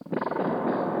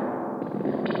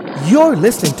You're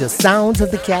listening to Sounds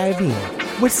of the Caribbean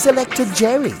with Selector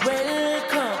Jerry.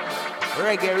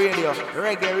 Reggae radio,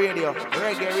 reggae radio,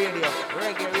 reggae radio,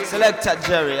 reggae radio. Selector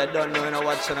Jerry, I don't know,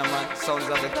 watching a man. Sounds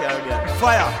of the Caribbean.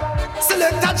 Fire!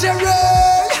 Selector Jerry,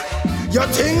 your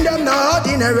thing them not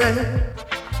ordinary.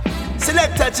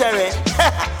 Selector Jerry,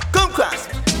 come cross.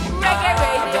 Reggae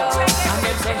radio, and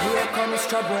them say here comes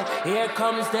trouble, here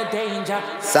comes the danger.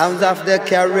 Sounds of the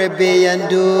Caribbean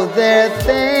do their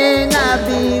thing, I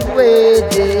be way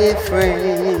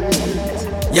different.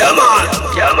 Yeah man,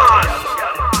 yeah man.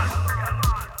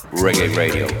 Reggae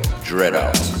radio, dread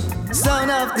out.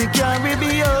 Sound of the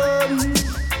Caribbean,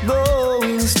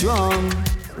 going strong.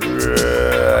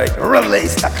 Right,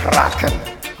 release the Kraken.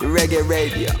 Reggae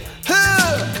radio.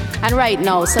 And right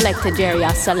now, Selector Jerry,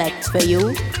 I select for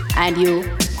you, and you,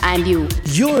 and you.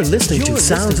 You're listening to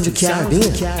Sounds of the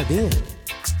Caribbean.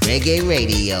 Reggae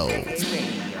radio.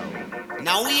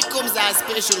 Now here comes our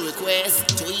special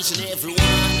request to each and every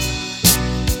one,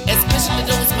 especially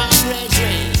those my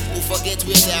brethren who forget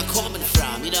where they are coming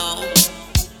from, you know.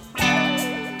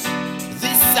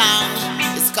 This song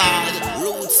is called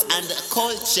Roots and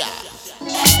Culture.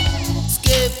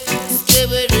 Skip,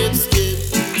 skip it up, skip,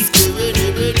 skip it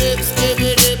up, skip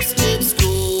it up, skip,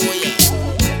 school, yeah.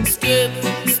 Skip,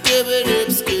 skip it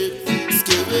up, skip,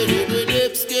 skip it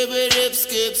up, skip it up,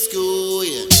 skip, school,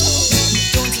 yeah.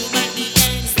 Don't you mind the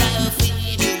ends that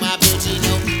feed you, my beauty,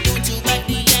 no. Don't you mind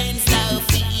the ends that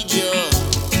feed you.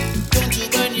 Don't you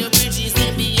burn your bridges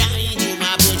left behind you,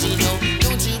 my beauty, no.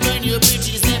 Don't you burn your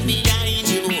bridges left behind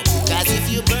you. Cause if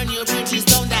you burn your bridges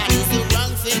down, that is the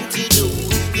wrong thing to do.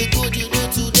 The good you do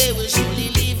today will surely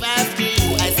leave after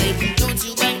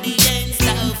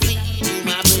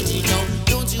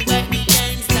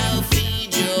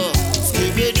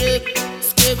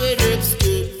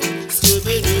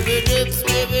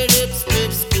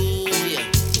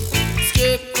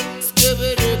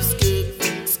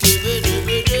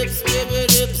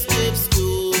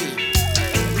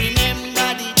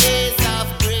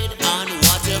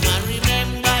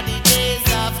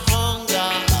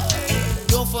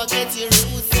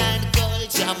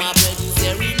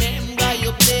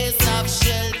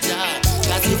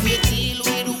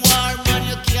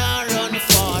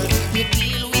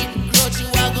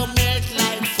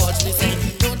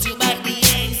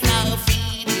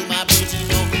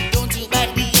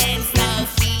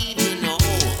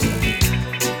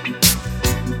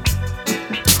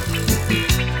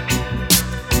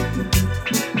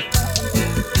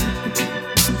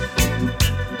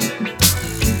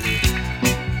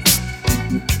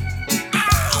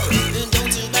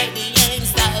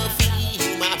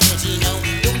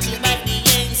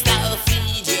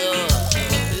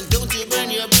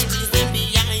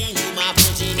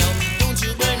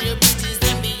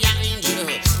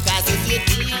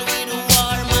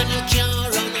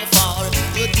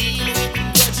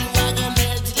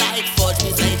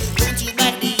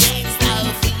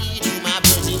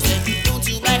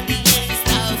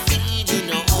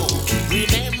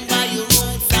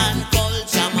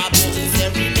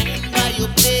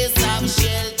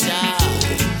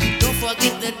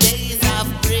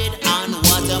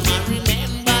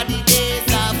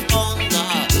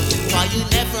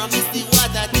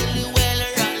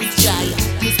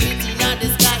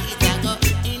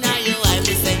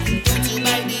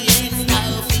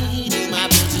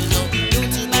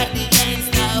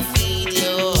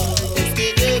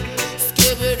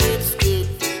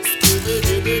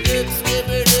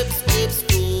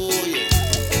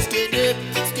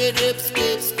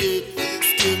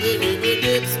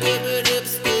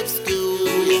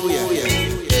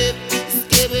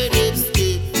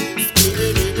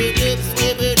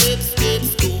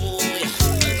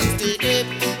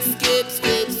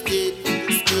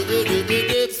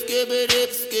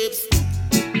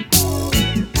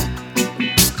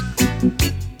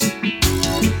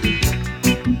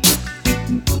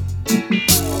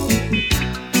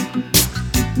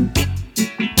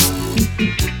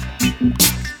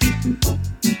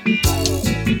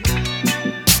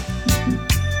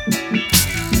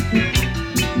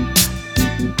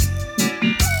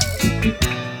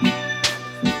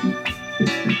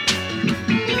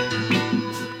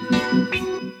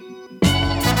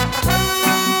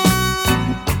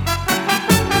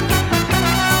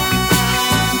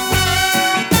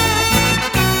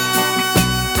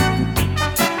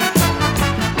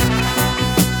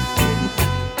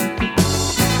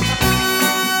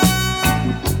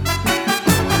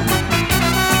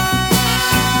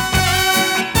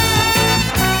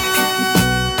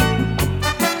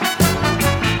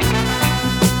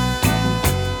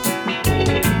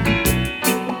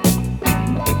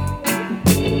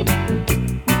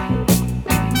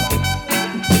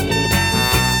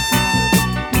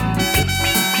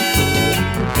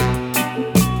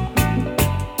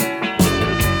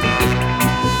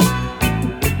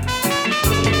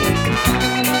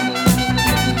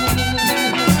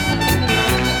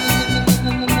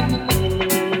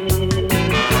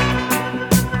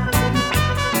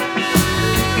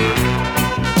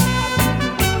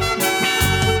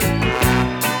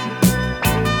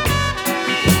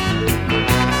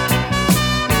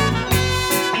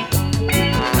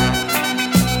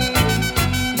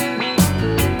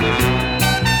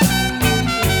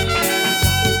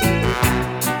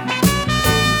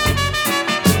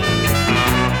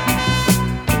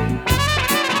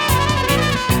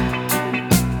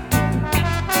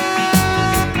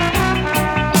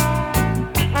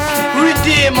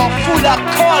the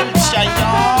culture,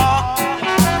 y'all.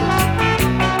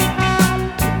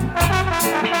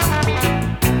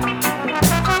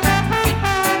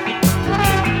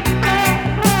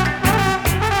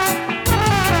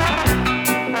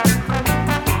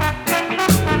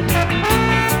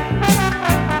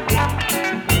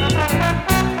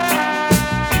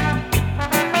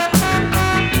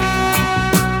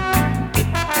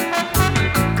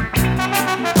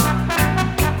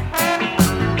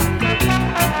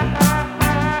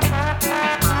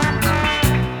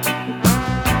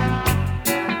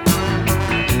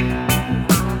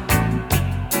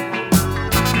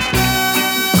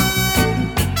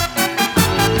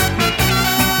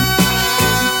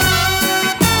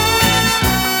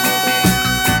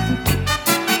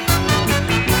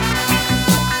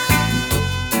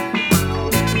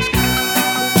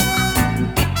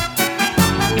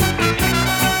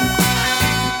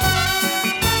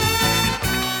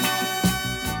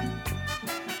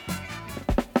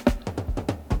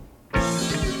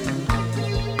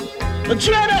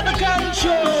 Dread out the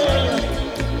control.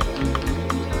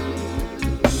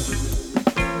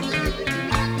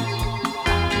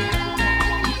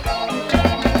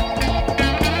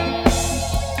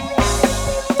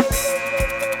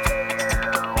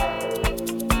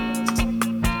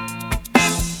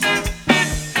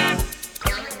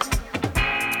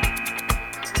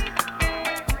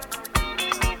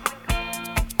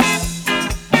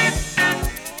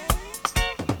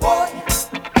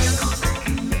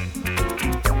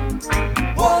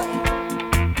 Boy,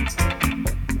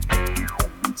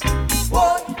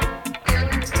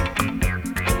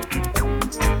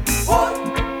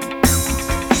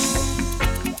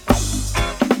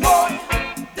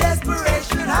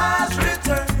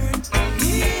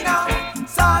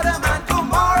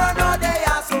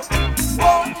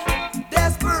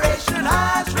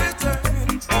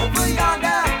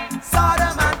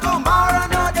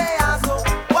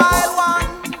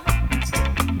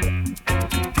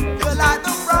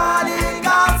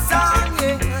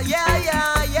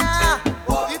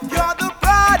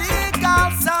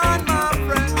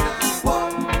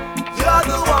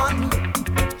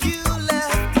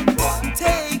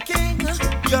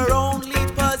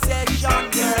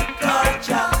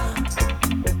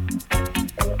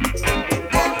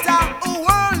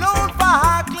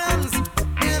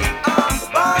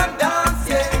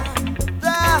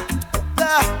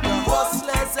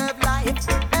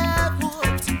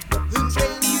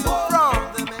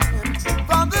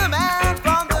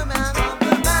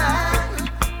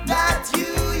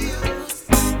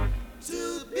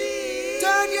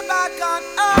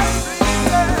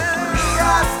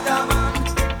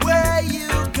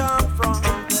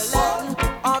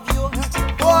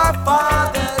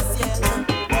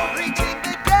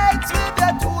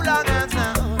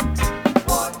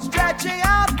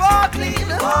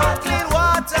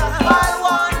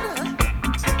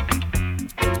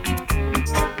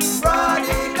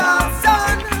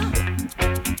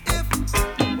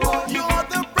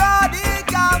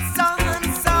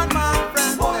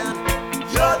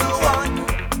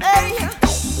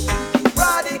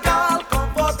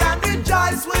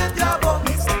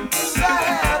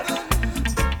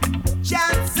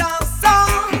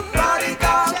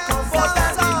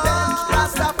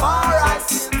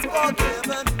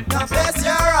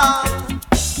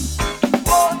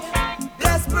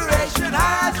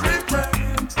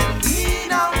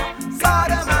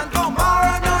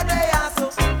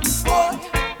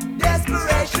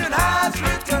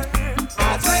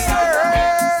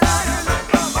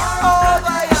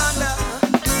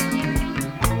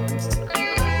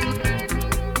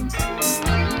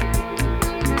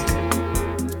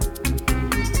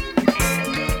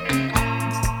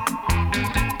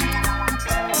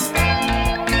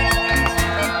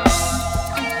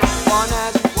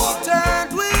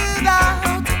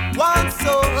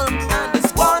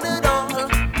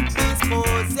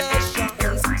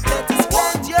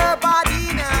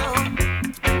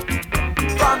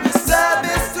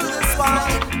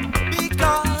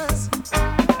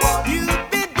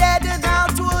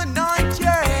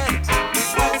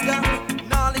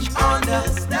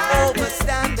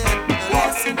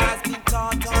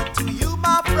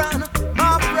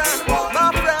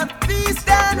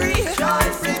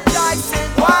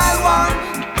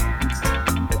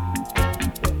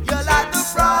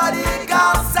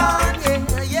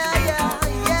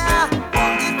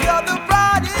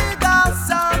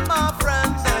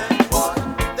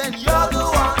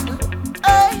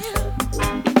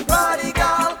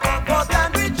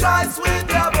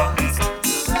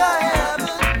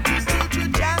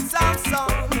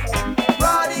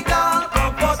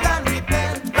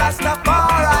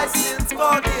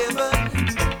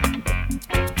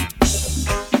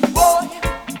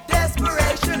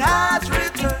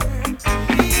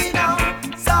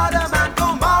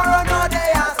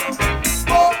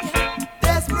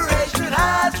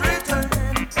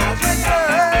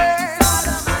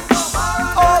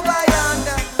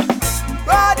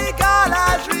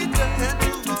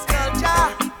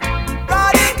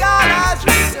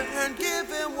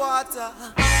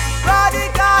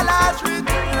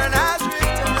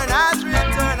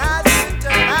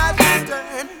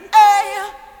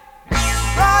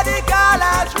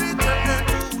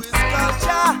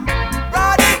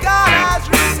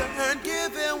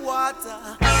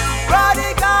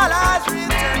 Prodigal has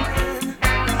returned.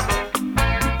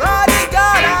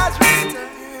 Prodigal has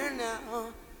returned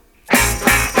now.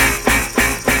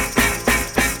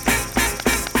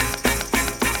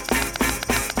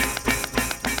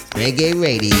 Reggae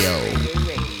Radio.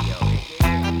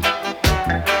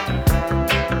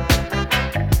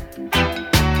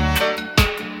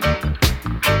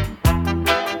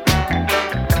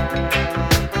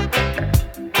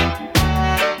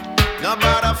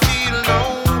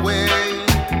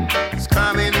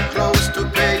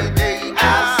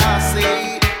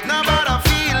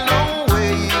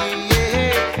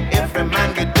 Every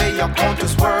man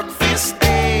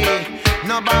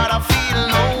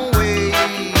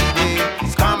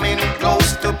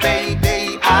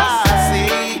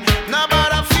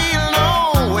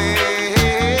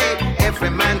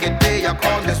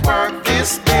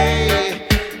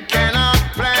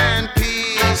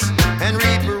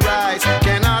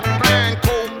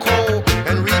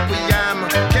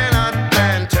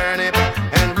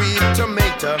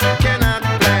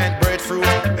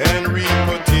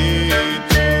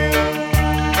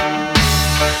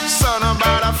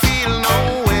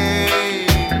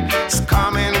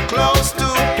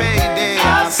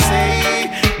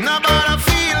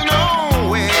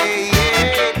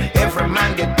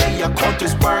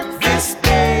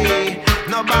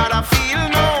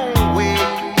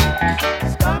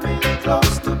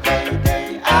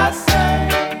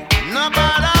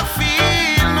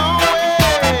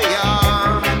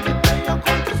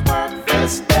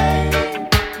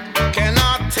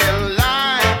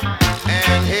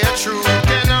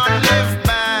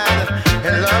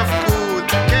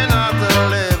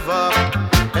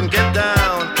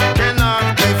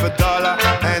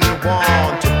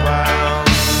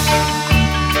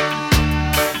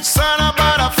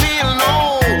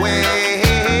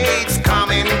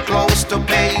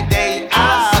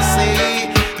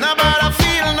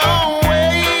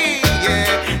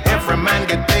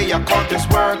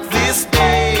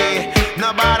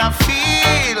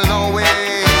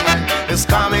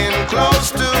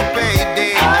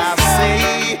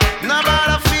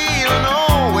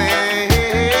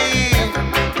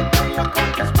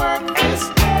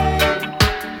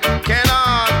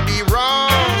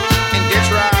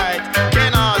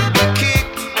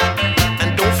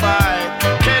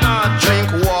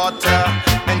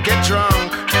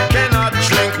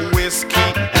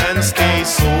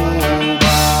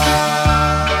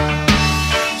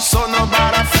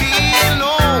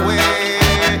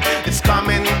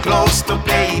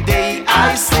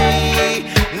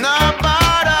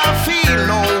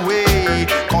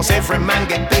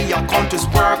get pay your country's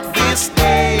work this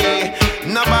day.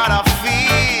 Nobody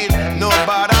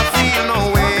feel no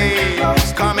way.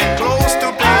 It's coming close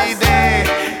to payday.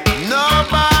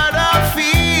 Nobody feel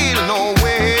no way.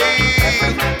 Every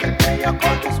man get pay your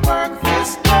country's work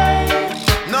this day.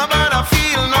 Nobody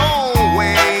feel no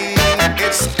way.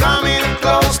 It's coming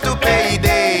close to payday.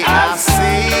 I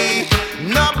say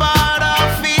nobody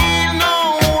feel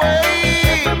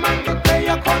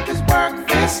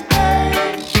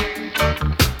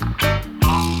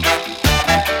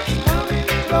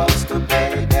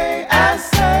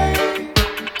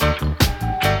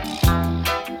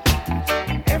way.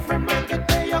 Every man get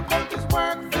pay your country's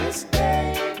work this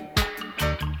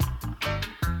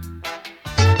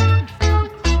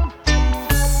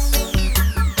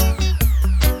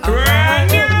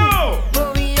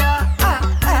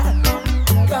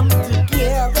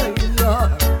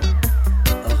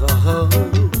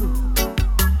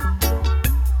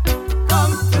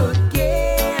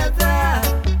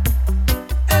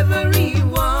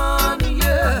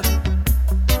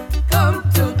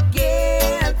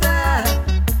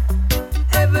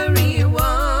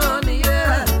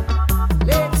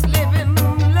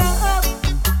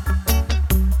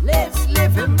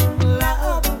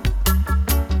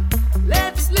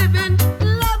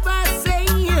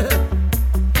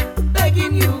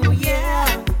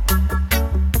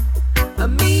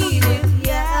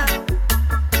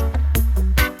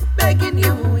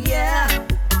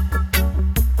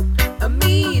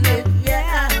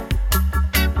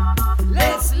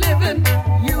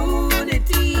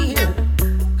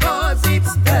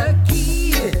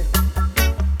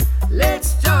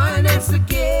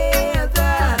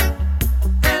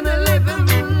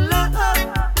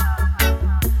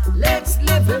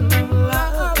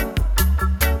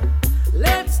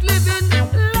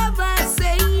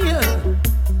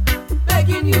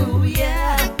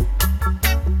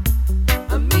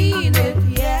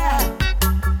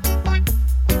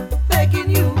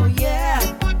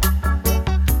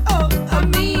I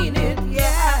mean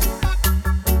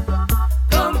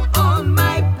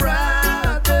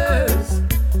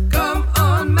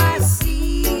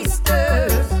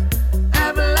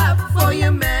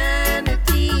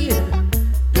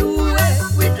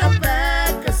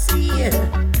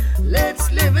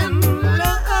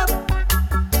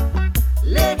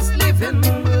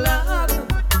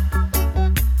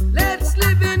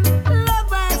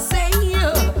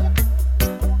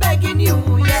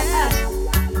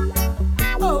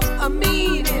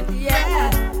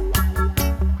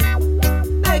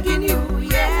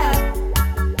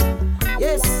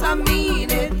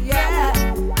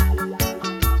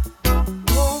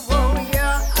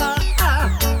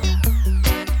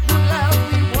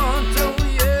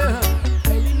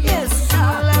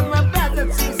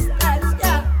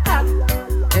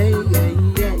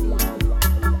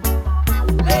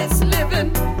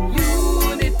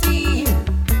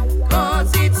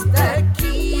 'cause it's the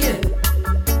key.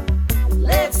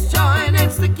 Let's join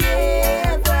hands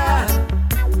together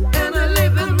and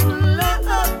live in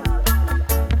love.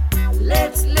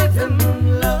 Let's live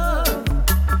in love.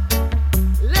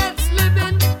 Let's live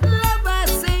in love, I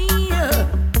say,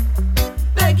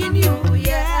 begging you,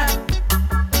 yeah.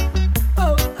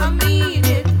 Oh, I mean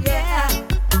it, yeah.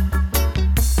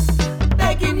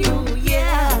 Begging you,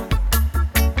 yeah.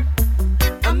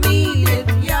 I mean it,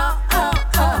 yeah.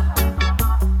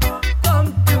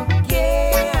 Come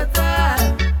together,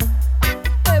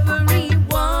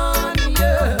 everyone,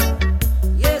 yeah.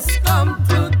 Yes, come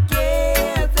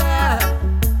together,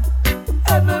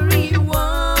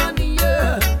 everyone,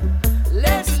 yeah.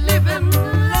 Let's live in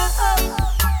love.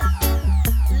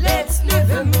 Let's live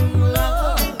in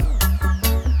love.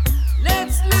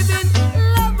 Let's live in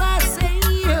love, I say,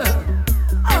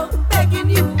 oh, begging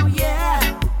you,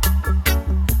 yeah.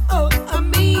 Oh, I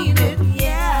mean it,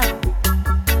 yeah.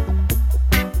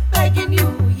 Begging you,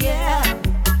 yeah.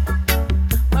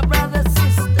 My brothers,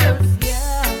 sisters,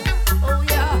 yeah. Oh,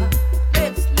 yeah.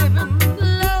 Let's live in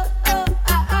love.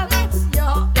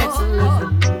 Let's live in love.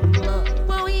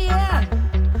 Oh, yeah.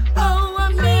 Oh, I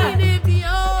mean it,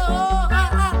 yo.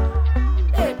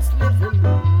 Let's live in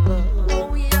love.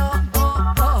 Oh, yeah.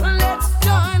 Let's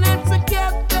join hands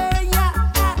together, yeah.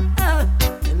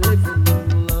 And live in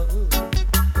love.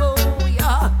 Oh,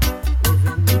 yeah. Live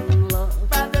in love.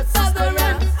 Brothers, sisters,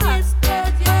 yeah,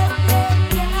 yeah,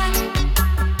 yeah.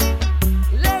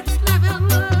 Let's live in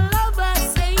love, I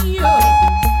say, yeah.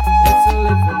 Let's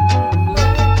live in love.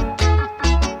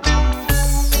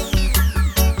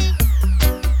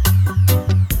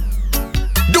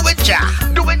 Do it, ja,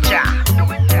 do it, ja, do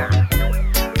it, ja.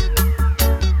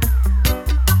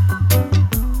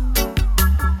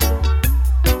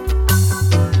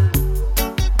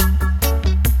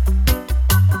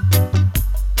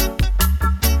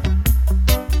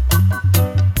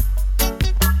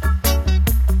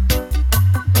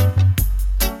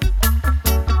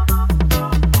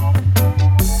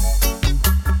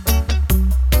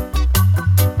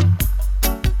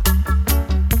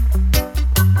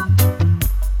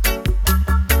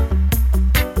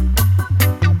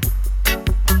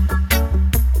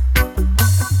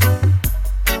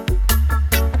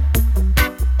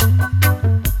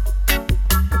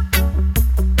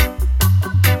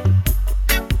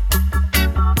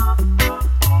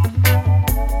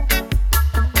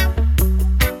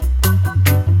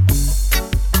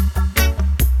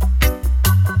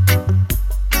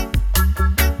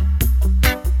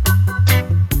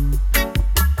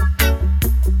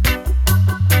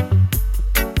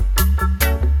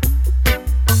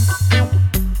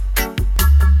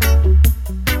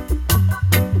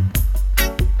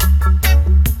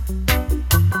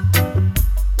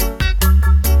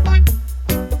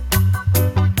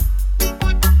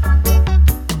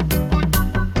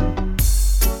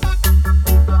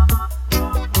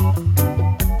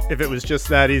 If it was just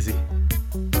that easy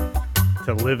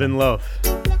to live in love.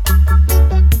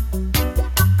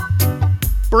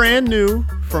 Brand new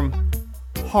from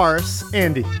Horace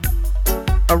Andy.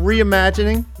 A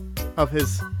reimagining of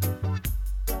his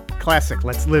classic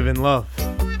Let's Live in Love.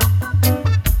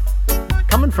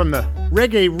 Coming from the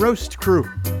Reggae Roast crew.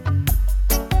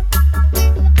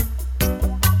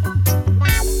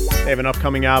 They have an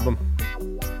upcoming album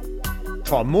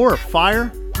called More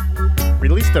Fire.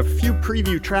 Released a few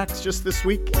preview tracks just this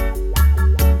week. And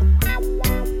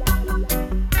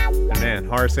man,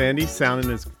 Horace Andy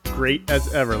sounding as great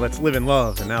as ever. Let's Live in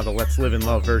Love, and now the Let's Live in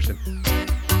Love version.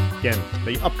 Again,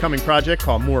 the upcoming project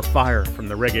called More Fire from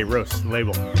the Reggae Roast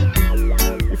label.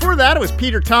 Before that, it was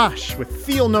Peter Tosh with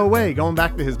Feel No Way, going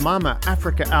back to his Mama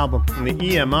Africa album from the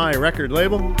EMI record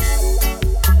label.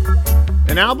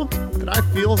 An album that I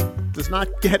feel does not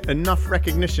get enough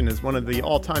recognition as one of the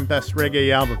all-time best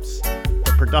reggae albums.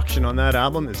 The production on that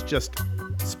album is just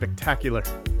spectacular.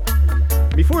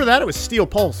 Before that, it was Steel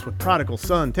Pulse with Prodigal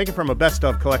Son, taken from a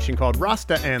best-of collection called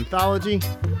Rasta Anthology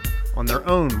on their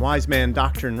own Wise Man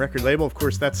Doctrine record label. Of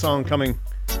course, that song coming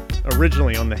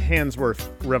originally on the Handsworth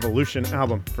Revolution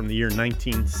album from the year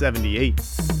 1978.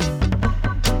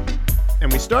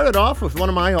 And we started off with one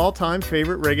of my all-time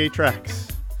favorite reggae tracks.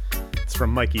 It's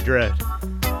from Mikey Dread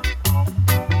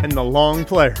and the long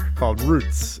player called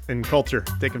Roots and Culture,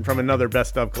 taken from another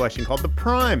best-of collection called The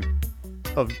Prime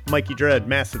of Mikey Dread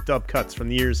massive dub cuts from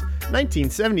the years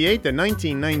 1978 to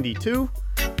 1992.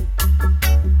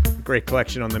 Great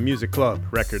collection on the Music Club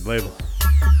record label.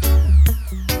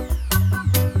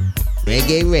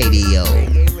 Reggae Radio.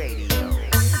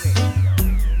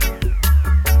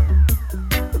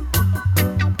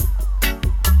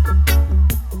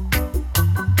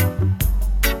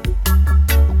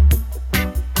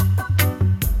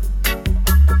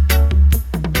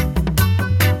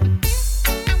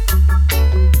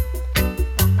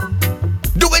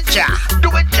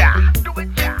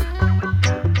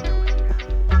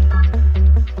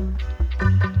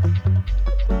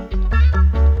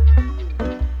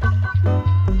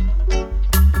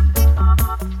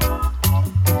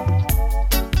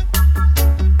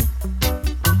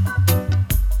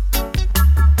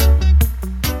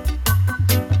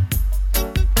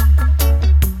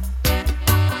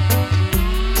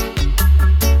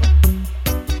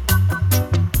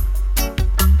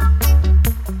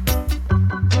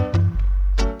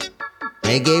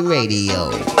 Reggae Radio.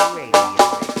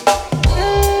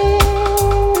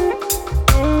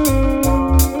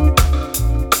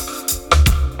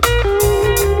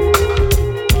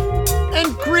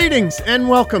 And greetings and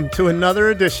welcome to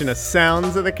another edition of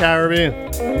Sounds of the Caribbean.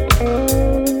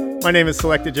 My name is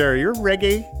Selecta Jerry, your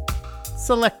reggae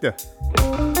selector,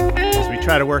 as we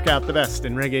try to work out the best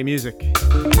in reggae music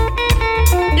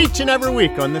each and every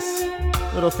week on this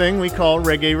little thing we call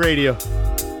Reggae Radio.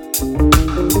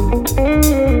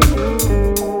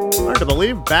 Hard to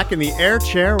believe, back in the air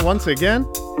chair once again.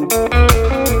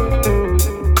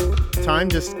 Time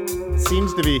just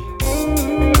seems to be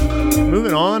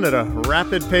moving on at a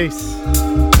rapid pace.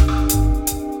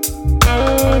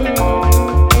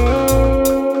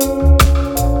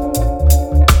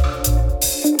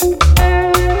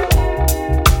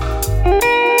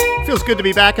 Feels good to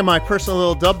be back in my personal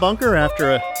little dub bunker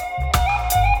after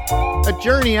a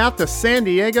journey out to San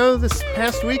Diego this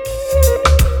past week.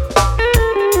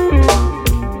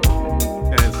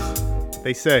 As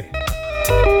they say,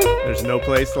 there's no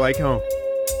place like home.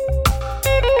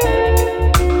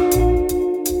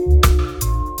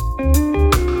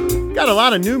 Got a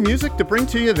lot of new music to bring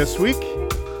to you this week.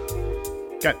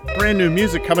 Got brand new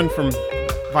music coming from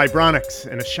Vibronix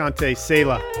and Ashante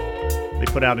Selah. They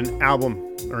put out an album,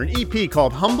 or an EP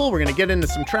called Humble. We're going to get into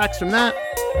some tracks from that.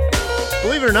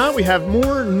 Believe it or not, we have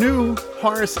more new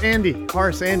Horace Andy.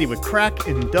 Horace Andy with Crack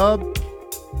and Dub.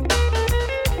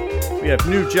 We have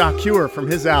new Jah Cure from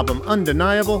his album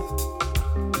Undeniable.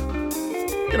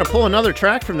 Gonna pull another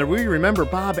track from the We Remember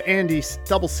Bob Andy's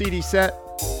double CD set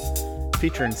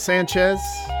featuring Sanchez.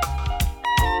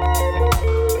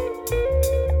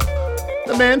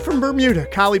 The man from Bermuda,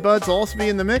 Collie Budd's also be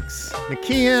in the mix.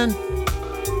 McKean.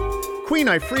 Queen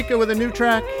Ifrica with a new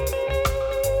track.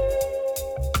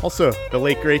 Also, the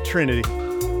late great Trinity.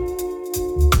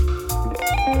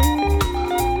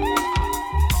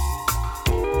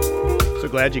 So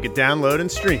glad you could download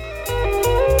and stream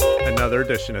another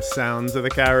edition of Sounds of the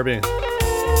Caribbean.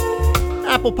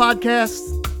 Apple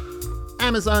Podcasts,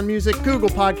 Amazon Music, Google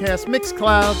Podcasts,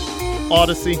 Mixcloud,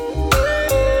 Odyssey.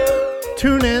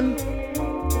 Tune in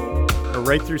or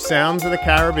right through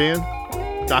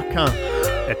soundsofthecaribbean.com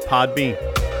at Podbean.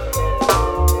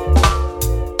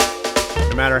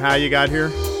 No matter how you got here,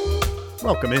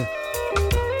 welcome in.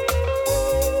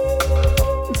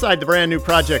 Inside the brand new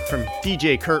project from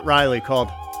DJ Kurt Riley called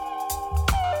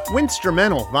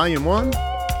Winstrumental Volume 1.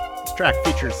 This track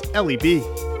features Ellie B.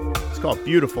 It's called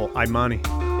Beautiful Imani.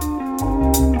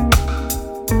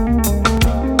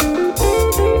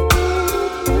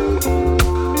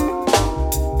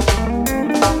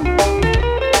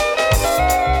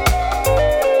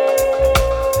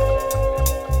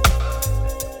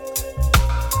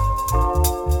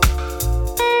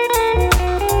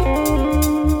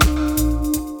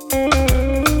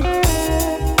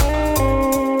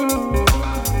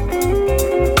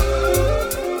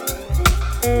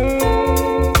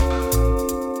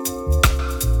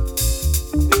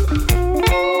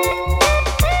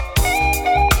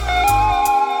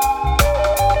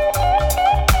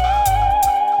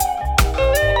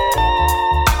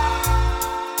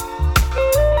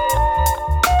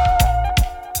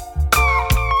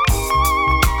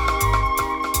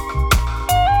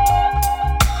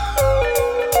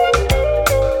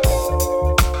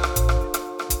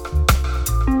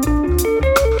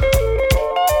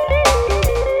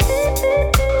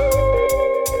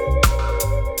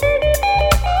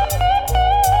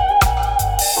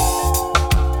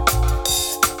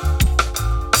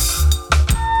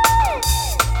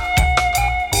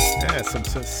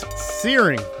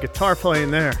 Guitar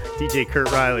playing there, DJ Kurt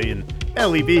Riley and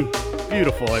Ellie B.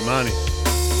 Beautiful Imani.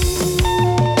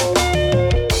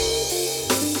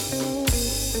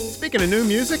 Speaking of new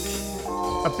music,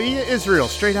 Abia Israel,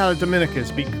 straight out of Dominica,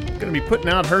 is going to be putting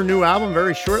out her new album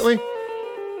very shortly.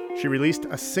 She released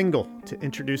a single to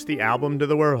introduce the album to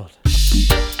the world.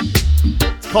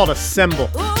 It's called Assemble.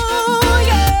 Ooh,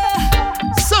 yeah.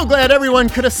 So glad everyone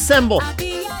could assemble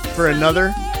for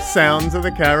another Sounds of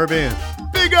the Caribbean.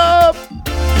 Big up!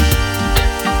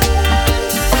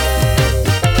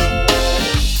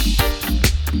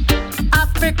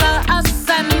 Africa,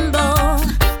 assemble.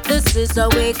 This is a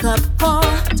wake-up call.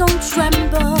 Don't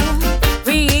tremble.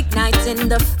 Reigniting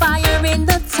the fire in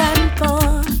the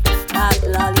temple. At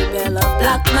Lalibela,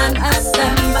 black man,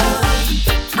 assemble.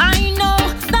 I know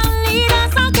the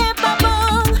leaders are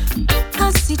capable.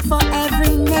 A seat for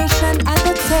every nation at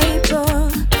the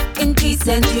table. In peace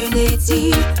and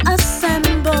unity,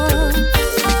 assemble.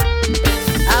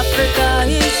 Africa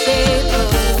is able.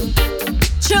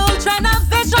 Children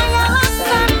of Israel,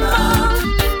 assemble.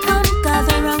 Come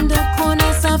gather round the corner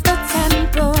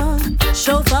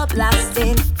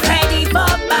blasting, ready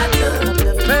for battle. From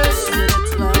the first to the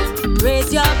 12th,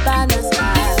 raise your banners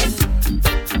high.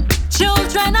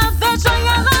 Children of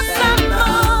Israel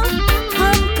assemble,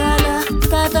 come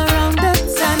gather round the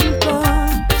temple.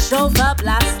 Shofar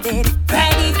blasting,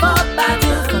 ready for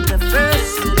battle. From the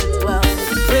first to the 12th,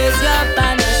 raise your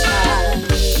banners high.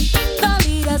 The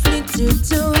leaders need to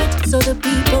do it so the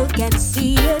people can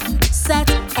see it. Set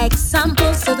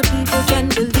example so the people can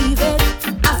believe it.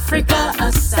 Africa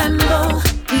assemble,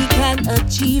 we can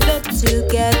achieve it.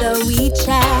 Together we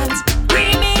chant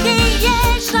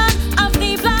remediation of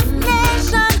the black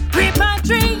nation,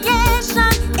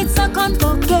 repatriation, it's a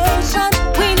convocation.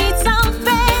 We need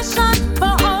salvation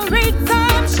for all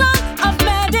redemption of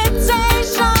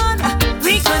meditation.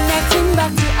 Reconnecting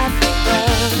back to Africa.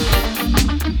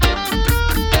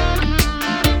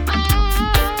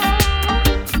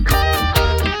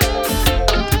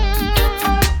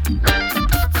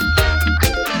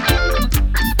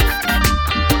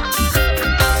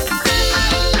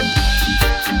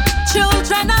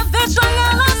 Children of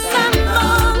Israel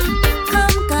assemble,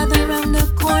 come gather round the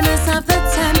corners of the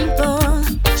temple.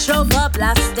 Shofar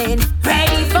blasting,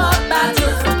 ready for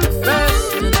battle. From the first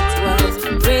to the 12th,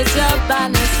 raise your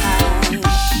banners high.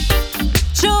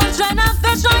 Children of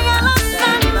Israel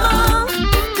assemble,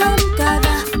 come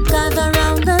gather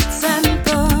round the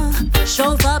temple.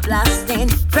 Shofar blasting,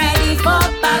 ready for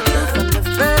battle. From the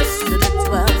first to the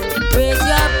 12th, raise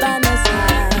your banners high.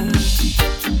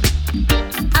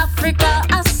 Africa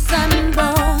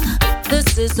assemble, this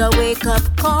is a wake-up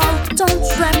call, don't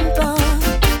tremble.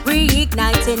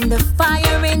 Reigniting the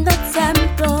fire in the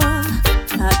temple.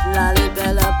 At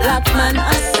Lalibela, black man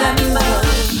assemble.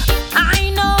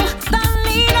 I know the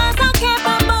leaders are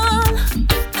capable.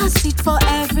 A seat for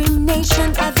every nation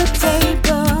at the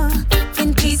table. In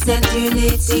peace and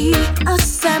unity,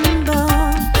 assemble.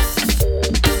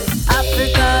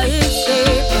 Africa is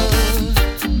able.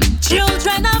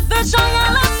 Children of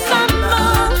Israel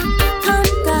assemble, come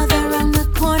gather round the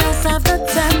corners of the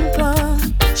temple.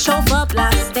 Shofar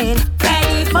blasting,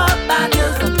 ready for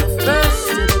battle. From the first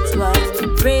to the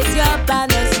 12th, raise your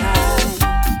banners high.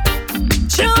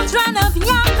 Children of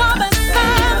Jacob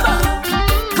assemble,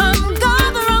 come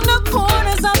gather round the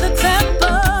corners of the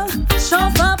temple.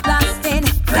 Shofar blasting,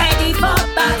 ready for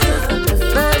battle. From the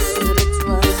first to the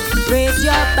 12th, raise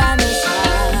your banners high.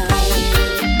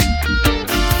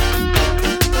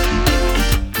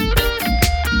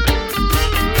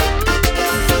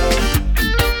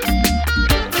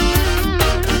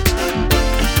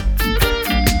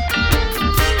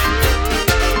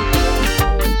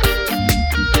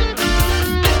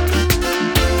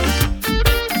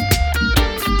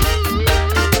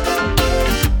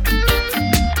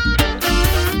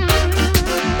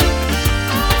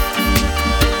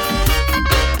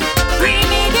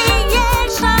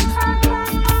 Remediation,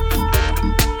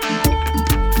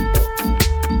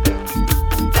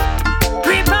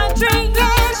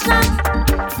 repatriation,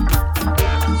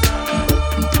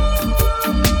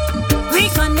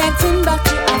 reconnecting back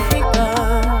to Africa.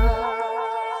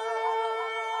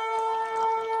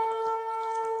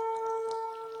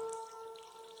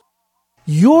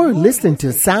 You're listening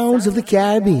to Sounds of the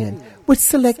Caribbean with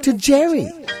Selector Jerry.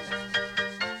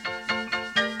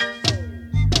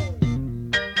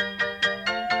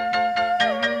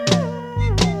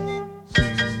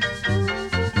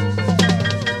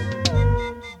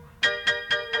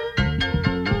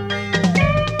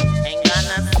 Ain't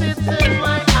gonna sit in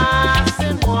my ass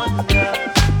and wonder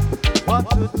what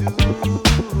to do.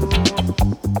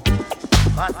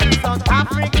 But in South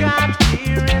Africa,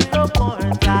 here is the more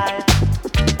time.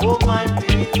 Oh my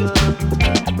people,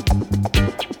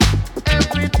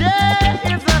 every day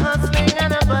is a hustling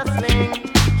and a bustling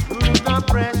through the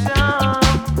pressure.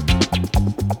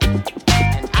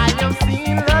 And I have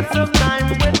seen lots of time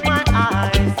with my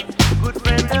eyes. Good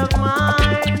friend of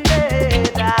mine, they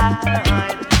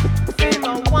died. Say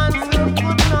the ones who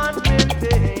could not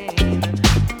maintain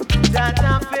that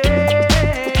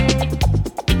faith.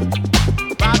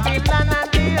 Babylon and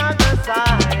the other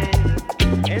side,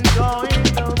 enjoying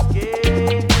those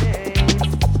games.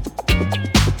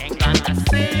 Ain't gonna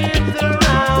sit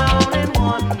around and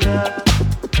wonder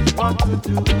what to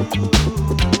do.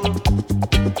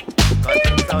 'Cause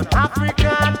in South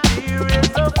Africa there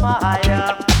is a fire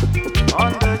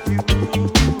under you.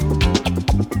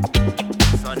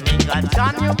 So nigga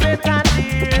John, you better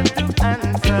dare to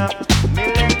answer.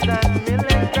 Militant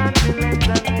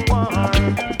war.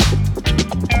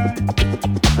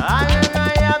 I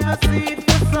have the seed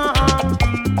for some.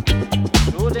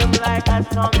 Show them like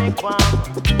atomic bomb.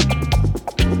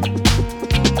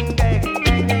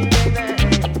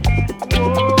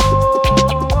 Whoa.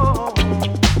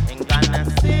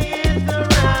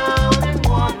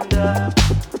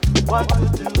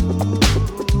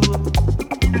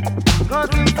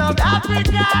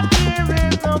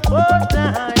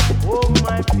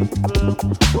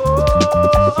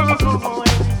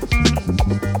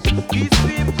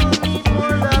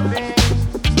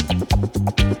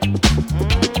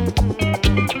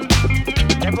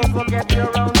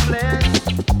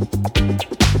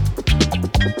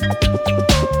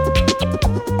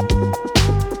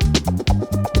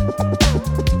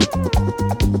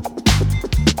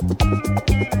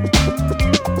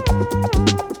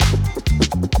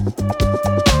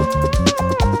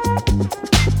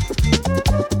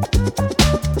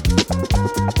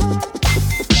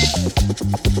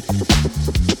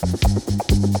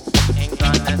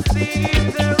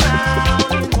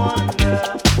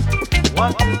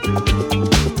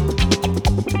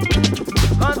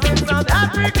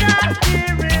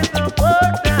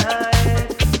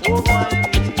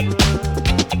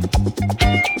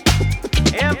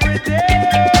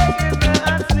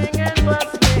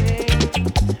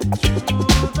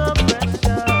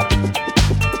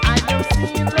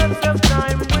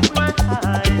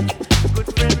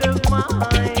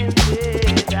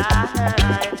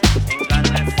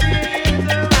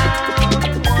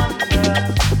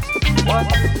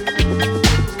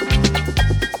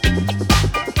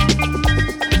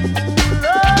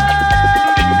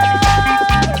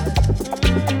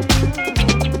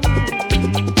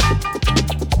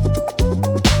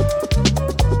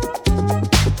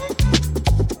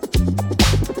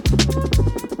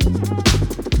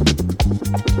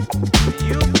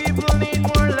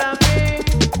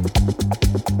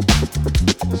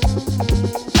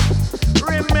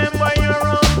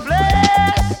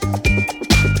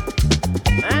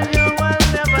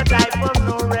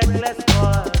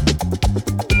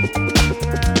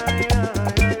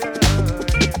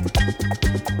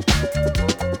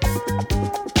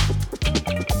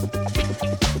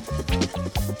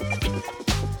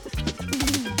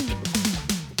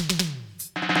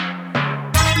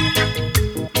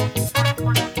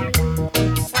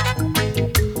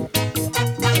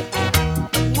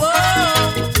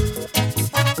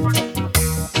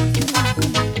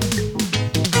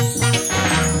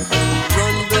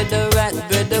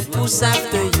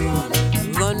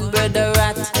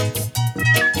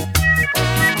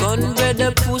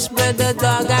 brother push, brother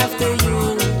dog after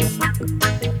you.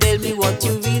 Tell me what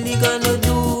you really gonna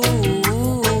do.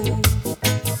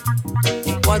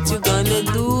 What you gonna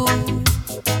do?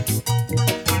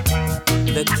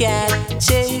 The cat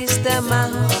chased the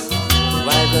mouse,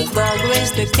 while the dog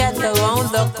raced the cat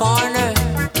around the corner.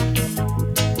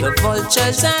 The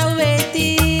vultures are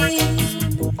waiting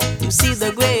to see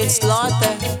the great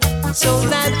slaughter, so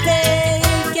that they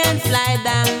can fly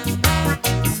down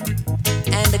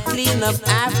and clean up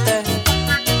after.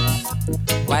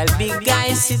 While big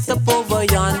guys sit up over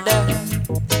yonder,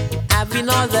 having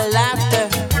all the laughter,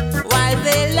 while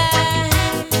they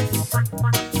laugh,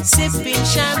 sipping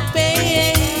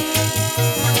champagne,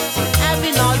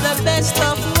 having all the best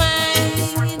of wine.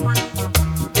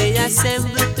 They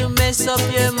assemble to mess up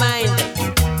your mind.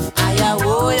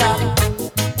 Ayawoya,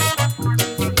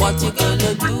 what you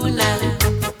gonna do now?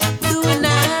 Do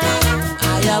now,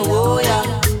 Ayawoya,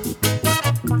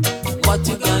 what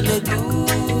you gonna do?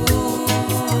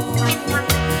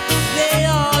 They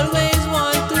always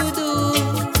want to do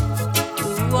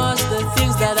us the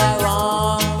things that are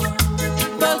wrong,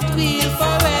 but we'll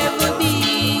forever be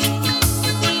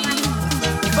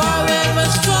forever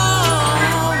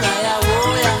strong.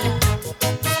 Ayawoya,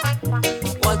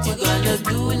 what you gonna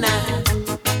do now?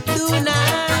 Do now,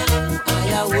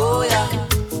 Ayawoya,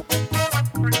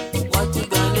 what you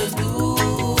gonna do?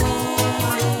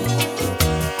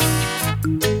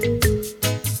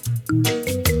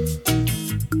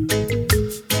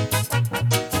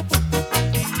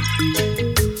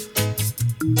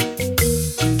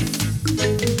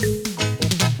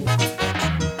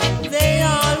 They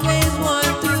always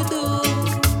want to do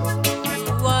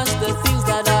us the things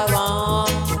that are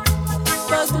wrong,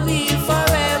 but we'll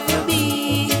forever be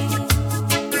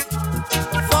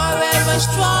forever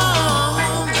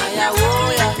strong.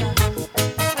 Ayawoya,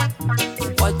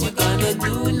 what you gonna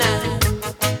do now?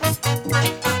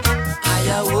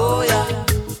 Ayawoya,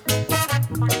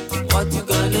 what you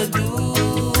gonna do?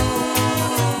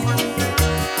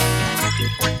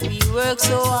 We work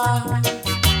so hard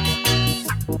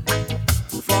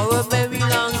for a very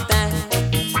long time,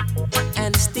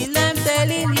 and still I'm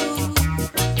telling you,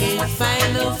 can't find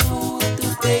no food to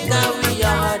take away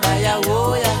your heart.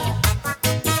 Ayawoya,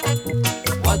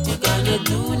 what you gonna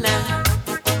do now?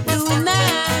 Do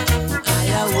now,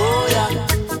 Ayawoya,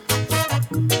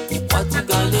 what you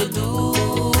gonna do?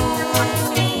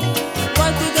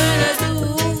 What you gonna do?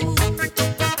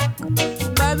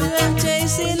 Babylon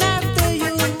chasing after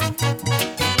you.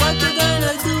 What you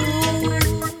gonna do?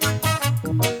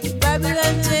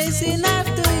 Babylon chasing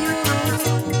after you.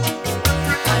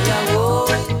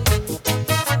 Ayawoya,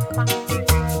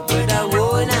 brother,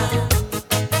 woe now.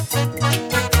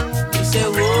 You say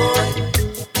woe,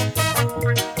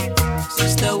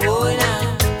 sister, woe now.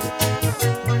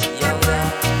 Yeah,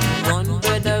 run,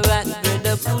 brother rat,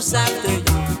 brother puss after you.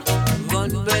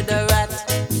 Run, brother rat.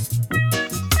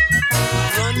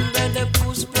 Run, brother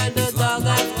puss, brother dog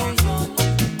after you.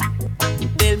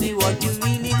 Tell me what you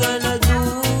really gonna do.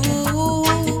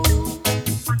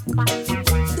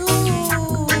 Do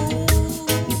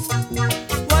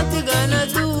what you gonna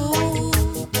do?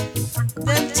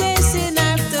 Them chasing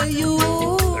after you.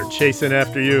 They're chasing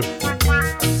after you.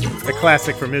 A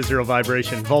classic from Israel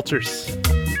Vibration, Vultures.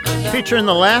 Featuring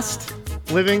the last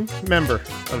living member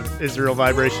of Israel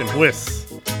Vibration, Wiss.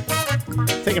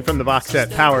 Taken from the box set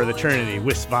Power of the Trinity,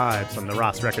 Wiss Vibes on the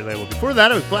Ross record label. Before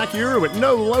that, it was Black Euro with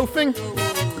No Loafing.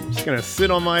 Just gonna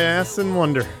sit on my ass and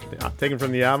wonder. Taken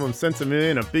from the album Sense a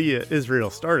Million of Bia Israel.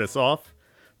 Start us off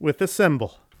with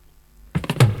Assemble.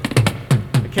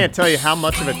 I can't tell you how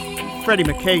much of a Freddie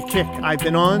McKay kick I've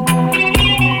been on.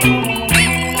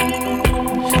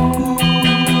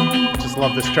 Just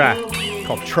love this track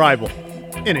called Tribal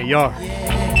in a Yard.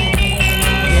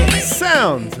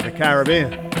 Sounds of the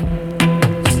Caribbean.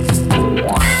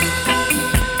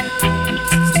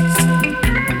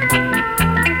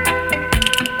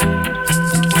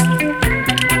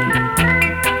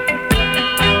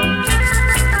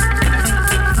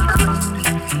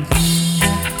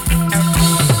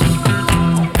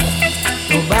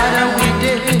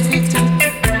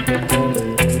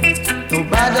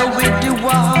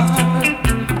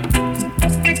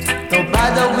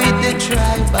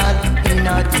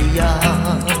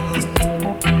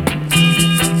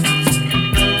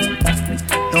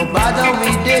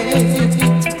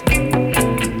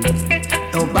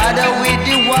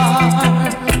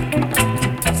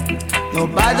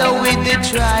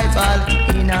 Tribal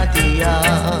in the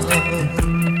yard.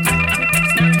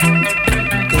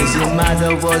 'Cause your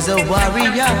mother was a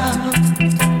warrior,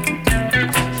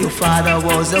 your father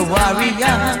was a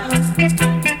warrior,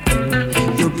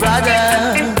 your brother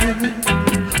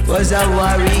was a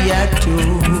warrior too.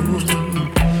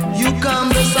 You come,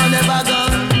 the sun never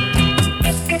gone.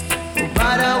 No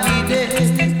bother with it.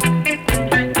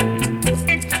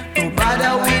 No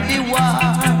bother with the war.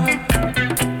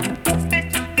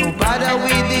 No bother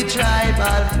with the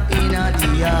tribal in the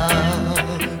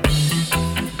yard.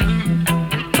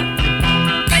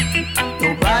 No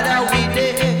bother with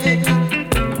it.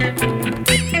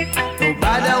 No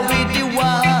bother with the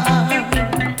war.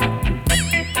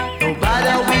 No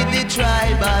bother with the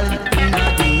tribal in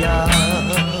the yard.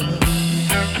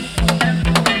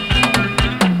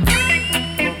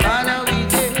 No bother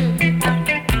with it.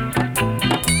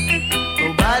 No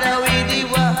bother with the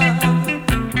war.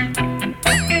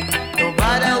 No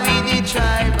bother with the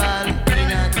tribal in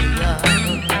the yard.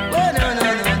 Oh no no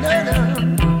no no no.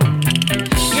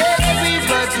 Yes, we've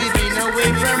got living away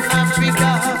from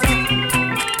Africa.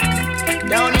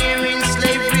 Down here in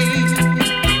slavery.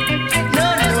 No,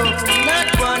 no, not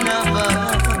one of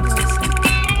us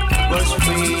was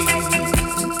free.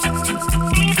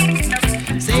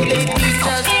 Say they teach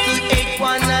us to hate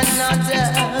one another,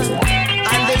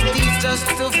 and they teach us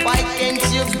to fight against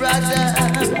your brother.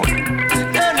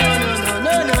 No, no, no,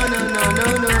 no, no, no, no, no,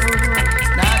 no,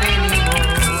 not anymore.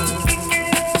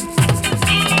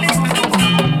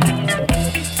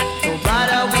 No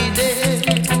bother with it.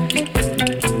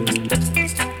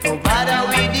 No bother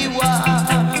with the war.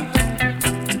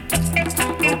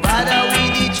 No bother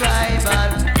with the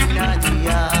tribal in the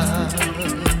yard.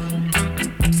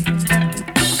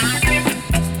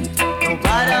 No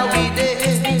bother with it.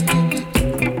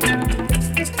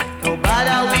 No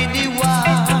bother with the war.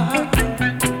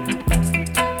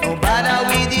 No bother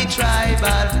with the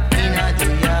tribal in the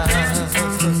yard.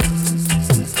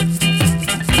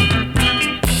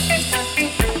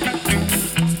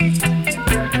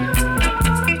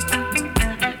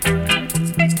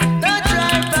 No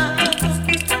tribal.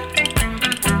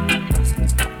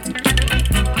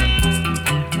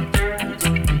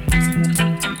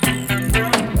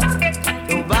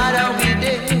 No bother with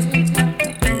it.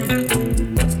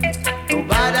 No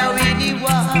bother with the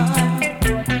war.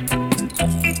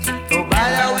 No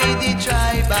bother with the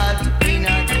tribal in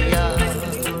the yard.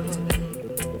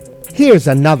 Here's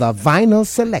another vinyl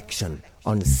selection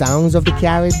on Sounds of the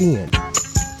Caribbean.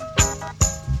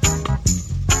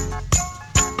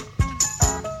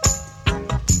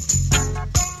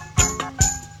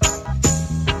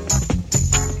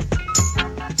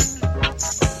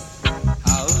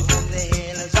 Out of the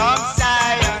hills of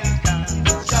Zion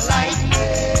comes the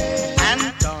lightning and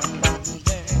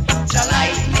thunder, the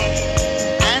lightning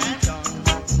and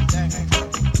thunder.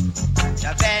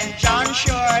 The vengeance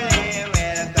surely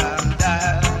will come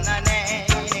down on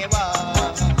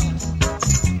anyone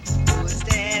who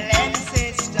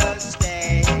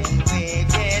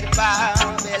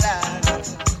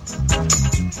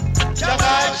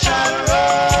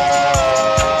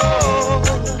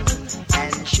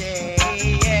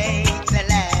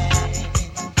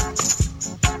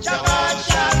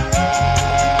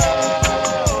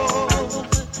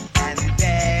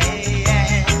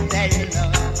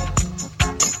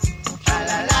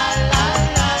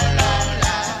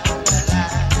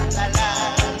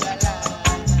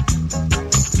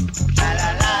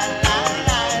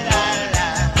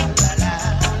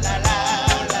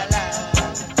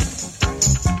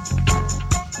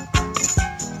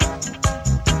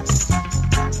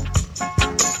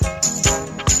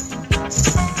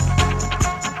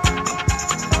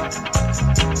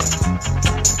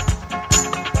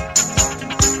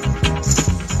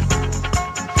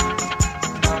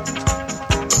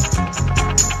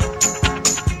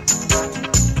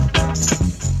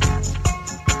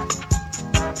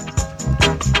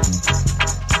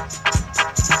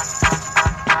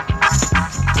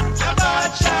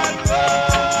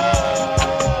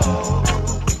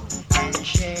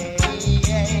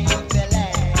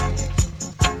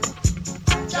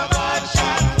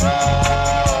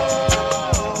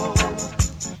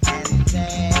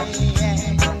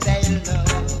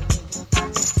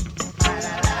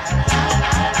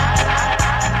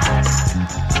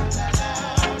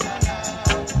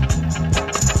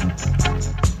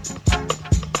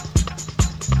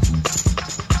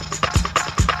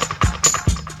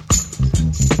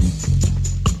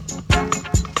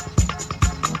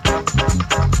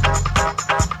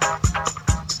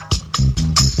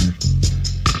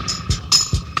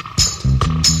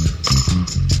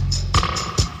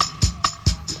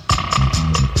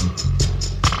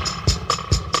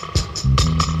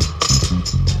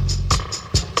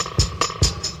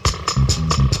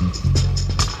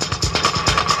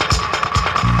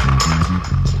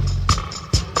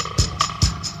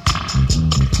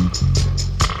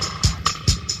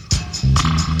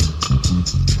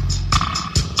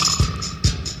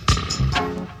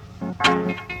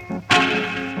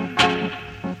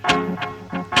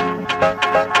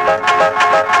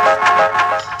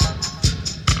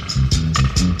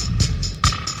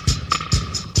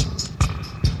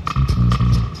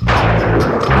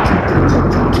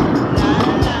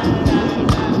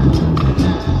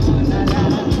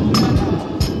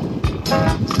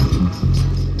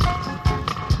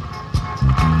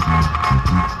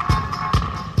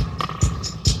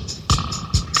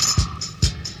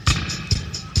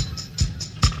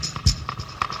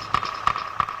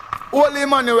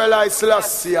Emmanuel I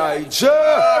Selassie I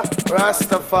Jah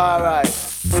Rastafari.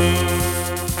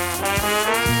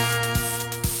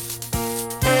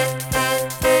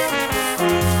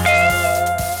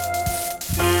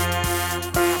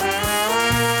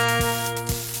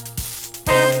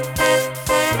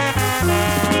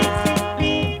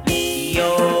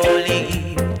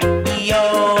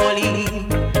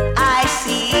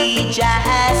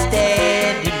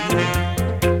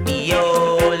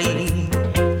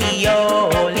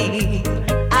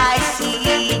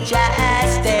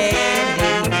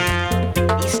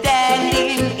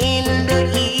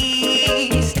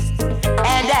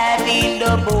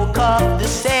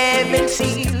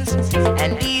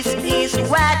 And this is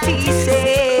what he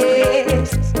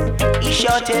says. He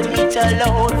shouted with a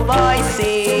loud voice,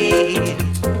 saying,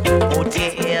 oh,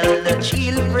 tell the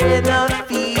children of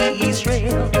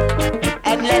Israel,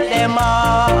 and let them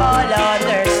all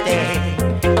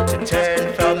understand to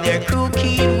turn from their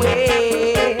crooked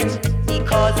ways,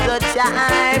 because the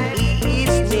time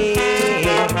is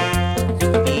near.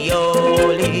 Be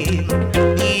holy,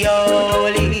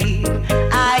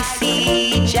 I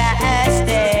see Jah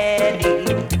standing.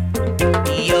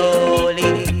 Be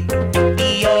holy,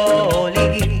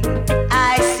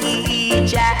 I see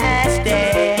Jah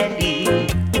standing.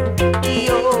 Be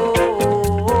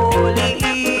holy,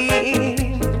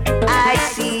 I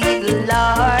see the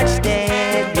Lord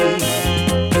standing.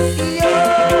 Be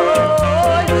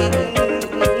holy,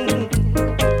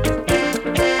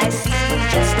 I see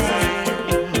Jah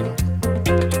standing.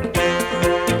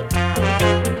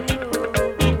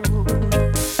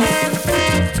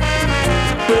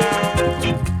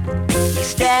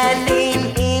 Standing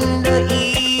in the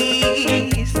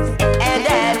east and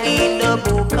having the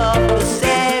book of the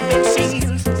seven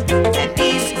seals, and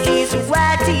this is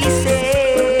what he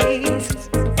says.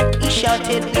 He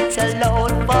shouted with a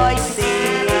loud voice,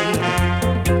 saying,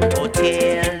 oh,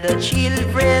 tell the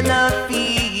children of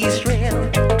Israel,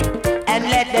 and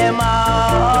let them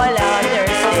all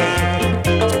understand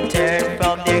to turn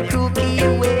from their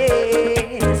crooked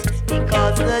ways,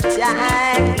 because the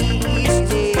time is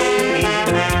near.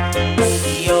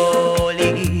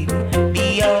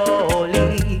 Be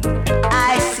holy,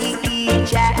 I see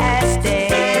Jah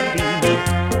standing.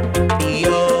 Be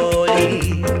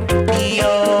holy,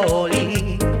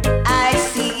 I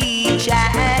see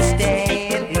Jah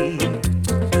standing.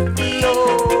 Be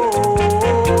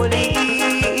holy,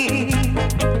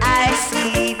 I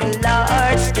see the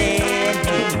Lord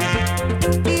standing.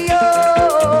 Be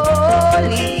holy,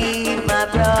 my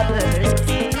brothers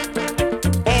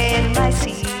and my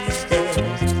sisters.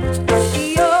 Be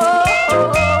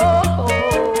holy,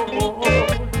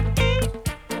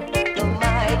 the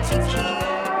mighty King.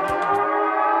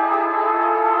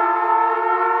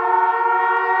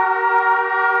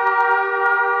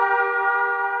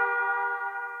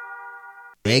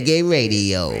 Reggae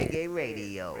Radio.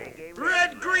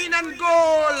 Red, green, and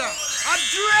gold. A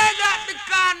dread at the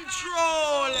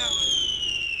control.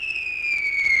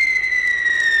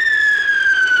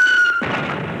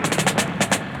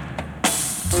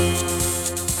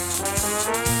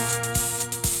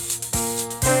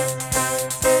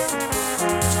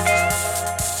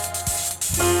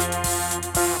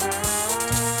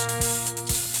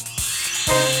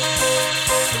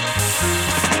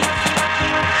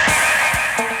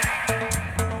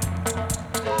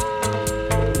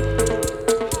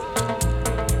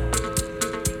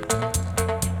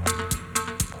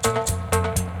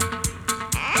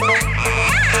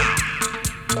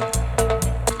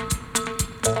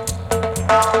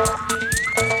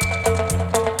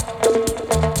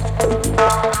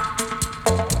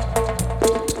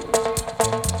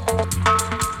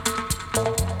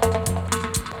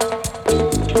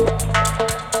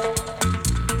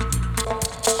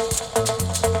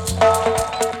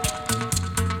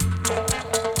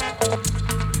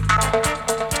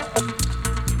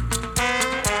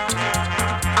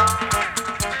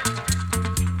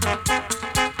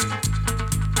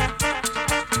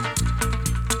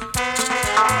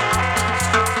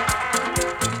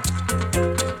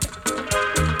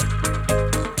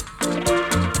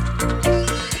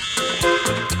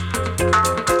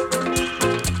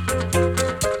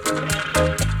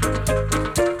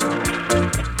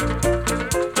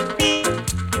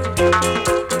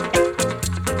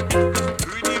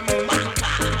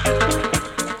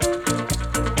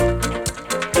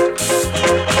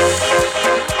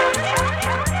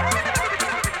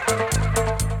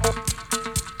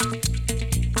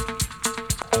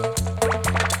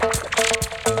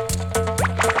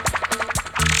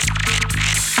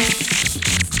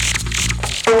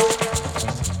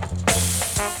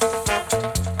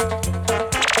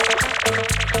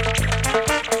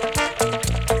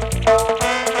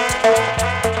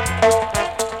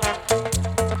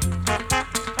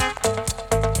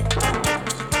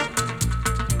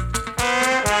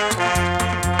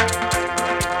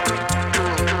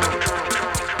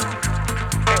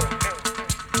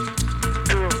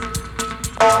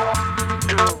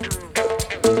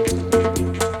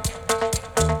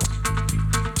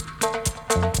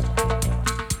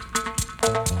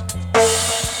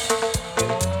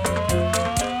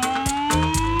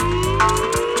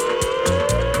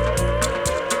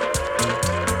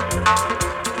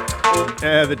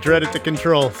 Yeah, the Dread at the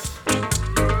controls.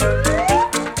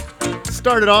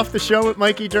 Started off the show with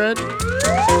Mikey Dread.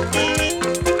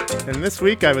 And this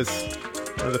week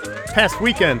the past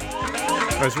weekend,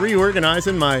 I was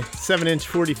reorganizing my 7-inch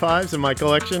 45s in my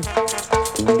collection.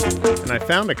 And I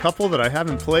found a couple that I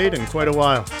haven't played in quite a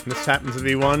while. And this happens to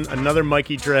be another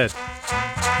Mikey Dread.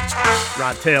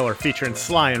 Rod Taylor featuring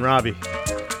Sly and Robbie.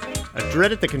 A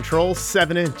Dread at the controls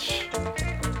 7-inch.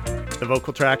 The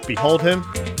vocal track, Behold Him.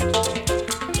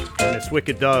 And this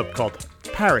wicked dub called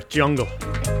Parrot Jungle.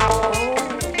 Oh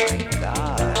my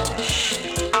gosh.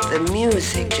 The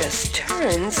music just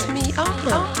turns me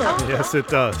on. Yes, it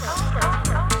does.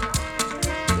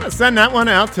 I'll send that one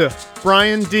out to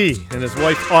Brian D. and his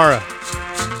wife Ara.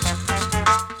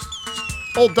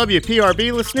 Old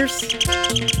WPRB listeners.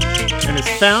 And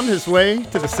has found his way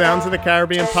to the Sounds of the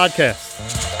Caribbean podcast.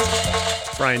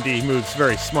 Brian D. moves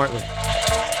very smartly.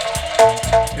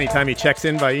 Anytime he checks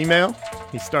in by email,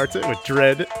 he starts it with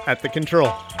Dread at the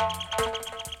control.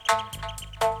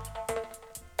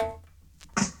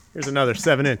 Here's another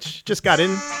 7-inch. Just got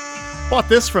in. Bought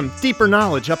this from Deeper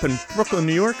Knowledge up in Brooklyn,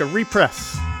 New York, a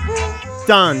repress.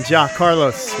 Don Ja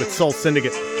Carlos with Soul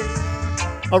Syndicate.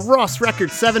 A Ross Record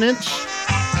 7-inch.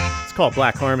 It's called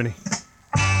Black Harmony.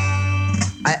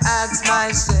 I ask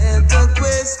myself a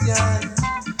question,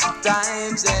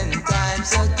 times and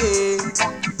times again.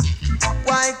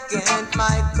 Why can't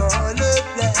my color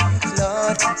black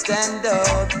Lord stand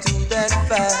up to that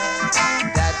fact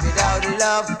that without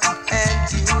love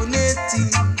and unity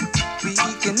we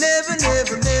can never,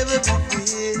 never, never be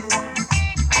free?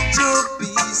 True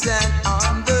peace and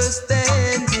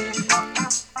understanding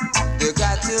there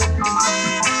got to be.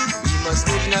 We must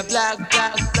live in a black,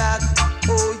 black, black.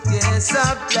 Oh yes,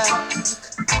 a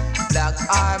black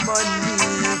harmony.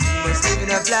 We must live in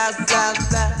a black, black,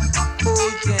 black. Oh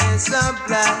yes, a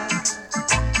black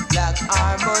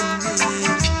harmony.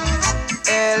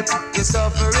 Help your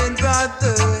suffering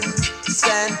brother,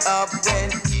 stand up when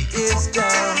he is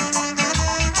down.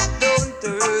 Don't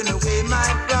turn away, my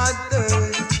brother,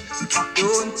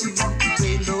 don't you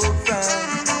pay no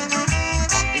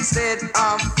frown. Instead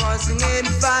of fussing and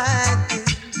fighting,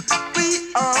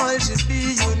 we all should be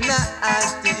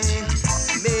united.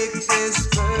 Make this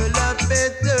world a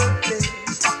better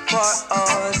place for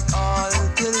us all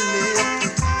to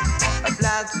live. A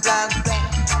black, black, black,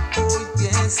 oh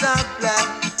yes, a black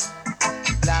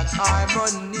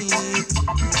harmony.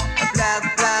 A black,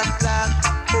 black, black,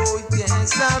 oh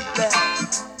yes, a black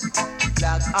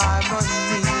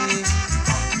harmony.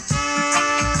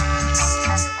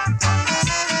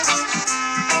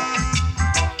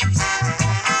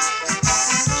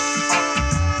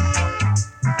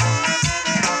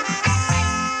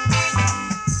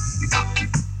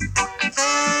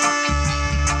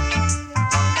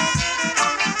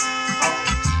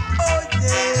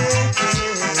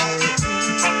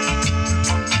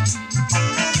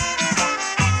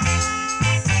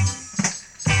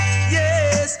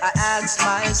 Ask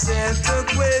myself the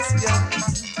question,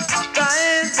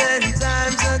 times and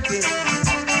times again.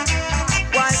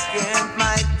 Why can't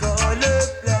my color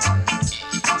black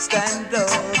stand up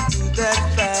to that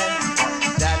fact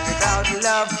that without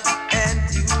love and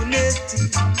unity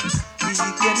we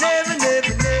can never,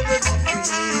 never, never be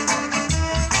free?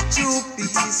 True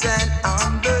peace and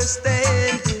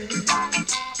understanding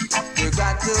there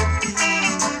got to be.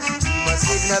 We must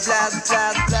live in a black,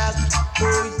 black, black.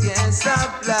 Oh yes, a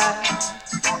black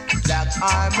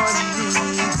harmony.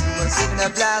 We must live in a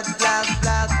black, black,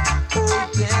 black. Oh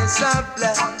yes, a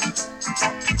black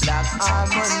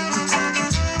harmony.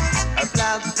 A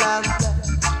black, black, black.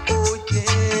 Oh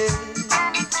yeah,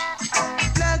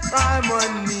 black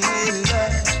harmony.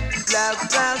 Black,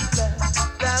 black, black,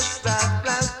 black, black,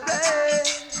 black, black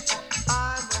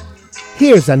harmony.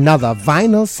 Here's another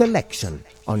vinyl selection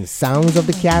on Sounds of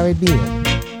the Caribbean.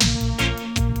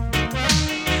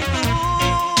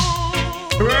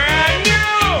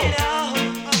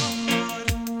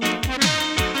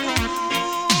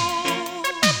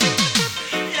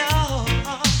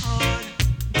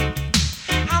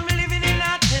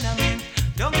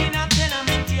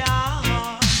 Yard.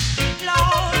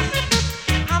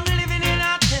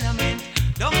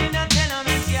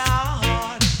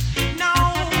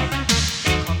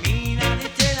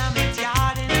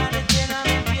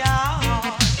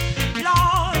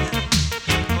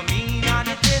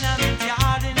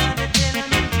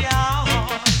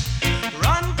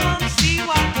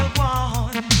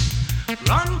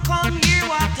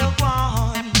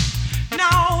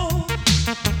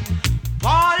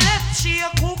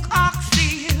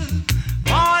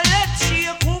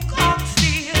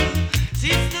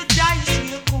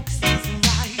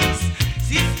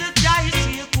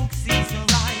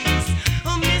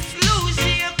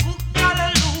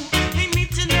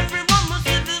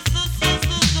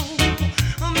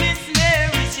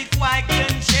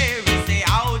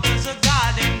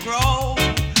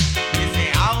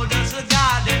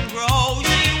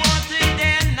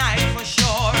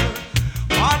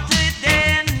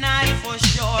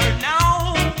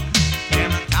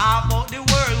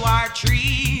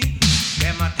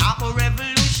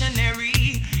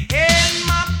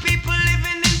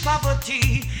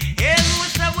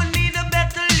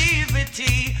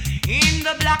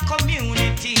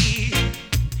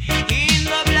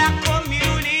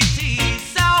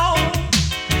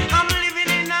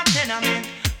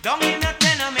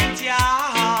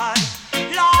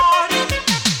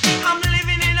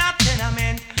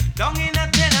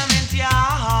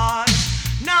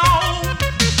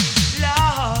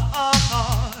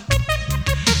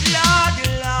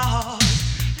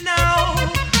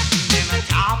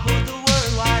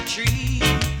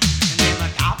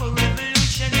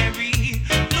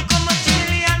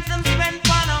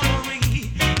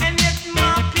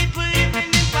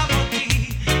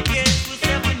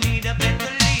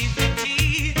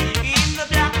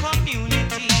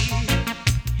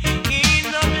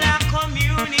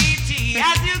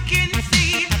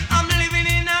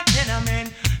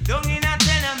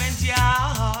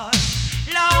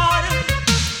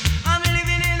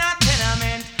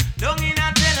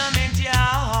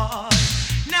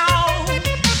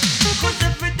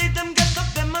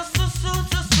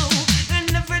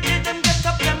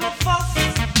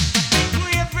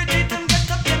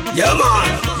 Yeah,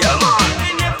 man. Yeah,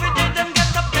 man. And every day them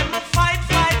get up, them a fight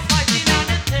in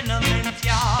the tenement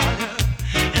yard.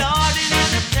 Lord, in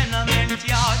the tenement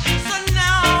yard. So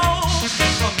now,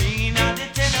 come in the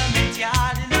tenement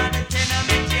yard, in the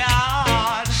tenement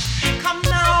yard. Come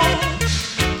now,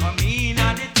 come in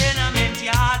the tenement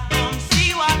yard. Come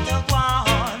see what I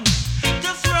want.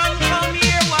 The front, come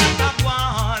here, what I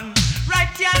want.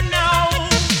 Right here now.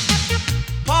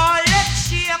 Paulette,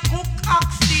 she a cook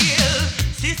oxtail.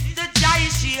 Sister Jai,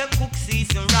 she a cook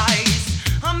season rice.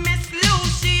 And Miss Lou,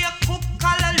 she a cook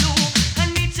callaloo.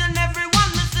 And each and every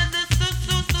one, me say the su.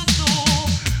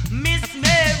 Miss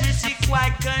Mary, she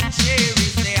quite contrary.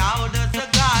 Say, how does the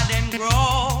garden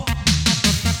grow?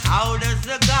 How does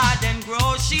the garden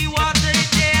grow? She water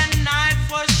it day and night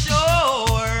for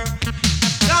sure.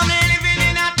 Come living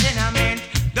in a tenement,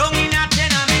 down in a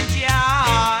tenement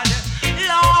yard.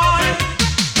 Lord,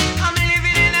 I'm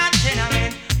living in a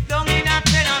tenement, down in a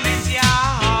tenement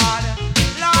yard.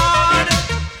 Lord,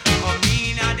 come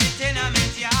in a the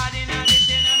tenement yard, in a the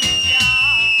tenement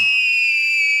yard.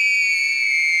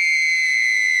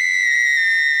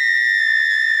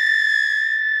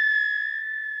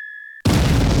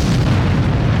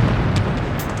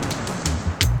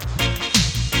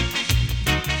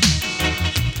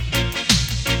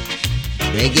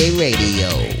 Reggae Radio.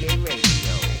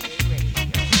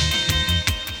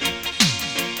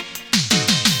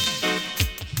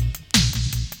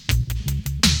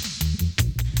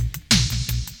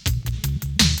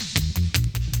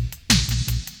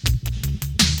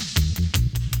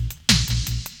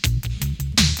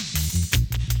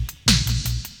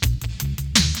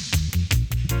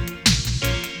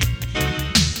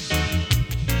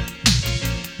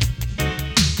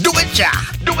 Do it, ja.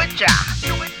 Do it, ja.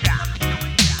 Do it, ja.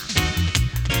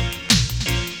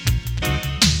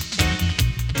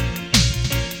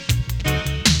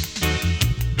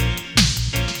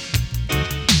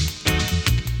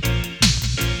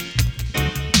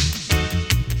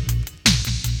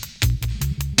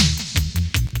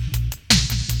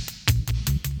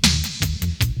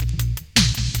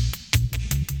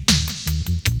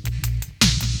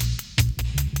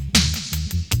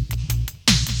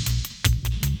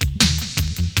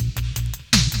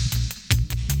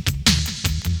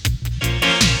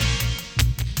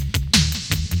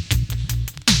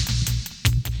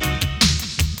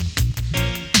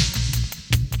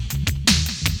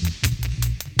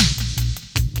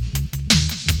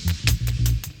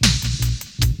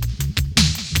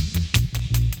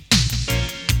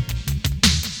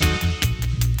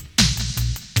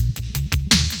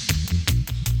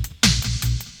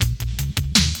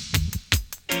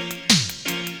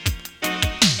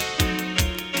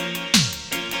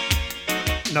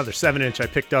 Another 7-inch I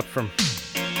picked up from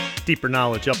Deeper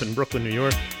Knowledge up in Brooklyn, New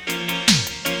York.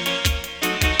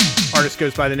 Artist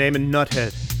goes by the name of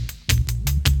Nuthead.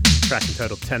 Track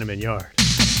entitled Tenement Yard.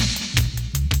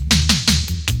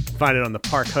 Find it on the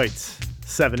Park Heights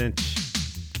 7-inch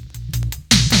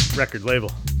record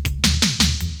label.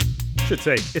 Should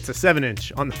say it's a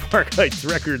 7-inch on the Park Heights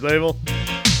record label.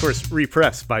 Of course,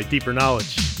 repressed by Deeper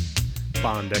Knowledge,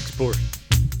 Bond Export.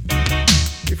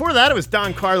 Before that, it was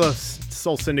Don Carlos,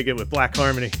 Soul Syndicate with Black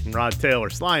Harmony, and Rod Taylor,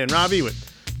 Sly and Robbie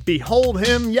with Behold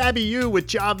Him, Yabby You with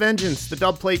Jaw Vengeance, the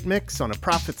dub plate mix on a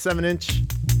Prophet 7-inch.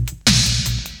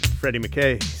 Freddie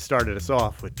McKay started us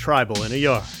off with Tribal in a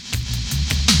Yard.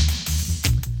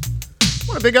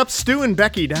 Want to big up Stu and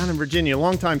Becky down in Virginia,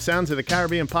 longtime Sounds of the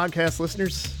Caribbean podcast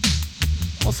listeners.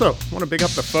 Also, want to big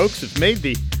up the folks who've made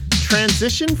the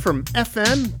transition from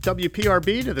FM,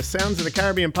 WPRB, to the Sounds of the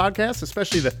Caribbean podcast,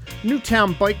 especially the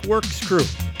Newtown Bike Works crew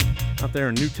out there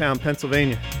in Newtown,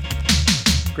 Pennsylvania.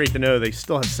 Great to know they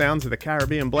still have Sounds of the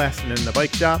Caribbean blasting in the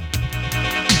bike shop.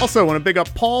 Also, want to big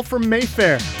up Paul from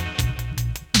Mayfair.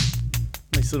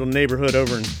 Nice little neighborhood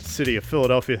over in the city of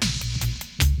Philadelphia.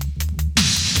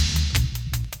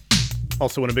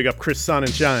 Also want to big up Chris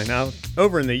Sonnenshine out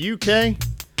over in the UK.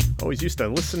 Always used to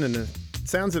listen to the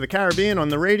Sounds of the Caribbean on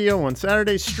the radio on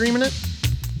Saturdays, streaming it.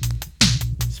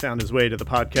 He's found his way to the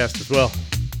podcast as well.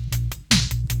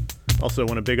 Also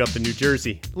want to big up the New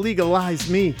Jersey Legalize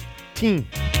Me team.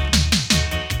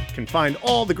 You can find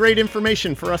all the great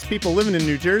information for us people living in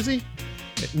New Jersey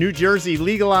at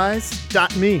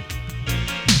newjerseylegalize.me.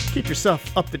 Keep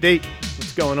yourself up to date with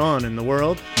what's going on in the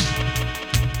world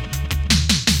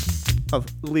of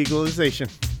legalization.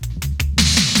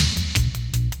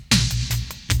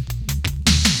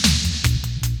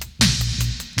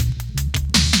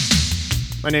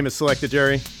 My name is Selecta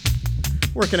Jerry.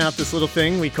 Working out this little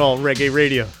thing we call Reggae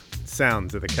Radio,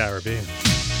 Sounds of the Caribbean.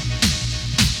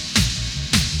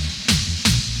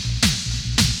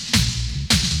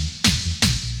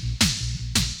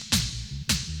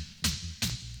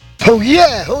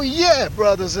 Oh yeah,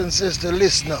 brothers and sisters,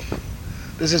 listen up.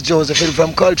 This is Joseph Hill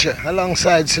from Culture,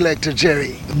 alongside Selector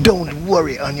Jerry. Don't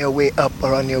worry on your way up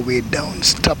or on your way down.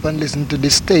 Stop and listen to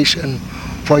this station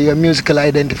for your musical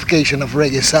identification of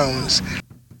reggae sounds.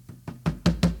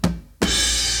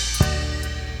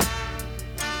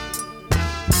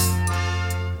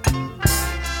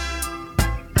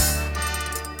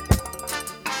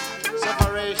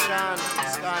 Separation,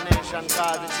 scarnation,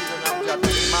 cause the children of Jah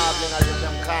be marveling as if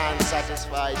them can't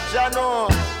satisfy. Jah know,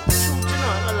 truth you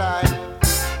know, no lie.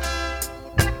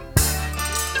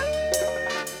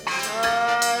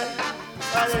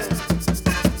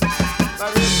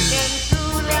 But it's been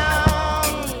too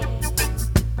long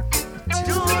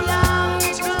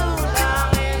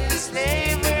in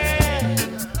slavery.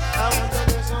 I want to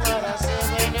listen what I say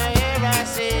when you hear I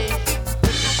say.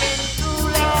 It's been too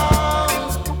long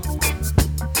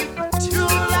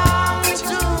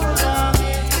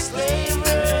in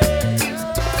slavery.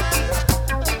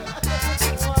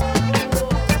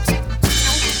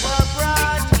 We're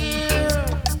brought here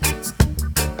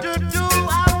to do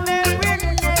our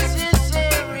very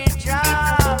necessary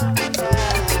job.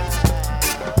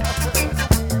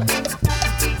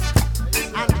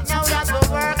 And now that the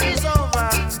work is over,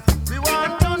 we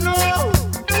want to know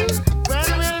when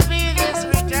will be this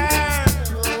return.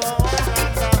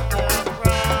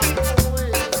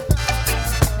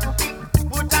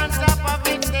 Put on top of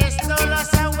it, they stole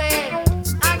us away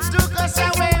and took us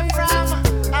away from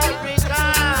Africa.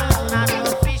 Not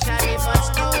officially, but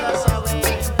stole us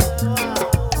away.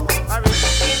 Or it's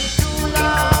been too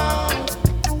long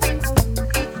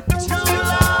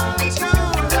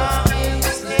in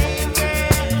slavery.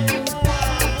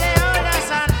 They hurt us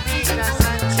and beat us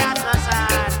and shot us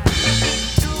hard.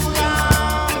 Too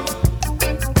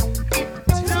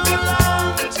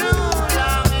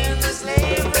long in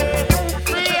slavery.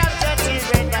 Free up the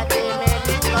children that they may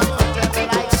live comfortable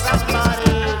like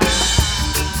somebody.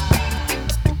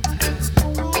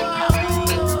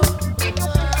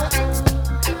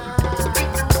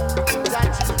 That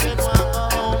children want go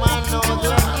home and know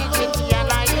their dignity and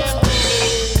like them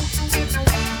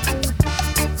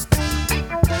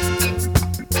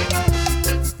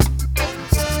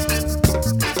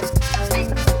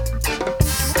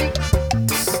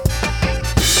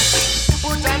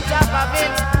Put on top of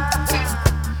it,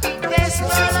 they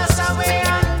stole us away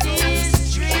on these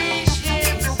three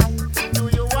ships. Do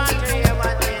you want to hear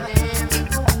what they name?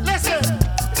 Listen,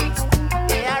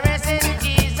 they arrested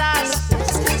Jesus.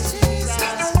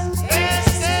 Yes,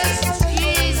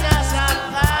 Jesus of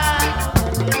God.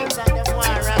 Yes, and them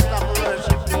want Rasta to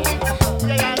worship me.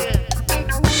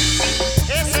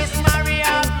 This is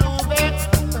Maria Bluebeck,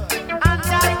 and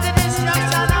that's the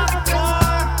destruction of poor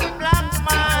black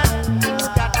man.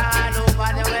 Got all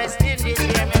over the West Indies,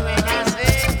 hear me when I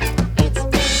say it's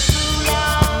been too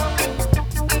long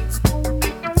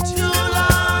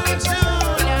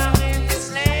in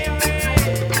slavery.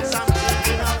 Some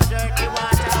drinking of dirty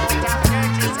water out of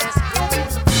dirty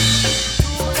cesspools.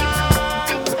 Too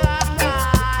long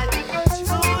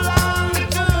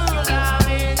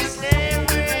in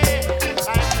slavery.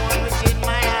 I'm more within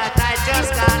my heart, I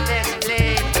just can't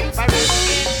explain. But it's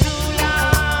been too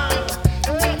long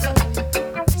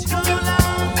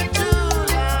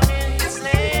in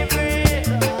slavery.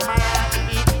 My heart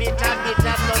beat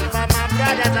bitter blood for my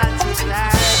brothers and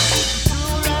sisters.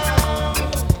 Too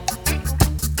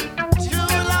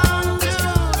long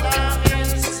in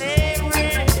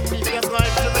slavery. If you're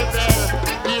going to rebel,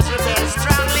 please rebel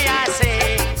strongly, I say.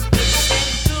 It's been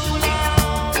too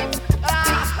long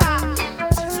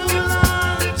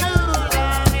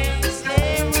in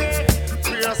slavery.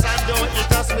 Free us and don't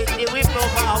hit us with the whip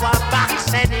over our backs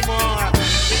anymore.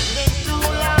 It's been too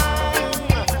long.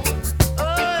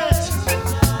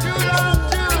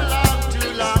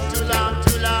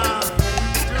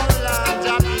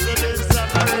 Job people been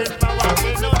suffering for what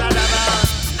they know not about.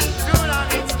 Too long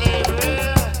in slavery.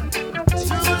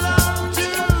 Too long in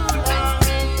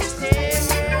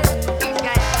slavery.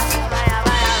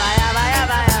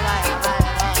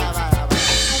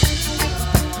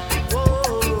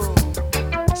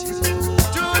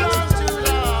 Too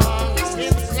long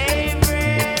in slavery.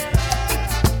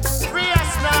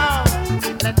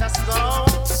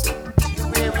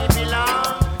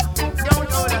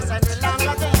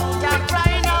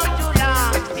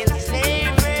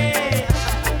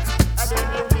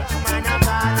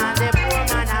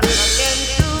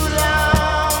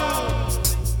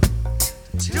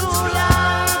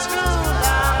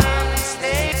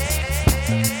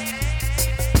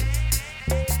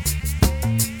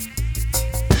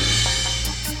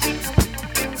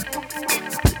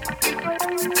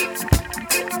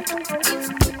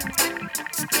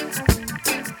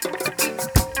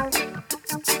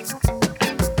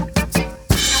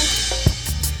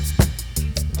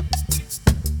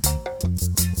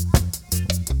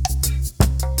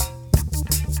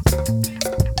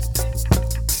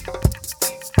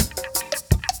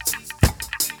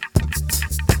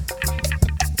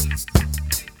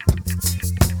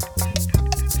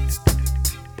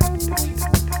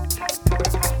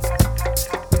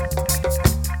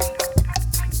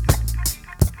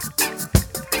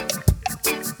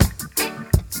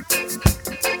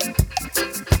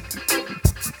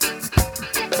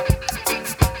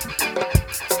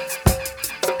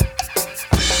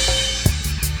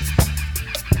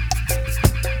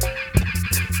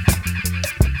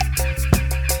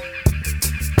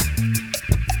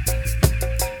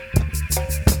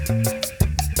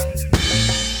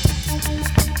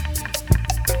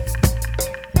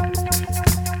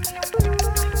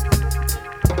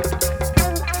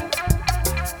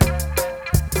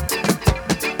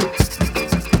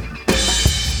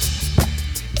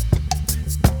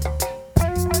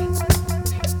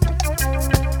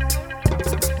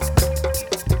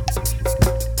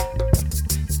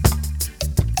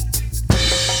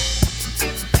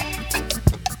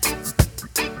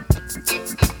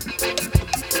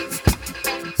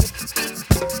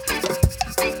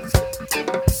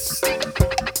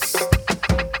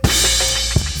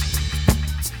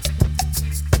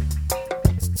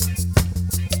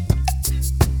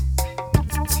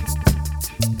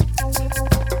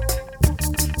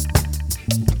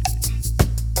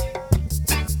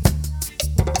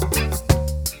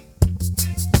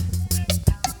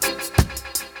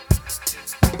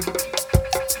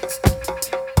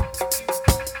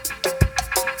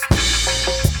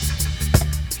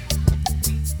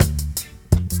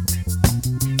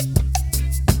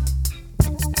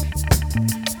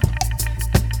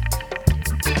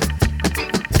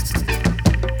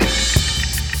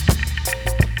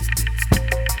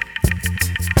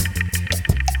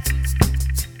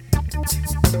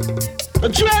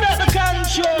 Dread at the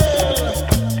control.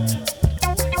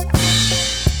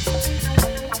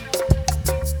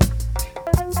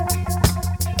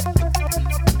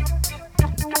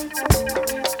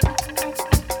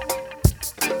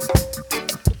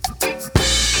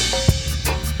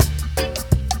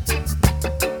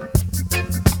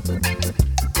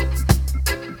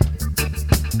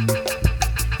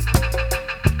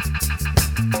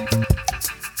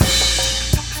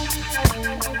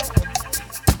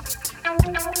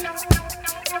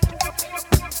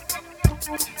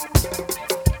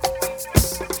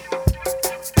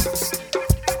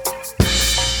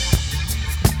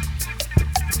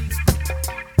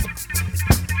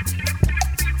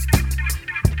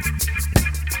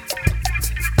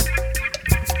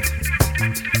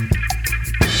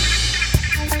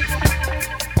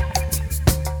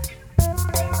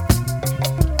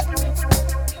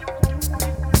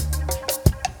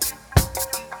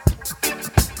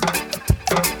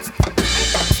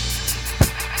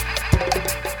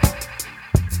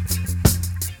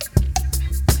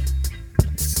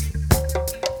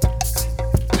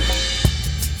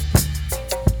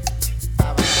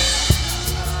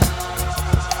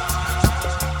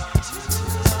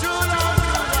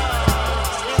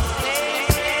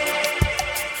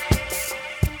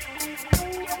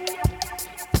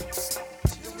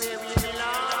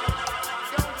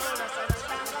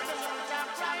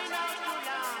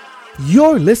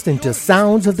 You're listening to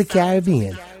Sounds of the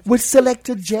Caribbean with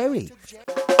Selector Jerry.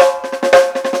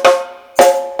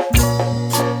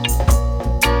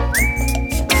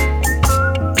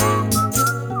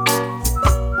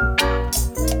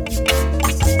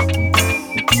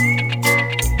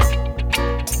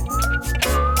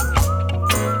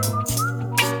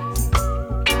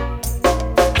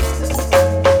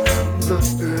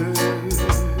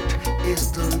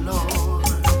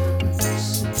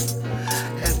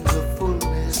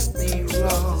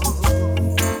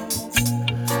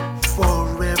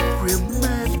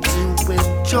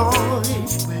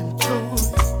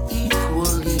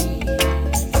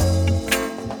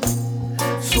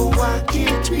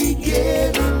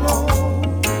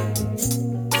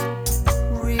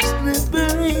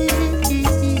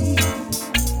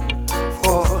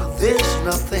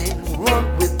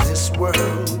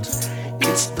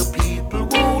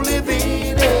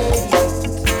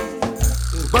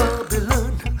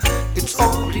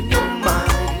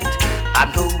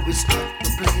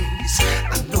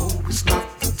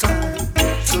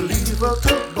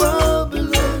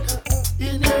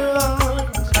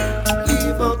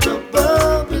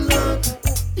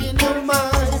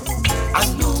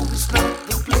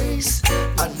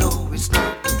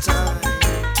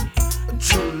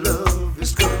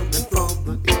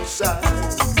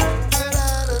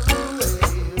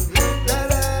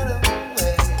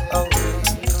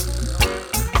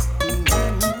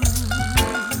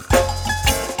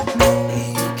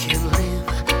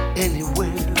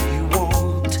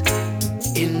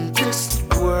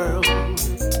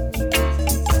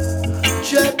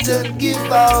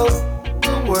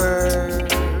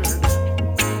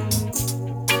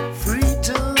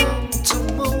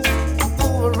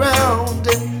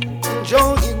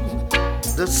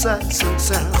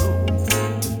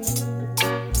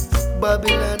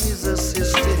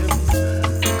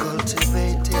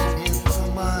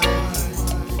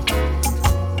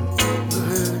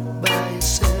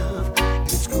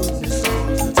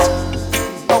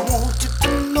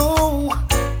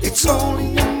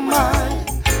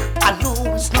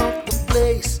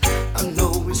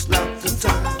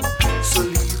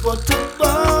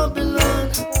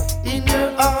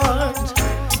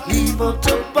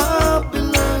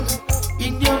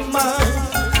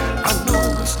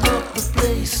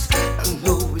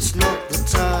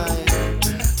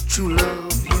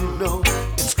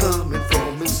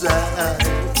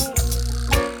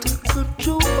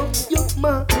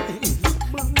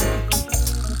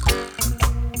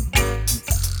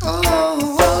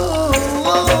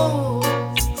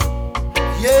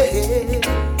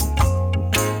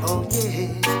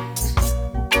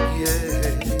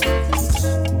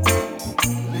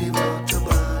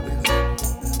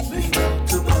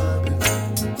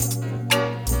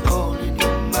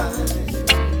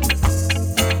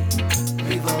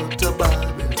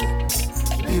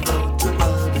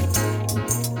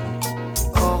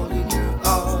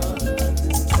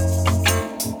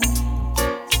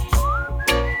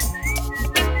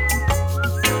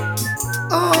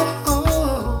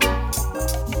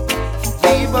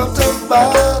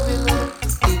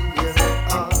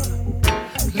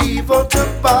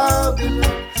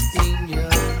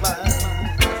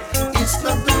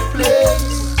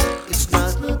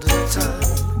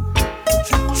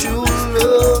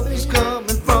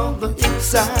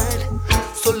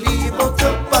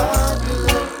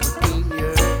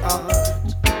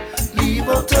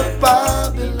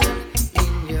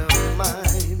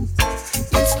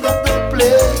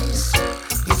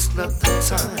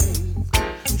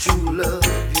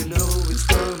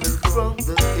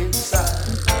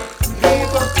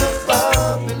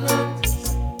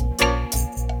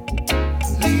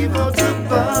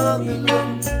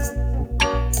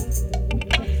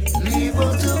 Leave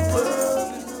out the world.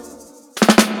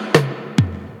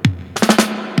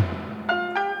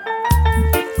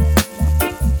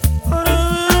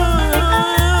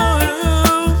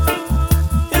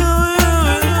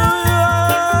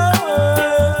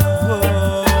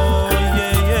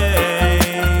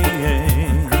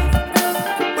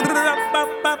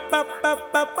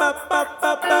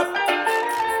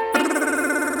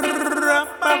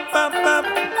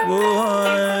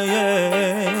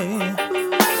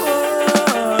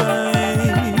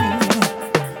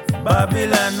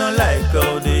 Babylon no like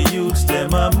how the youths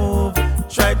them a move.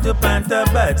 Try to plant a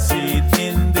bad seed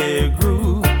in their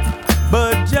groove,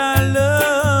 but your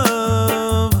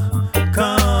love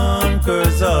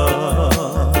conquers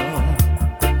all.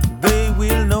 They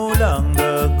will no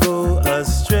longer go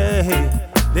astray.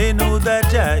 They know that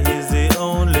Jah is the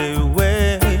only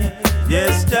way.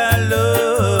 Yes, Jah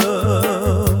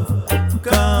love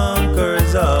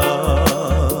conquers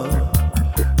all.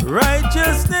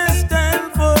 Righteousness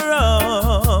stand for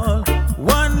all.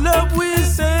 One love we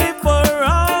say for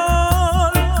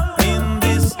all. In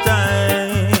this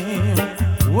time,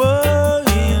 whoa,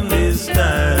 in this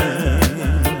time,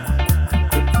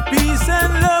 peace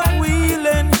and love will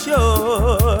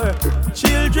ensure.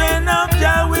 Children of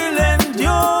Jah will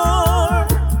endure.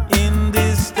 In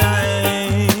this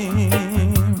time,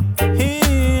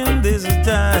 in this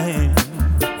time.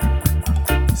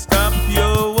 Stop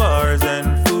your wars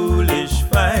and foolish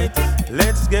fights.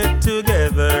 Let's get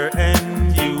together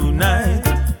and unite.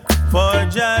 For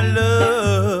Jah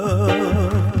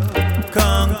love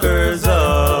conquers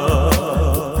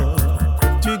all.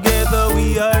 Together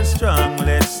we are strong.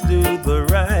 Let's do the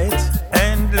right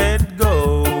and let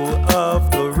go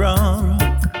of the wrong.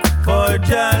 For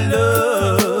Jah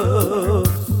love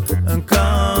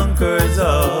conquers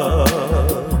all.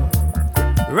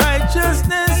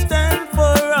 Righteousness stand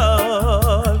for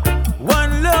all.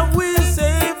 One love we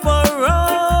say for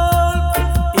all.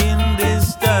 In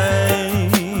this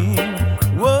time,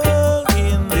 whoa,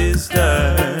 in this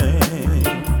time.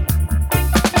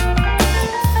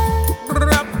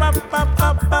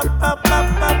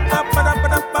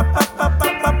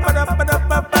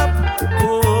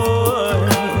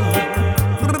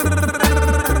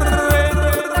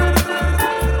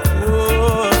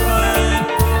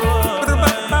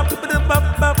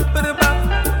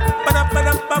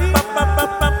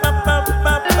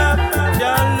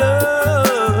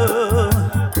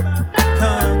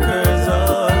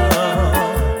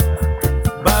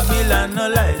 Babylon no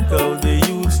like how the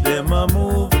youths them a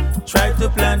move. Try to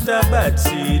plant a bad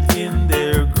seed in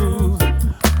their groove,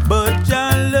 but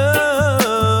Jah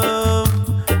love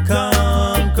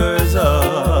conquers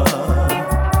all.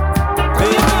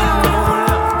 They will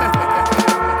no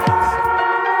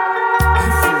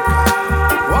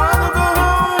Wanna go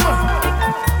home?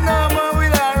 No more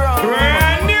will I run.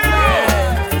 Brand new.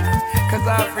 Yeah. 'Cause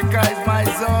Africa is my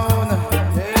zone.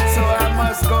 So I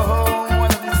must go home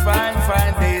one of these fine,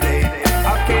 fine days.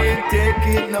 I can't take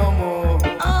it no more.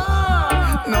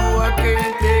 No, I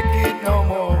can't take it no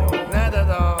more. Not at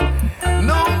all.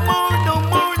 No more, no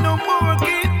more, no more. I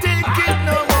can't take it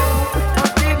no more. I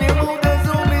can't move the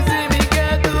zone. Me see me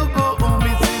got to go home.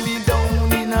 Me see me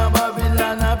down in a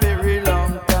Babylon a very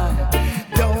long time.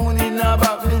 Down in a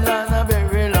Babylon a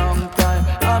very long time.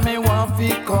 And me want fi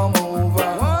come over.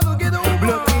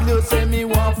 Blood killer say me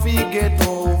want fi get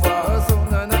over.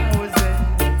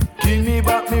 Give me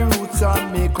back me roots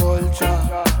and me culture.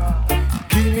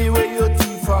 Give me where your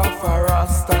teeth are for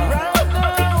Rasta.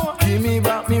 Give me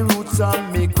back me roots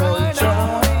and me culture.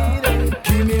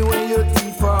 Give me where your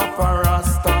teeth are for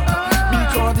Rasta.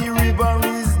 Because the river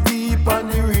is deep and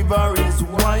the river is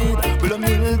wide. But the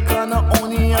milk and the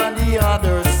honey on the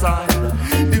other side.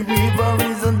 The river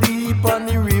is deep and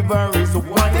the river is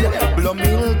wide. But the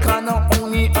milk and the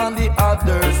honey on the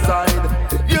other side.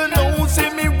 You know, say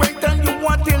me right and you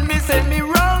want tell me say me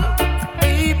wrong.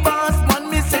 Hey boss man,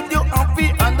 me said you have to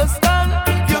understand.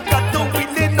 You got to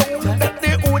really know that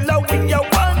the whole of we are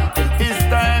one. It's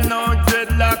time now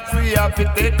dreadlocks we have to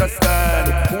take a stand.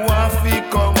 Who have to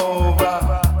come over?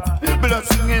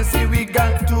 Blessing and see we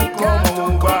got to come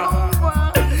over.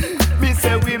 Me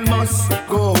say we must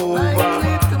go over.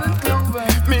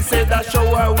 Me say that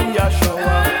shower we are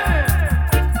shower.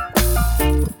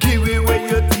 Give away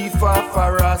your teeth off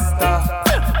for Rasta.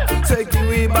 Take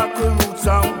away back the roots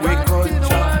and we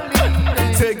culture.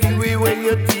 Take away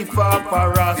your teeth off for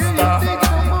Rasta.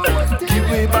 Give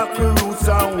away back the roots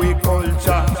and we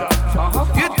culture.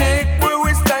 You take away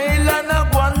we style and a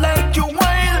one like you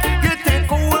wild. You take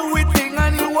away we thing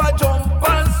and you a jump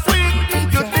and swing.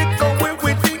 You take away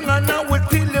we thing and I will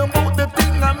tell you about the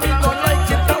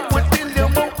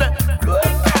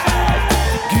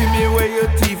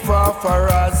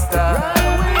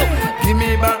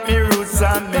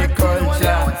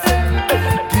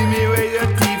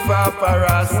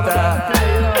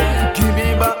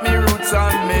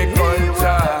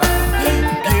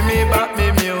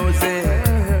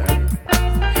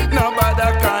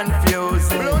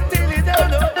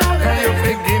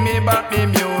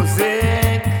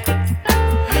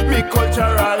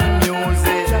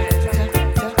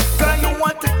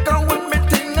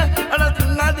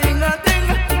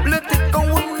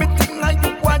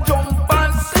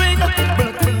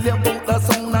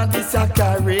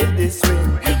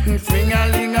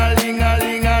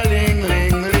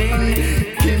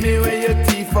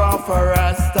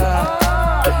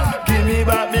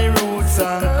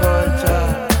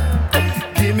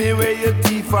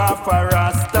a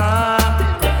Rasta.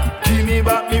 Give me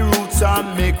back me roots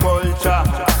and me culture.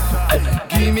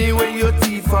 Give me where your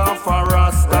teeth off a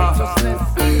Rasta.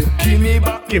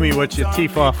 Give me what your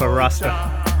teeth off a Rasta.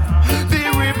 The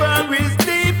river is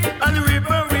deep and the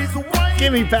river is wide.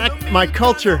 Give me back my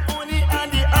culture.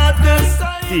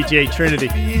 DJ Trinity.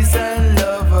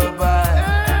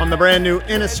 On the brand new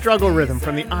In a Struggle rhythm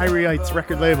from the Iriites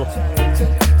record label.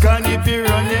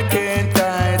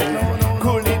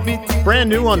 Brand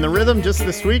new on the rhythm just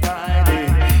this week.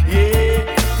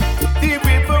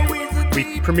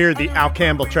 We premiered the Al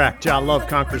Campbell track, Jah Love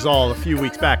Conquers All, a few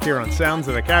weeks back here on Sounds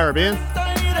of the Caribbean.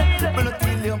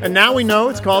 And now we know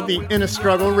it's called the In a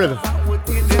Struggle rhythm.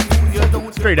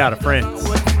 Straight out of France.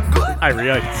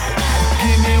 Iriites.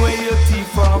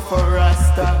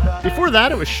 Before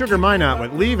that, it was Sugar Minott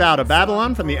with Leave Out of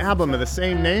Babylon from the album of the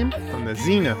same name from the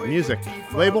Xena music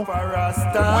label.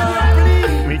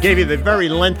 We gave you the very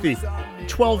lengthy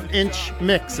 12-inch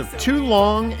mix of Too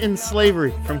Long in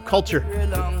Slavery from Culture.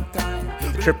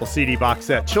 The triple CD box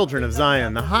set, Children of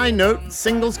Zion, the High Note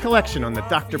singles collection on the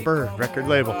Dr. Bird record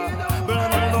label.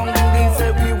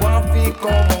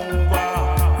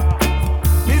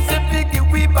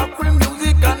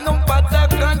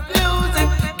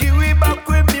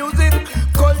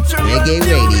 Reggae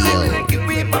Radio. Give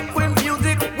me back with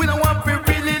music. We don't want to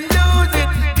really lose it.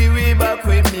 Give me back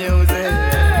with music.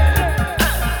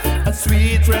 And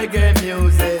sweet reggae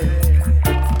music.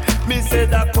 Me say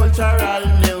that cultural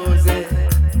music.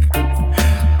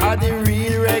 Are the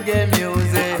real reggae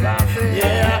music.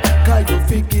 Yeah, cause you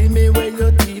fi give me when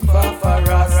your teeth off a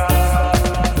Rasta.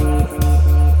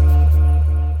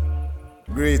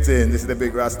 Greetings, this is the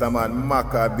big Rasta man,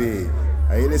 Maccabee.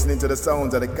 Are you listening to the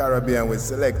sounds of the Caribbean with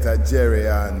Selector Jerry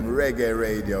on Reggae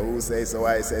Radio? Who say so,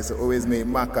 I say so, who is me,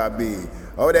 Maccabee?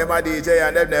 Oh, them a DJ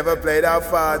and they've never played out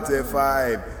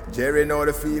 45. Jerry know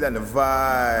the feel and the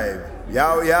vibe.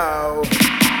 Yow, yow.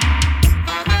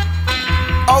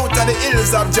 Out of the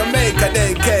hills of Jamaica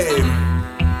they came.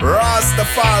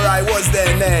 Rastafari was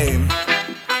their name.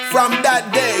 From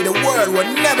that day, the world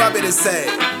would never be the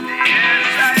same.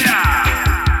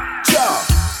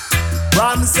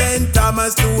 From St.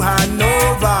 Thomas to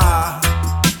Hanover,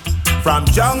 from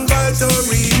jungle to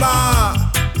Rima,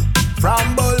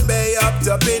 from Bull Bay up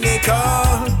to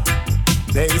Pinnacle.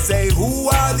 They say, who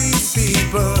are these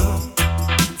people?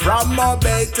 From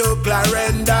Mobay to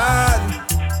Clarendon,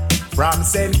 from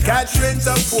St. Catherine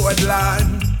to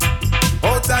Portland,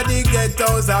 out of the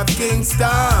ghettos of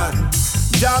Kingston,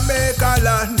 Jamaica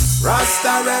land,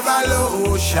 Rasta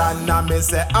revolution. Now me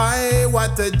say, aye,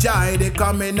 what a joy, the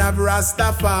coming of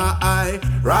Rastafari.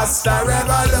 Rasta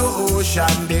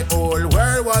revolution, the whole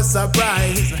world was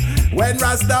surprised when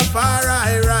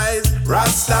Rastafari rise.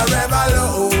 Rasta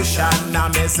revolution. Now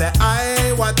me say,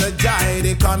 aye, what a joy,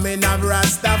 the coming of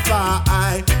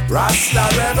Rastafari. Rasta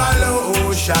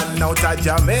revolution, out of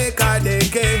Jamaica they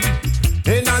came,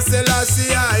 in a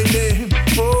Selassie I name.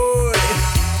 Oh,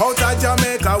 out of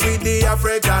Jamaica with the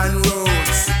African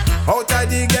roots, out of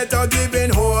the ghetto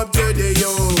giving hope to the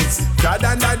youths. God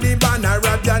under the banner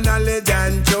of your knowledge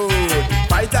and truth,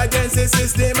 fight against the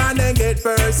system and then get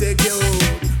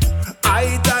persecuted.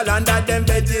 Idle under them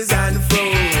veggies and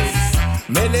fruits,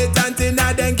 militant in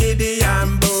a them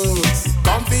Gideon boots.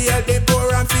 Come fear the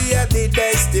poor and fear the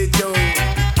destitute.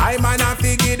 I man a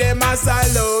figure them a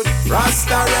salute.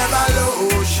 Rasta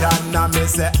revolution. Now me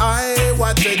say, aye,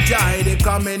 what a joy, the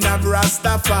coming of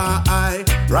Rastafari.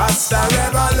 Rasta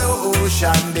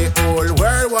revolution, the whole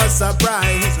world was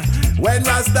surprised when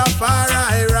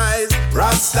Rastafari rise.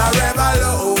 Rasta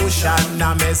revolution.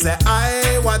 Now me say,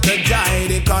 aye, what a joy,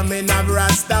 the coming of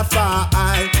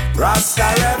Rastafari.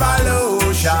 Rasta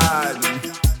revolution.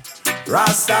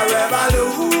 Rasta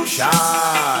revolution.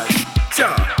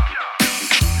 Sure.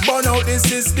 Burn out the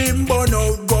system, burn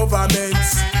out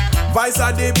governments. Vice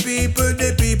of the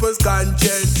people's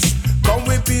conscience. Come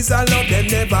with peace and love, them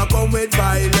never come with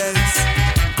violence.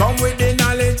 Come with the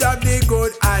knowledge of the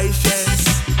good actions.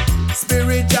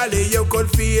 Spiritually you could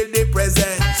feel the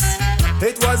presence.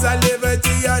 It was a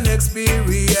liberty and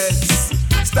experience.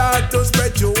 Start to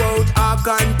spread throughout our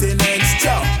continents.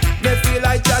 Me feel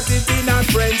like chatting in a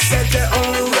French. C'était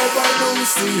une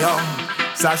révolution.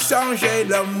 Ça changeait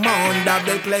le monde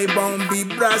avec les bombes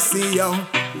vibrations.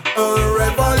 Une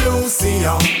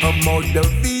révolution, un mode de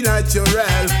vie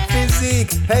naturel,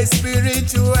 physique et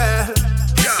spirituel.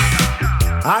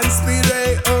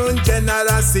 Inspiré une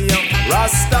génération,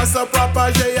 Rasta se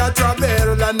propageait à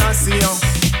travers la nation.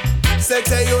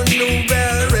 C'était une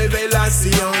nouvelle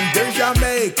révélation de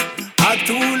Jamaïque à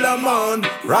tout le monde.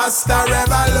 Rasta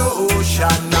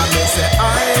revolution, now me say,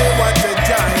 aye, what a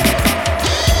joy.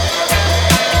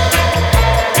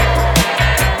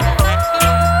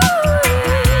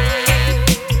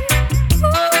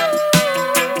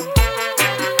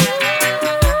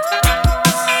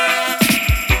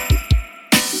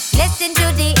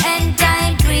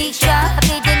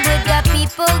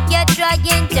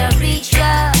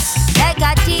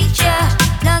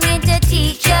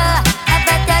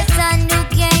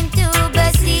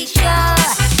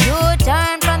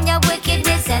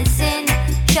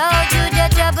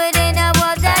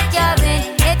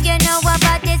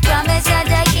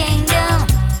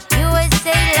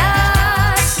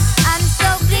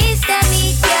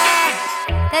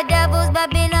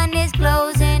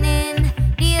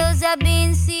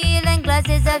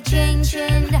 have changed.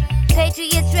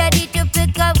 Patriots ready to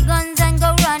pick up guns and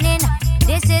go running.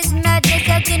 This is madness,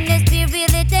 how can this be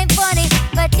real? It ain't funny.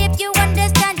 But if you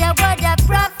understand the word of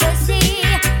prophecy,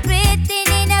 written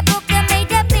in a book that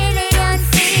made a billion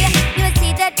see, you'll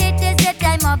see that it is the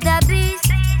time of the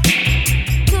beast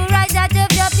to rise out of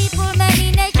the people,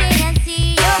 many nations and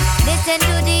see you. Listen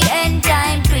to the end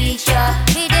time preacher,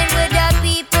 leading with the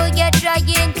people, you're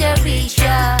trying to reach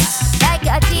ya. Like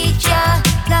a teacher,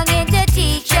 longing to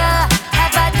teach ya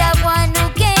about the one who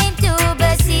came to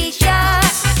beseech ya,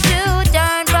 to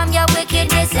turn from your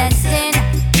wickedness and sin.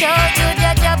 Show you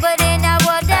the trouble in the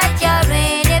world that you're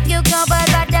in. If you come by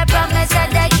the promise of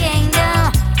the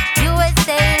kingdom, you will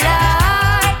say,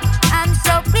 Lord, I'm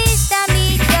so pleased to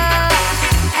meet ya.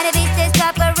 And the beast is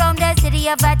up around the city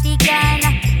of Vatican,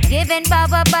 given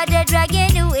power by the dragon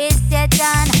who is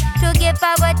Satan, to give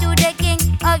power to the king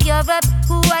of Europe,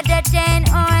 who are the 10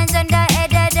 horns on the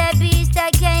head of the beast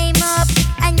that came up.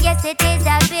 And yes, it is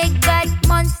a big bad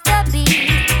monster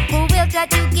beast who will try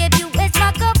to give you a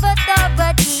smack of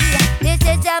authority. This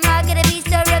is a mark of the beast,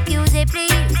 so refuse it,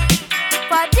 please.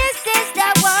 For this is the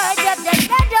word of the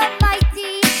God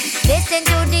Almighty. Listen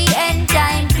to the end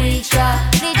time preacher,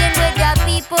 leading with the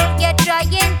people, you're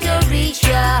trying to reach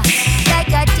ya. Like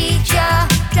a teacher,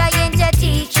 trying to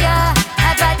teach ya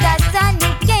about the son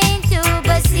who came to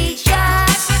beseech ya,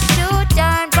 to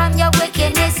turn from your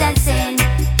wickedness and sin.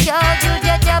 Show you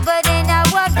the trouble in the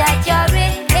world that you're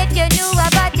in. If you knew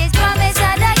about this promise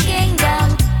of the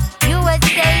kingdom, you would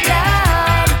say,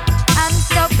 Lord, I'm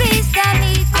so pleased to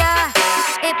meet ya.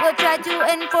 It will try to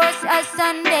enforce a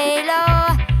Sunday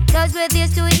law. Those with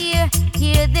ears to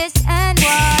hear this and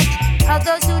watch. Of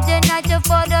those who deny to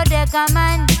follow their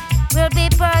command will be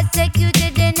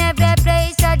persecuted in every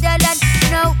place of the land.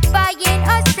 No buying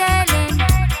or selling,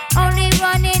 only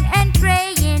running and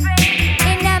praying.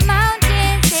 In the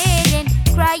mountains hidden,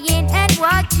 crying and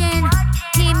watching.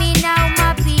 Hear me now,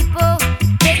 my people.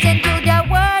 Listen to the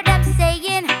word I'm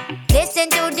saying. Listen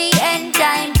to the end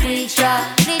time preacher,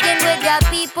 leading with the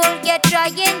people, you're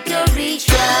trying to reach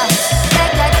ya.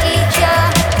 Like a teacher,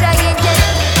 trying to.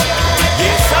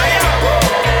 Yes, I am.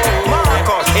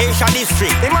 Marcus, Asia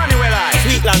District, Emmanuel I,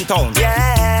 Sweetland Town.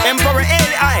 Yeah. Emperor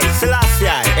Eli I, Selassie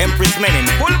I, Empress Menin,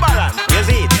 full balance. You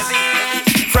see it?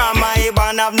 From my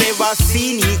band I've never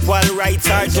seen equal rights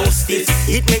or justice.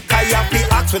 It make I happy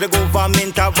ask for the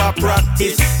government have a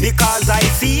practice. Because I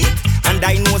see it and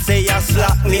I know say a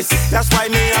slackness. That's why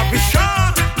me have to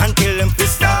shout and tell them to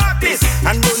stop this.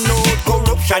 And don't know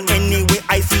corruption anyway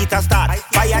I see it a start.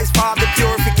 Fire is for the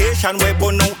purification we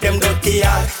burn out them dirty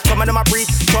heart. Some of them a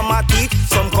preach, some a teach,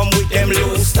 some come with them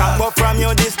loose stuff. But from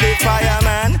your display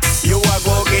fireman, you a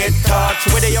go get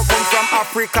touched. Whether you come from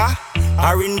Africa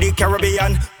or in the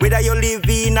Caribbean, whether you live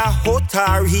in a hut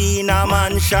or in a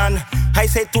mansion, I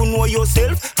say to know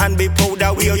yourself and be proud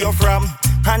of where you're from.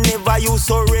 And never you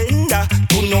surrender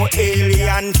to no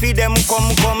alien. Feed them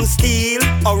come steal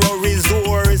our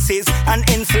resources and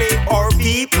enslave our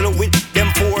people with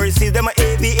them forces. Them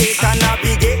aviate and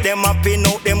navigate them up in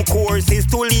out them courses.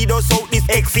 To lead us out this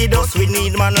exodus, we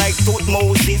need man like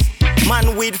Tutmosis.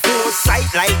 Man with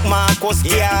foresight like Marcus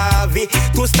Garvey,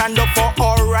 to stand up for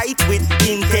our right with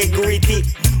integrity.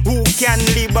 Who can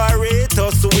liberate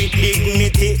us with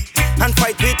dignity and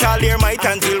fight with all their might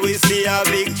until we see a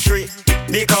victory.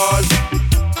 Because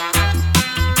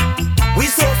we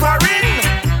suffering,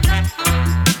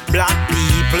 black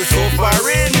people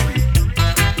suffering,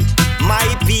 my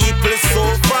people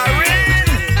suffering.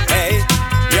 Hey,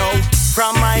 yo,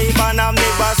 from my band I've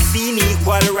never seen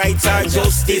equal rights or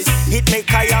justice. It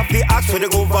make I have to ask for the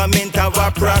government have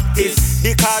a practice.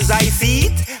 Because I see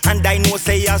it and I know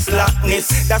say a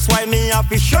slackness. That's why me have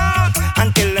to shout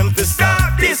and tell them to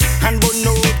stop this. And burn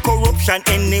out corruption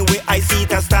anyway I see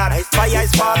it a start. Fire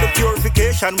is for the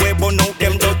purification we burn out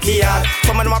them dirty heart.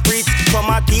 Some of them a preach, some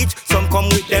a teach, some come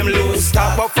with them loose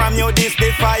stuff. But from your this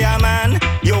the fireman,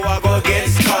 you a go get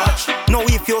scotched. Now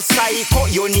if you're psycho,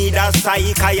 you need a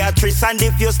psychiatrist. And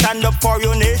if you stand up for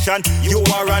your nation, you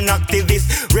are an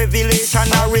activist. Revelation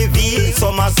or reveal,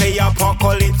 some a say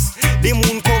apocalypse. The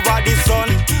moon cover the sun,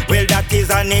 well that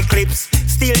is an eclipse.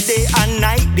 Still day and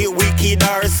night the wicked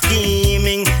are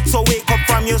scheming. So wake up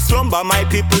from your slumber, my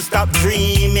people, stop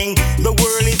dreaming. The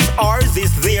world is ours,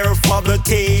 it's there for the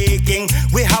taking.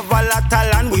 We have a lot of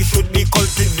land we should be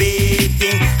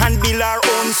cultivating. And build our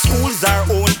own schools, our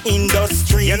own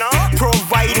industry, you know?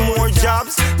 Provide more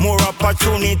jobs, more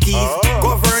opportunities.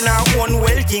 Govern our own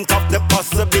wealth, think of the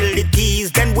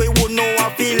possibilities. Then we would know how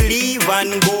to live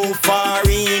and go far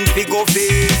in, we go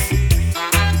face.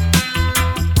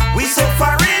 We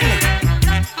suffering,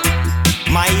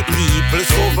 my people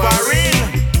suffering.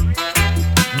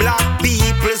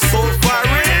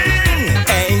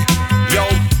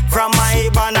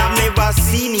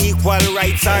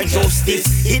 rights or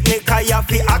justice. It make I have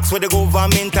to ask where the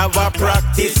government have a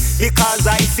practice. Because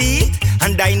I see it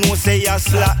and I know say a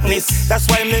slackness. That's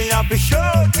why me have to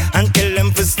shout and tell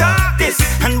them to stop this.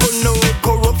 And but no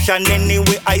corruption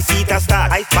anyway I see it a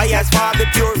start. I bias for the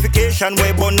purification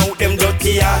where burn out them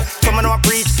dirty heart. Some a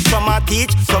preach, some a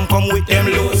teach, some come with them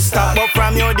loose stuff. But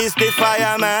from you this the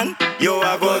fireman, you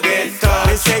a go get touched.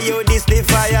 They say you this the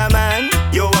fireman,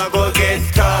 you a go get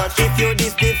touched. If you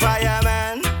this the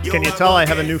fireman, can you tell I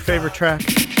have a new favorite track?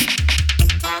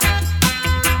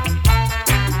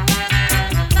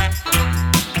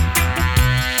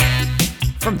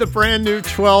 From the brand new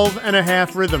 12 and a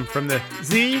half rhythm from the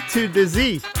Z to the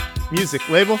Z music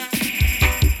label.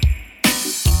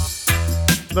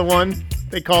 The one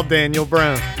they called Daniel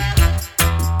Brown.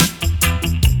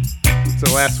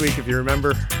 So last week, if you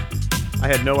remember, I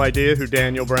had no idea who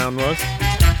Daniel Brown was.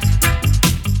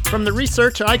 From the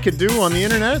research I could do on the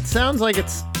internet, it sounds like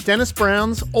it's Dennis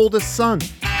Brown's oldest son.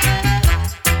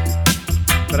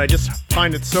 But I just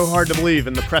find it so hard to believe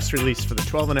in the press release for the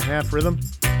 12 and a half rhythm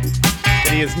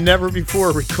that he has never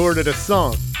before recorded a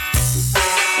song.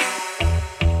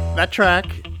 That track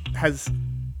is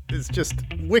just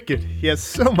wicked. He has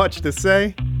so much to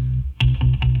say.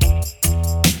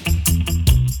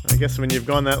 I guess when you've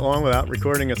gone that long without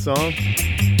recording a song,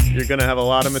 you're going to have a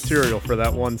lot of material for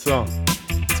that one song.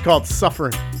 It's called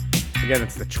Suffering. Again,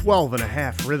 it's the 12 and a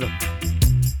half rhythm.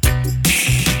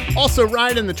 Also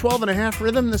riding the 12 and a half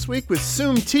rhythm this week was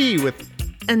Soom T with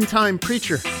End Time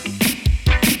Preacher.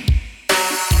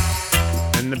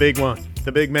 And the big one,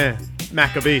 the big man,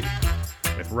 Maccabee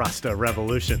with Rasta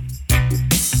Revolution.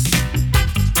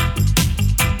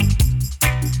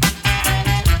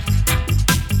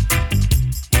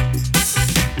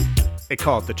 They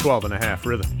call it the 12 and a half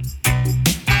rhythm.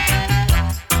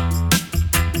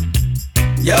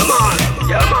 Yeah man,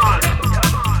 yeah man.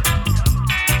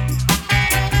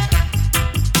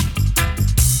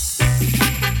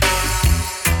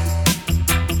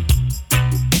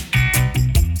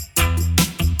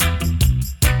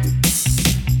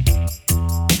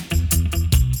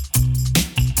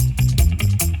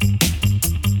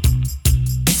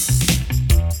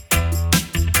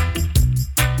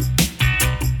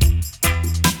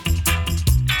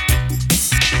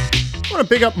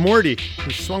 Big up Morty,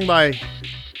 who swung by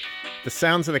the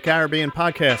Sounds of the Caribbean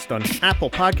podcast on Apple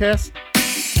Podcasts.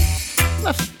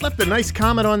 Left a nice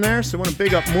comment on there, so I want to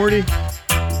big up Morty.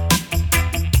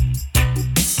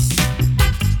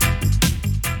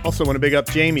 Also want to big up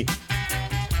Jamie.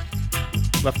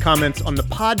 Left comments on the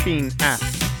Podbean app.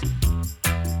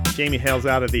 Jamie hails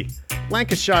out of the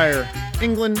Lancashire,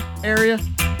 England area.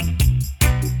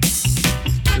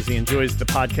 Because he enjoys the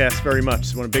podcast very much,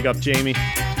 so I want to big up Jamie.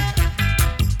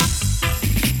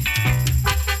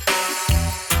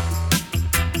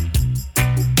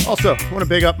 Also, I want to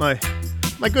big up my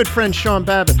good friend Sean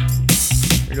Babin,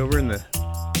 right over in the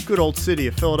good old city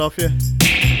of Philadelphia.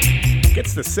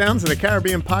 Gets the Sounds of the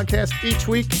Caribbean podcast each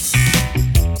week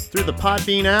through the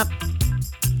Podbean app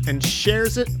and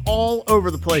shares it all over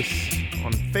the place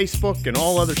on Facebook and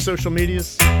all other social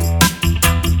medias.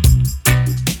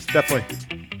 Definitely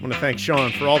want to thank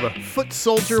Sean for all the foot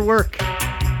soldier work.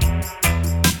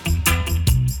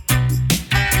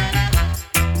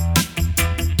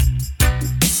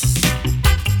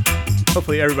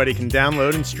 Hopefully everybody can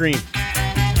download and stream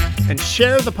and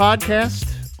share the podcast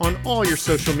on all your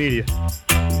social media.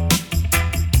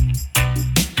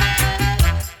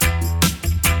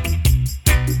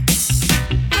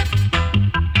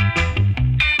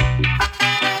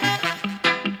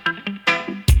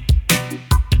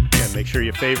 And make sure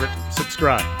you favorite,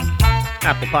 subscribe.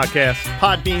 Apple Podcasts,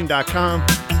 Podbean.com,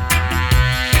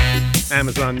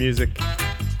 Amazon Music,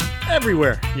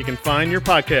 everywhere you can find your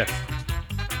podcast.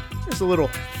 Here's a little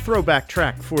throwback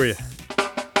track for you.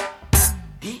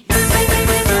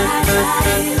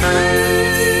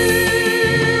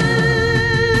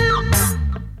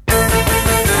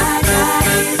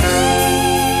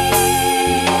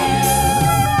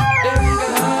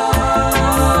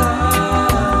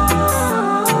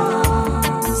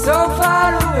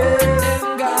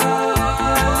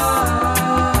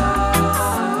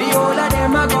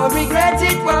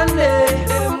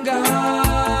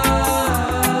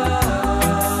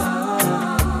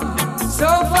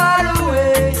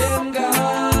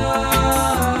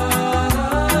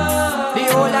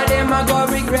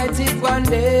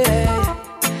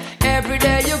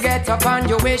 Up and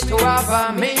you wish to have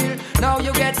a meal. Now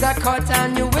you get a cut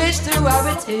and you wish to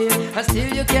have it here. And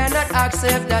still you cannot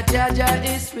accept that Jaja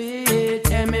is real.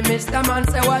 Tell me, Mr. Man,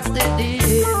 say what's the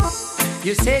deal?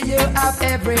 You say you have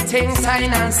everything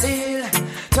signed and sealed.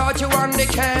 Thought you won the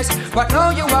case, but now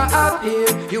you are up here.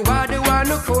 You are the one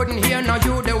who couldn't hear, now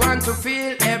you the one to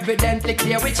feel. Evidently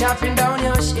clear, we chopping down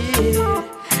your shit.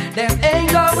 Them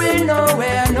ain't going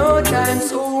nowhere no time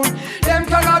soon. Them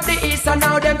turn up the east and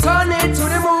now them turn it to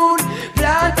the moon.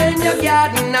 Plant in your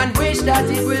garden and wish that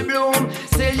it will bloom.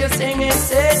 Still you singing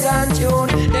Satan tune.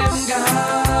 Them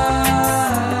gone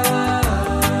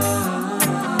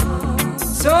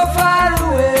so far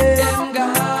away. Them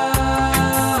gone.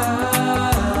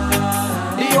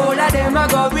 The whole of them are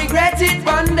gonna regret it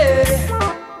one day.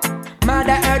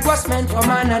 Mother Earth was meant for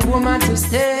man and woman to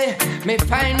stay. Me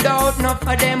find out enough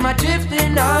of them are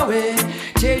drifting away.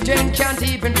 Children can't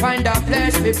even find a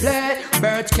place to play.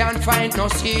 Birds can't find no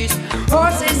seas,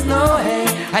 horses no hay.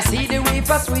 I see the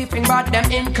weaver sweeping but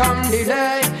them income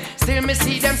delay. Still me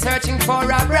see them searching for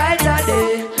a brighter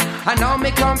day. And now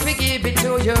me come to give it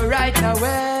to you right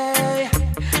away.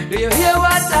 Do you hear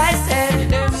what I say?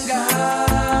 Them gone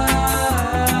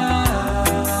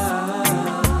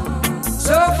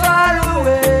so far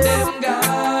away. Them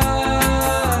gone.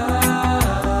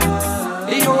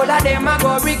 The whole of them are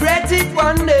gonna regret it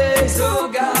one day. So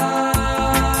gone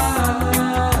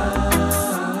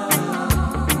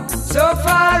so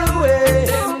far away.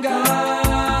 Them gone.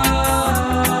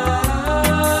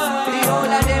 The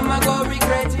whole of them are gonna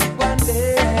regret it one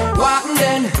day. What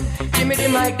then? Give me the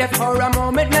mic there for a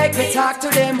moment, make me talk to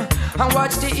them. And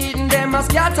watch the eating them a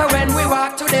scatter when we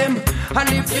walk to them. And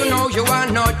if you know you are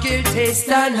not guilty,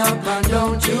 stand up and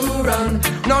don't you run.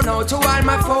 No, no, to all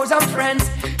my foes and friends.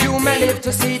 You may live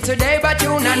to see today, but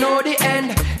you not know the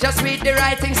end. Just read the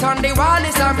writings on the wall,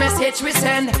 is a message we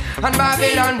send. And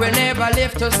Babylon will never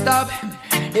live to stop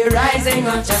the rising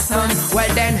of the sun.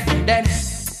 Well then.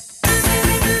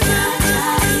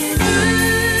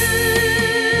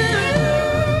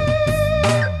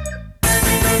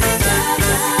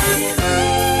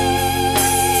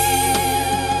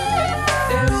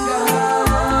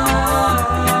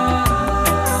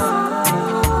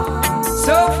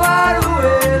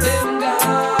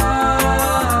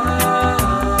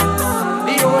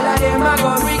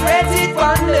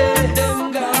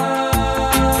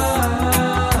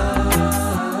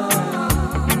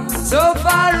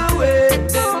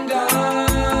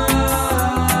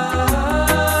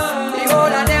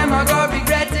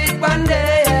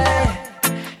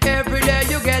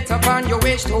 You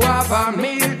wish to have a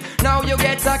meal. Now you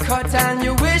get a cut and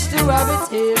you wish to have it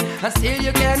here. And still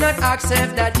you cannot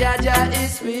accept that Jaja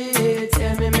is real.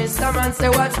 Tell me, Mr. Man, say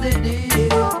what's the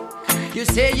deal? You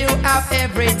say you have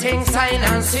everything signed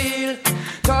and sealed.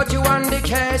 Thought you won the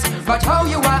case, but how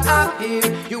you are up here?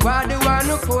 You are the one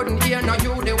who couldn't hear, now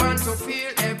you the one to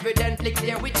feel. Evidently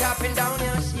clear, we chopping down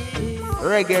your shit.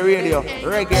 Reggae radio,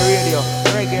 reggae radio,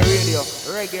 reggae radio,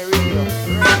 reggae radio, reggae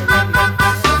radio.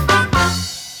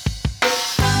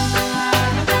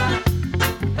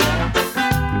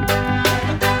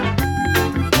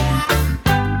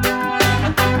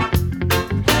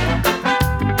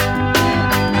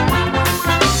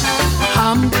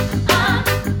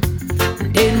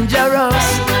 Dangerous.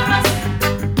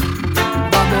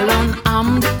 Babylon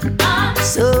armed,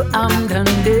 so armed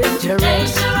and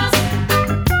dangerous.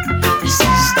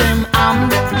 System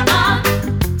armed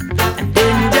and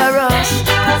dangerous.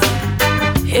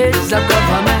 Here's the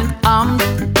government armed,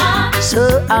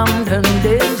 so armed and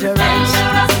dangerous.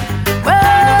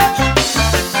 Well,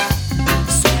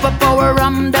 superpower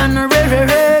armed and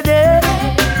ready.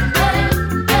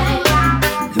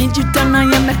 Midget and I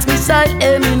am next missile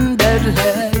aiming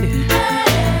deadly.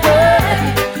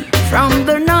 From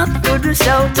the north to the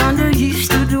south and the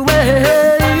east to the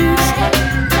west.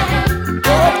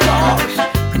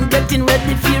 And getting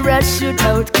ready for a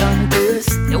shootout contest.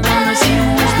 They wanna see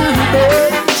who's the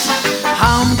best.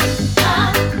 Armed,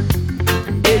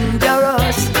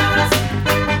 dangerous.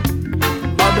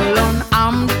 Babylon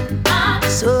armed,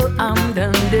 so armed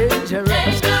and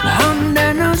dangerous. And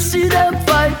then I see them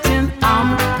fighting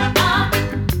armed.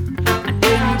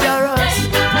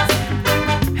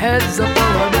 Heads up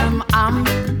over them armed,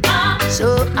 so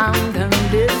armed and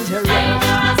dangerous.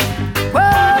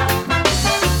 Well,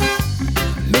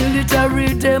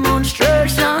 military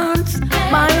demonstrations,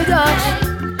 my gosh.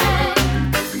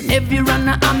 Navy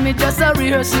runner army just a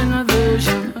rehearsing a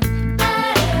version.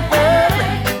 Well,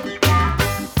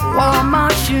 war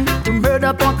machine to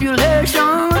murder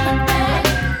population.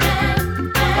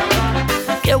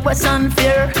 Chaos and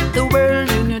fear, the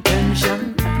world in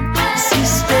attention.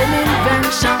 System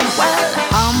invention, well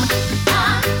armed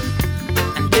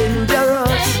and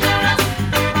dangerous.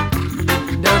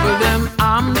 Double them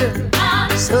armed,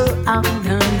 so armed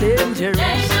and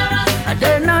dangerous. And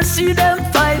then I see them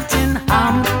fighting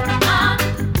armed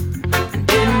and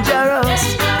dangerous.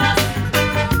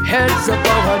 Heads up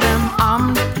over them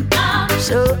armed,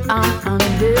 so I'm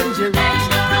dangerous.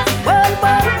 Well.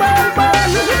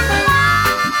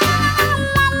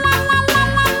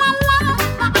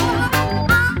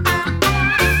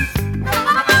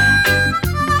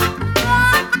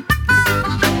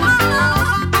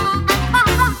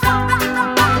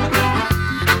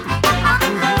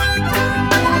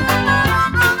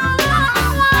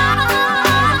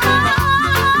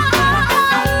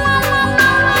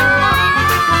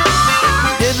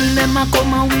 Them a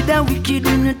come on with a wicked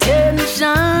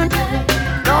intention,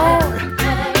 Lord,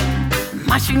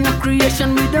 mashing up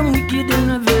creation with them wicked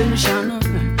invention.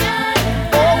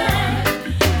 Oh,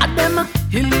 and them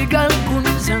illegal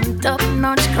goons and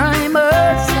top-notch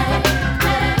crimers.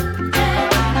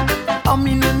 I'm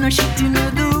in a shit in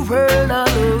the world all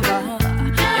over,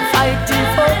 fighting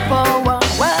for power,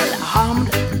 well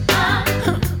armed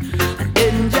and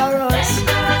dangerous.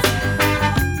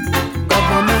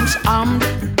 Government's armed,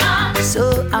 so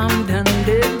armed and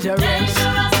dangerous.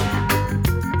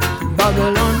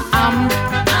 Babylon armed,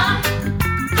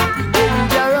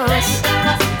 dangerous.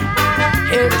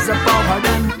 Heads of power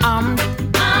and armed,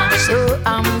 so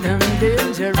armed and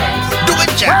dangerous. Do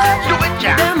it, Jack. Do it,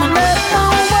 Jack. Them a make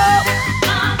more war,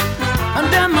 and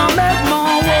them a make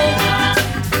more war,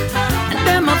 and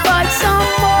them a fight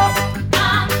some more,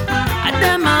 and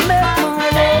them a make more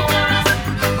war.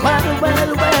 Well.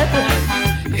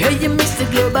 Hey, you Mr.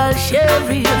 Global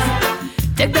Sheriff,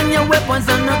 take down your weapons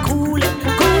and cool it.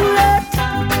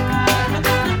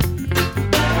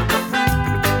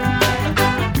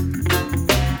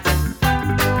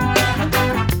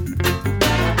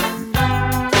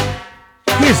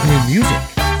 Here's new music,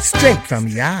 straight from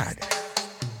Yard.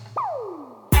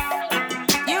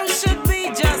 You should be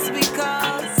just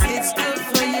because it's good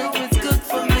for you, it's good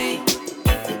for me.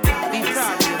 Be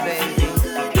proud of you, baby.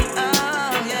 Oh,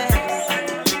 yes.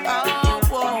 Oh,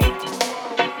 whoa.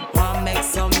 Wanna make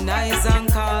some noise and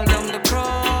call down the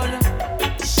crowd.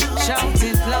 Shout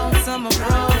it loud, some are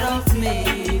proud of me.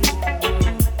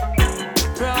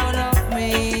 Proud of me.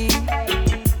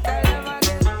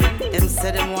 Them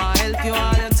say them want help you,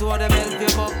 all you told them help you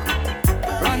buck.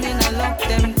 Running a lock,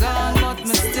 them gone, but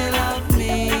me still have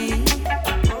me.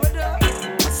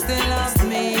 Still have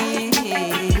me.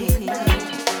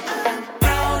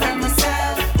 Proud of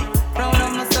myself,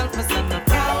 myself, I'm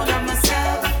proud of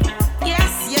myself.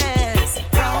 Yes,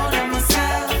 proud of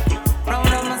myself,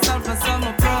 myself,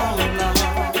 I'm proud of.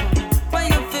 When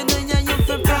you feel it, yeah, you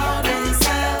feel proud of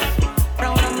yourself.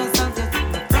 Proud of myself,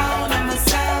 proud of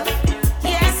myself.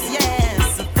 Yes,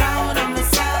 proud of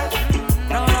myself,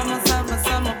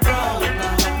 myself, I'm proud of.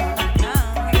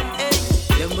 Hey,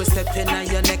 them will step in on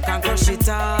your neck and crush it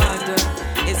hard.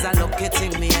 It's a lucky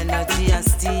thing, me energy I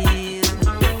steal.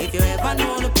 If you ever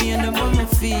know the pain, the more me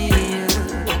feel.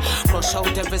 Crush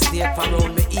out every snake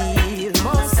around me heel.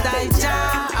 Most I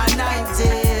jar and I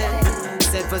did.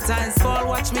 Several times fall,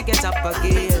 watch me get up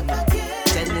again.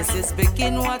 Genesis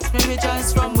begin, watch me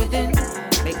rejoice from within.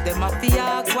 Make them happy,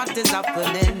 ask what is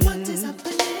happening.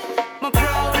 I'm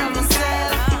proud of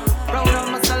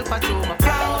myself, I do. I'm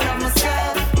proud of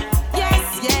myself. Yes.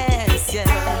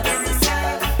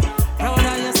 Proud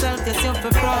of yourself, yes, you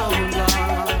feel proud of.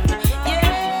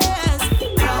 Yes,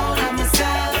 proud of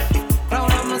myself,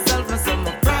 myself, I'm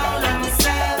proud of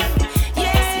myself.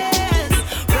 Yes,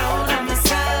 proud of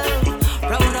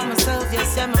myself,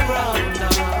 yes, I'm proud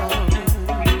of.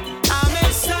 I'm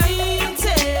excited,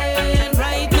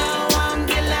 right now I'm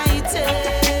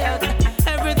delighted.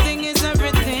 Everything is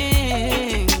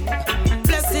everything.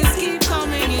 Blessings keep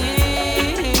coming in.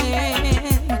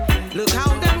 Look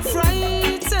how them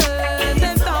frightened.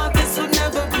 They thought this would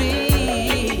never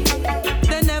be.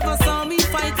 They never saw me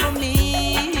fight for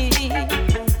me.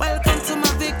 Welcome to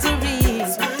my victory.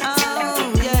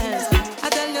 Oh yes, I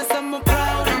tell you I'm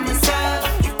proud of myself.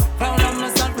 Proud of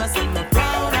myself, I'm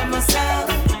proud of myself.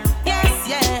 Yes,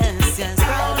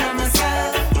 proud of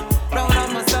myself. Proud of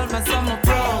myself, I'm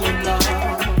proud of.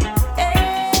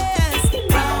 Yes,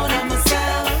 proud of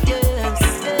myself. Yes,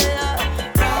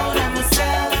 proud of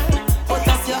myself. Put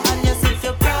up your hand, yes, if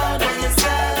you're proud of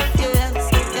yourself. Yes,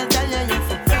 you tell you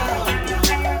you're proud.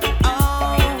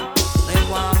 Oh, they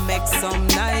want make some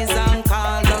noise and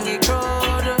call down the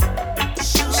crowd.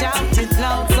 Shout it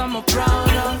loud, some are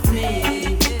proud of me.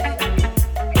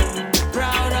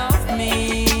 Proud of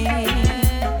me.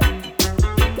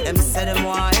 Them say them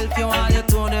want help you, all you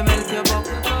told them help you, but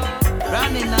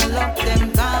running a lock,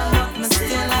 them gone, but me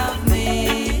still have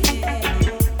me.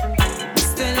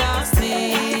 Still have me.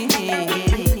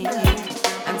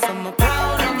 And some are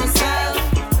proud of myself,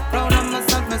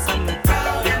 myself, I'm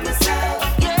proud of myself.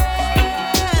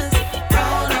 Yes,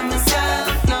 proud of myself.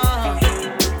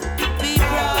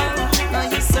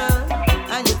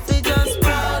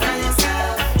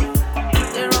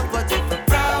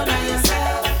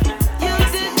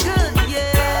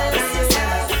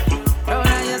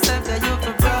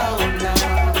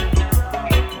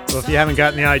 you haven't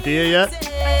gotten the idea yet,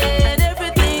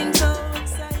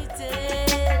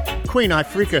 Queen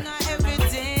Ifrica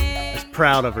is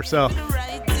proud of herself.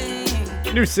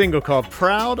 New single called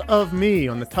Proud of Me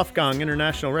on the Tough Gong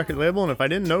International record label, and if I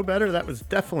didn't know better, that was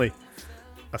definitely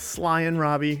a Sly and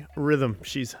Robbie rhythm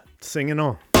she's singing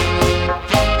on.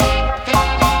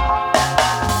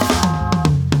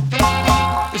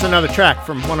 Here's another track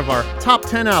from one of our top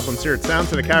 10 albums here at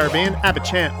Sounds of the Caribbean,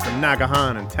 Abachant from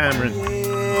Nagahan and Tamron.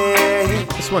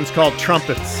 This one's called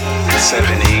Trumpets. 7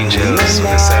 angels with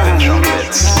the 7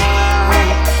 trumpets.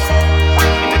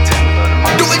 In the temple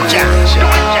of the Most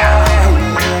High.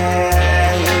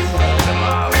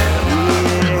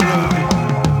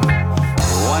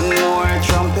 One more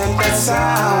trumpet the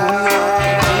sound.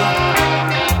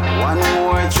 One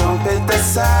more trumpet the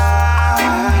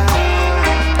sound.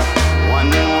 One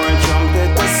more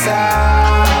trumpet the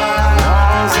sound.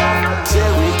 Walls of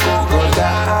Jericho go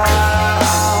down.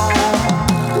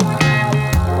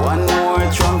 One more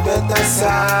trumpet the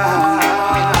sound.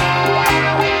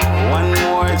 One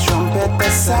more trumpet the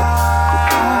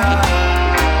sound.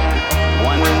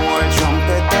 One more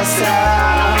trumpet the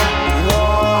sound.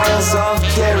 Walls of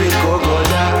Jericho go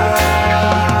down.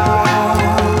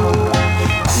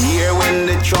 Hear when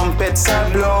the trumpets are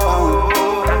blown.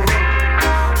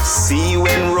 See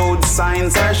when road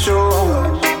signs are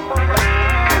shown.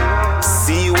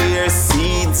 See where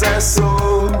seeds are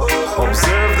sown.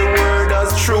 Observe the word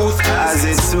of truth as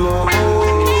it's sown.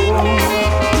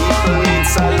 People need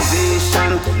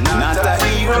salvation, not a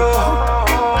hero,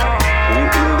 who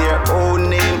in their own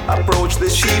name approach the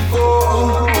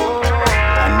sheepfold.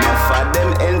 Enough of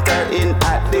them enter in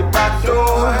at the back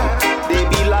door. They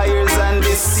be liars and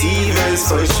deceivers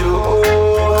for sure.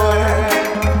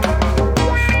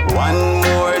 One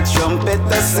more trumpet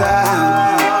the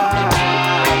sound.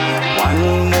 One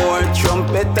more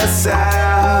trumpet the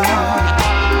sound.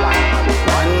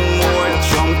 One more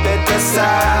trumpet the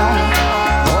sound.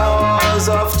 Walls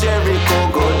of Jericho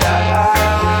go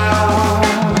down.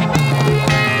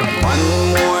 One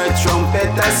more trumpet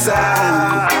the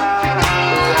sound.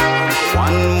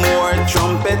 One more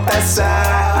trumpet the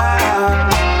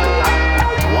sound.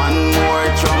 One more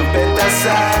trumpet the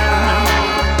sound.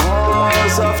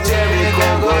 Walls of Jericho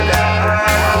go down.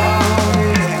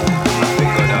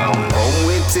 Come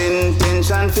with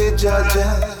intention for judge,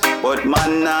 but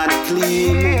man not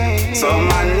clean. So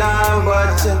man not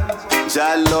watch.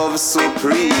 Jah love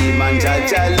supreme and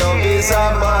Jah love is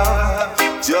above.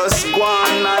 Just go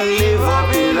on and live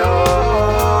up in love.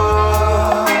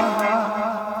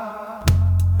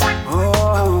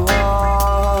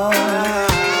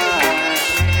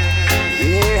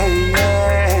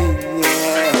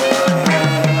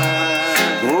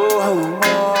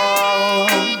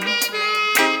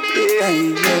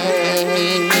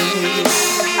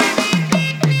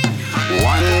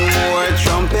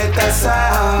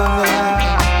 Sound.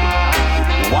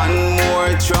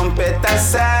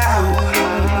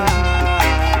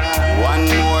 One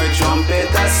more trumpet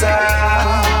a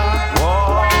sound.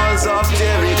 Walls of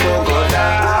Jericho go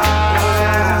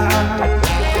down.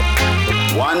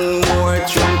 One more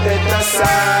trumpet a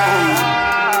sound.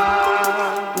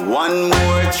 One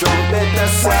more trumpet a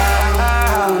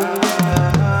sound.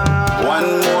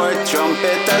 One more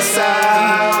trumpet a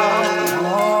sound.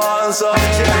 Walls of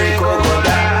Jericho go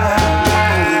down.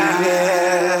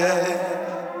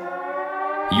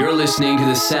 You're listening to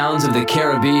the Sounds of the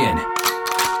Caribbean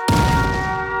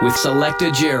with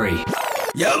Selecta Jerry.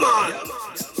 Yeah, man.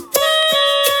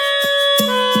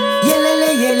 Yelele,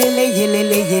 yelele,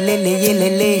 yelele, yelele,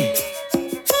 yelele.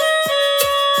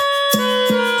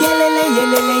 Yelele,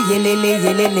 yelele, yelele,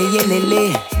 yelele, yelele.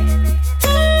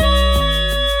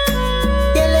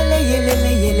 Yelele,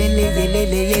 yelele, yelele,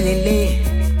 yelele, yelele.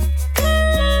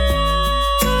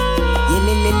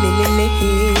 Yelele, yelele.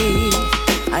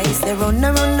 I say run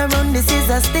around, around, this is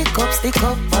a stick up,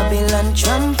 Babylon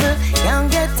trample,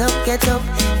 can't get up,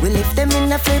 we lift them in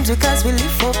the flames because we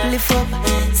lift up,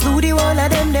 slew the wall of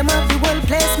them have the whole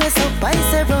place mess up, I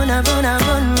say run,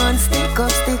 stick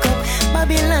up,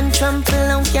 Babylon trample,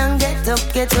 and can't get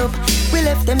up, we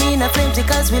left them in the flames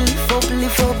because we lift up,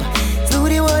 slew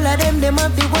the wall of them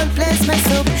have the whole place mess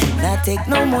up, not take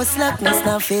no more slackness,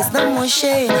 not face no more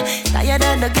shame, tired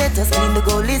of the ghettos, clean the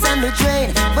goalies and the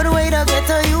drain, but the way the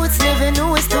ghetto youths living,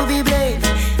 who is to be blamed?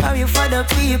 Are you for the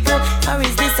people, or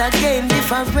is this a game?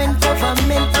 Different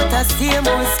government, but a same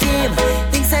old scheme.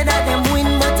 Things say that them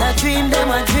win, but a dream, them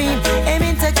a dream.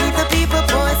 Aiming to keep the people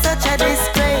poor, such a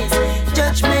disgrace.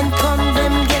 Judgment come,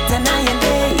 them get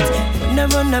annihilate.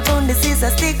 run, this is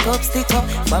a stick up.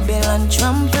 Babylon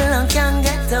trample and can't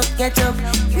get up.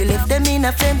 We lift them in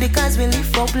a flame because we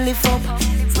lift up.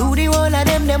 Through the whole of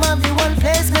them have the one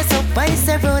place mess up. I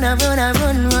say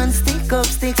run, stick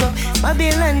up.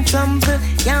 Babylon trample,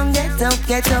 can't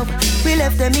get up. We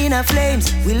left them in a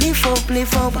flames, we lift up.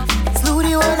 Through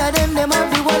the whole of them have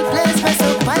the one place mess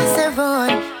up. I say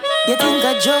run. You think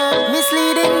a joke,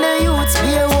 misleading the youths,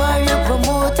 be a warrior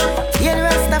promote. Yeah, the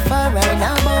Rastafari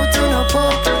now about to no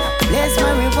poke. Blaze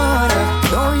marijuana,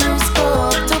 don't use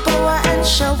coke to power and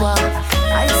shower.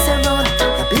 I say run,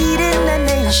 you're bleeding the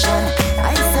nation.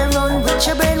 I say run with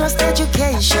your brainless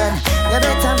education. You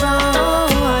better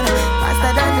run,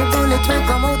 faster than the bullet will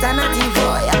come out and not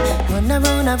boy.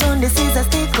 Run, this is a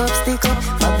stick up.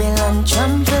 Babylon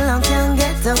trample and can't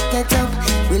get up.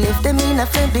 We lift them in a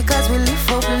flame because we lift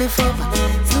up.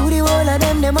 Through the whole of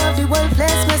them have the whole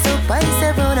place mess up. I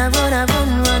say run,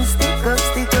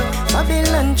 stick up.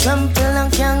 Babylon trample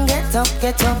and can't get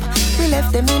up. We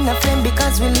left them in a flame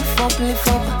because we lift up.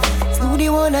 Through the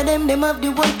whole of them have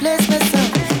the whole place mess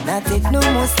up. Now take no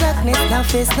more slackness, now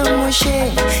face no more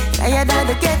shame. Tired of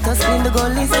the ghetto, clean the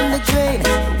gullies and the drain.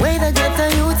 The way the ghetto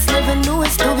youths live and do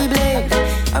is to be blamed.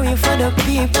 Are we for the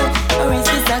people, or is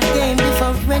this a game?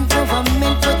 Different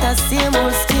government put a same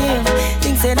old scheme.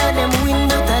 Things say that them win,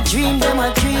 but a dream, them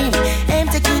a dream. Aim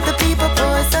to keep the people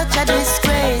poor, such a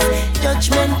disgrace.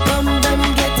 Judgment come, them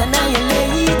get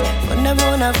annihilated.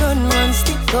 Run,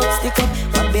 stick up.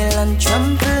 Babylon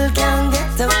trample, can't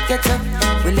get up.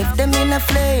 We lift them in a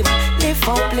flame, lift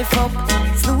up.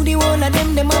 Through the whole of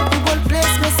them have the whole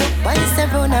place mess up. I say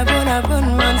run,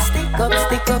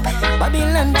 stick up.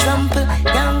 Babylon trample,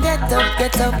 can't get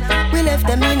up. We left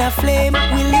them in a flame,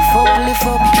 we lift up.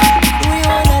 Through the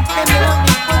whole of them have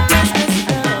the whole place mess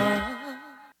up.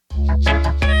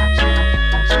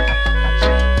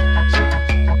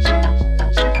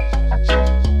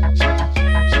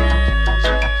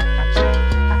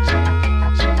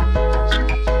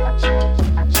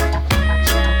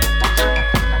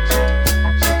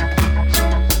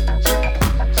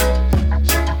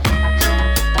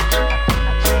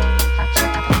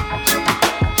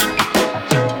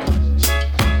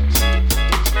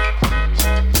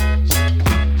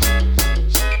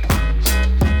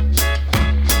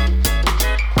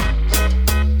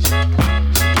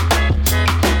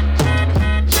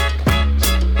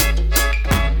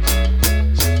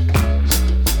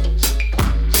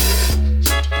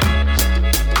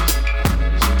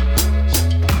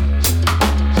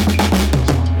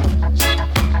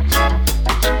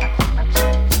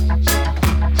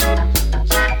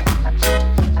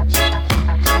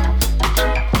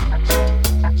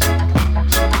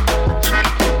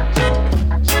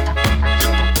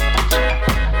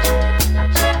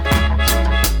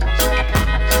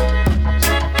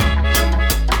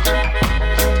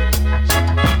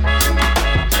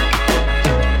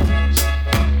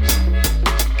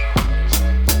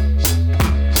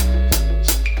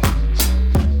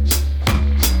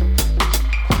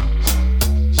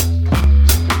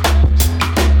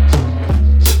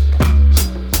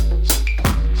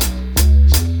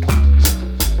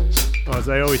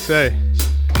 Say,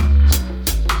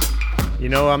 you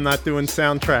know I'm not doing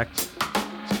soundtrack,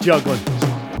 juggling.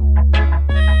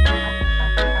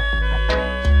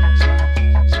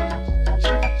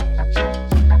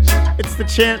 It's the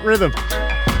chant rhythm,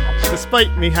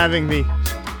 despite me having the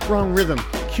wrong rhythm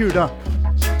queued up.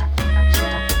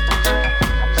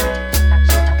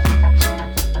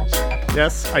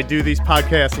 Yes, I do these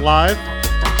podcasts live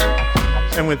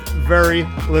and with very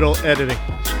little editing.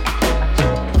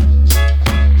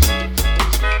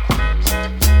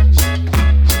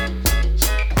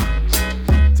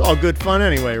 All good fun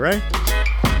anyway, right?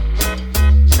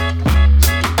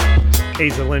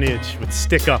 Aza Lineage with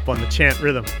Stick Up on the chant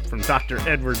rhythm from Dr.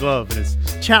 Edward Love and his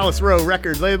Chalice Row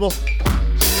record label.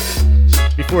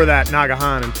 Before that,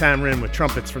 Nagahan and Tamrin with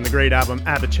trumpets from the great album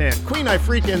Abba Chant. Queen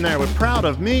Ifrika in there with Proud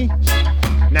of Me.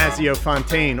 Nazio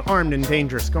Fontaine, Armed and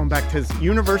Dangerous, going back to his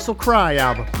Universal Cry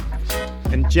album.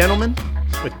 And Gentlemen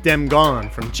with Dem Gone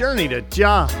from Journey to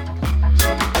Jah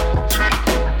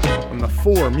on the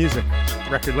 4 Music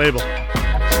record label.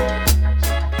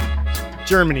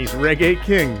 Germany's Reggae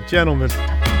King, Gentlemen.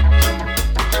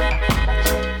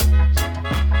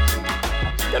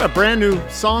 Got a brand new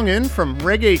song in from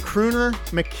reggae crooner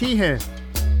McKeehan.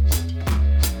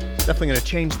 Definitely going to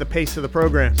change the pace of the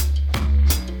program.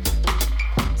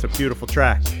 It's a beautiful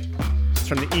track. It's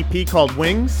from the EP called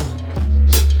Wings.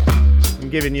 I'm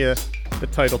giving you the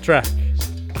title track.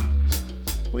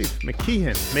 I believe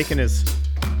McKeehan making his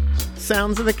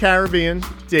Sounds of the Caribbean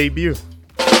debut.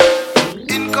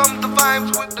 In come the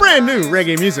vibes with the Brand new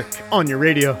reggae music on your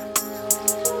radio.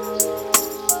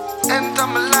 enter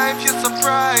my life, you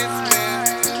surprise me.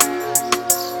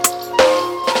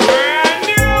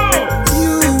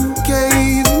 You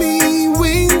gave me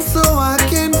wings so I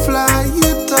can fly.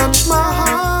 You touch my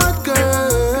heart,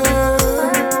 girl.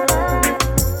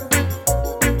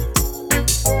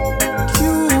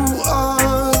 You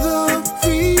are the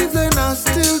reason I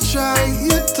still try.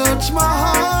 You touch my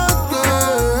heart,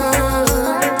 girl.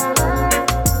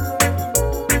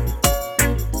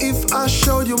 If I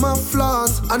showed you my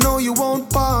flaws, I know you won't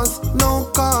pause, no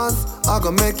cause. I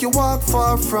gonna make you walk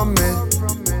far from me.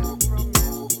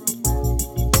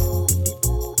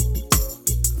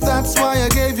 That's why I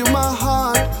gave you my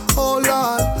heart, oh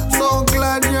Lord. So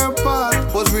glad your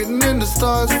path was written in the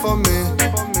stars for me.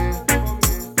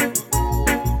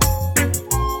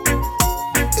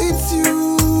 It's you.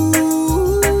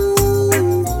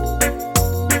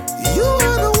 You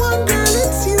are the one, girl,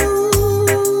 it's you.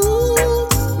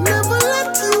 Never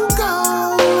let you go.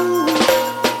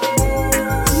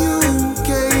 You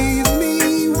gave me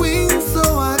wings so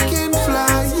I can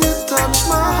fly. You touch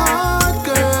my heart,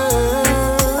 girl.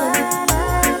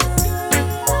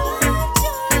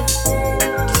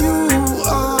 You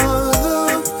are the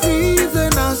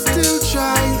reason I still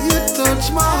try. You touch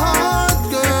my heart,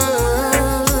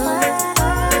 girl.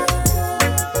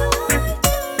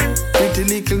 Pretty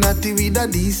little natty with a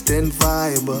decent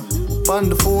vibe. On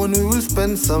the phone we will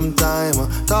spend some time,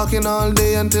 talking all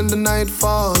day until the night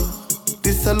fall.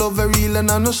 This I love very real and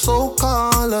I know so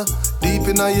call. Deep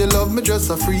in your love me just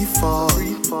a free fall.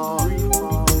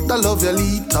 That love you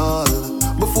lethal.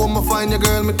 Before me find your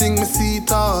girl me think me see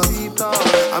it all.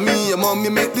 I mean your mom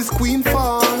you make this queen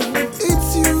fall.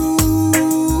 It's you.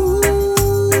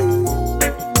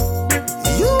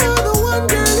 You are the one,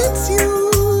 girl, it's you.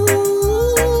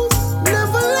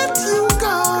 Never let you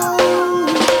go.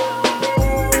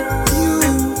 You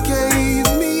gave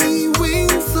me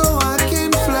wings so I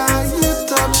can fly. You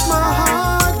touch my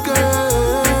heart, girl.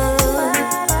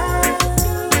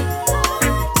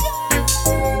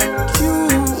 You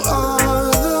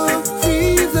are the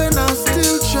reason I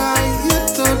still try. You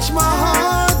touch my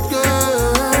heart, girl.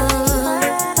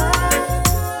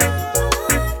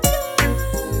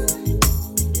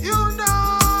 You know,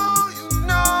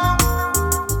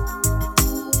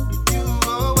 you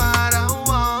are what I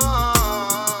want.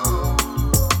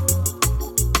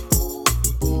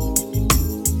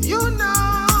 You know,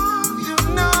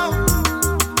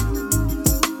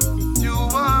 you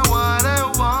are what I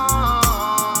want.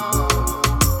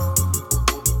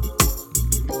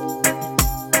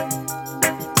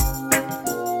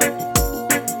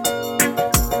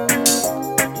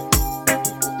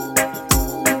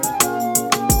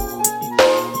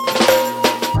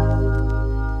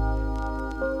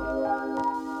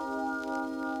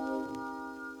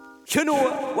 You know,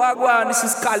 Wagwan, this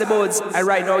is Calibuds, and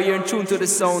right now you're in tune to the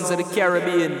sounds of the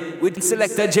Caribbean with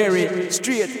Selector Jerry.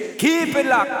 Straight, keep it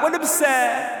locked. What them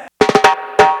say?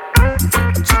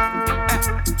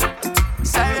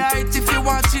 Say right if you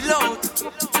want chill out.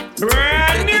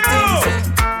 Brand new.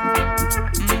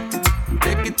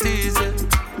 Take it easy.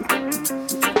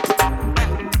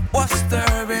 What's the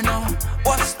hurry now?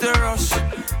 What's the rush?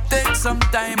 Take some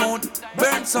time out,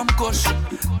 burn some kush.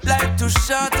 Like to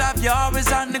shut up, you're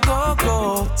always on the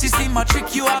go-go. See my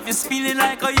trick, you have you spinning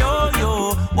like a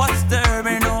yo-yo. What's the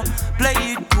hurry now? Play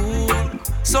it cool.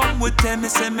 Some would tell me,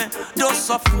 say me, just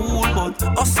a fool. But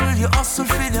hustle, you hustle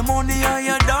for the money and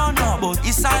you don't know. But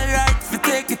it's alright if you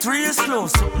take it real slow.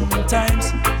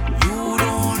 Sometimes you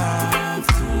don't have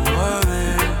to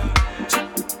worry.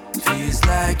 Feels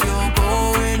like you're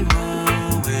going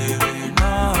nowhere in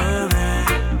a hurry.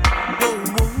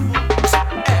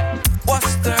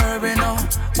 What's the hurry now?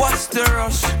 What's the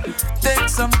rush? Take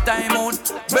some time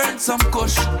out, burn some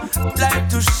kush. Like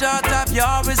to shut up, you're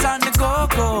always on the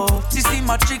go-go. See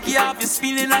my trick, you have you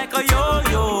spinning like a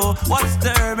yo-yo. What's the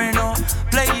hurry now?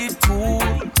 Play it cool.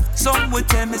 Some would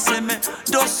tell me, say me,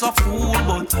 just a fool.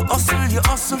 But hustle, you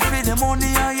hustle for the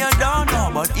money and you don't know.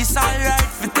 But it's alright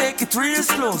if you take it real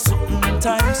slow.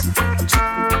 Sometimes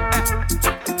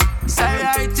it's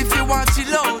alright if you want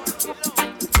chill out.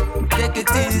 Take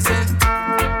it easy.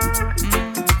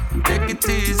 Take it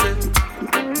easy.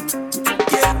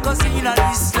 Yeah, cause in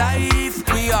this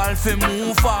life we all fi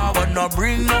move forward. No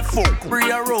bring no folk,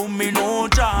 bring around me no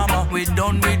drama. We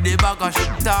done with the bag of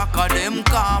shit talk of them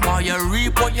karma. You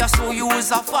reap what you sow, you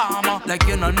is a farmer. Like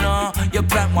you know, you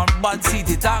plant one bad seed,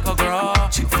 it a go grow.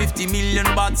 50 million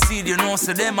bad seed, you know,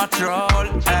 so them a troll.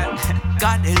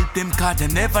 God help them, cause they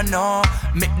never know.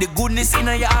 Make the goodness in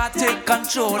your heart take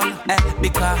control.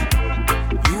 Because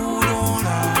you don't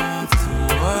have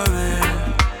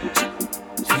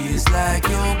like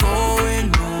you're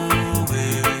going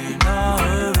nowhere in a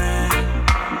hurry.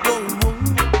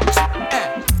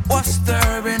 What's the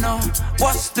hurry now?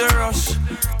 What's the rush?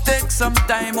 Take some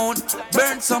time out,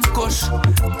 burn some kush.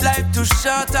 Life too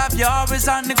short, have you always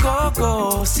on the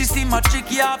go-go. System a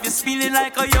tricky, have you spinning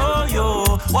like a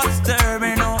yo-yo. What's the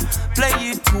hurry now?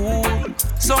 Play it cool.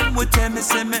 Some would tell me,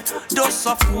 say me, just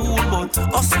a fool. But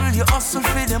you hustle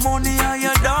for the money and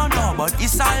you don't know. But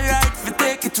it's alright if you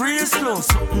take it real slow.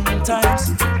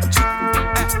 Sometimes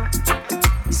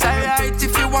it's alright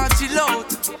if you want it loud.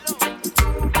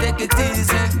 Take it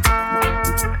easy.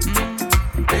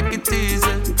 Take it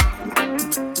easy.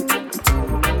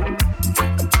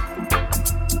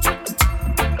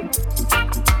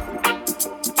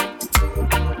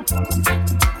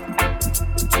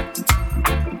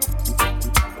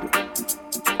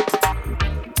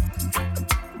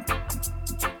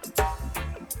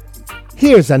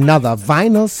 Here's another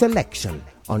vinyl selection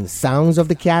on Sounds of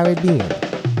the Caribbean.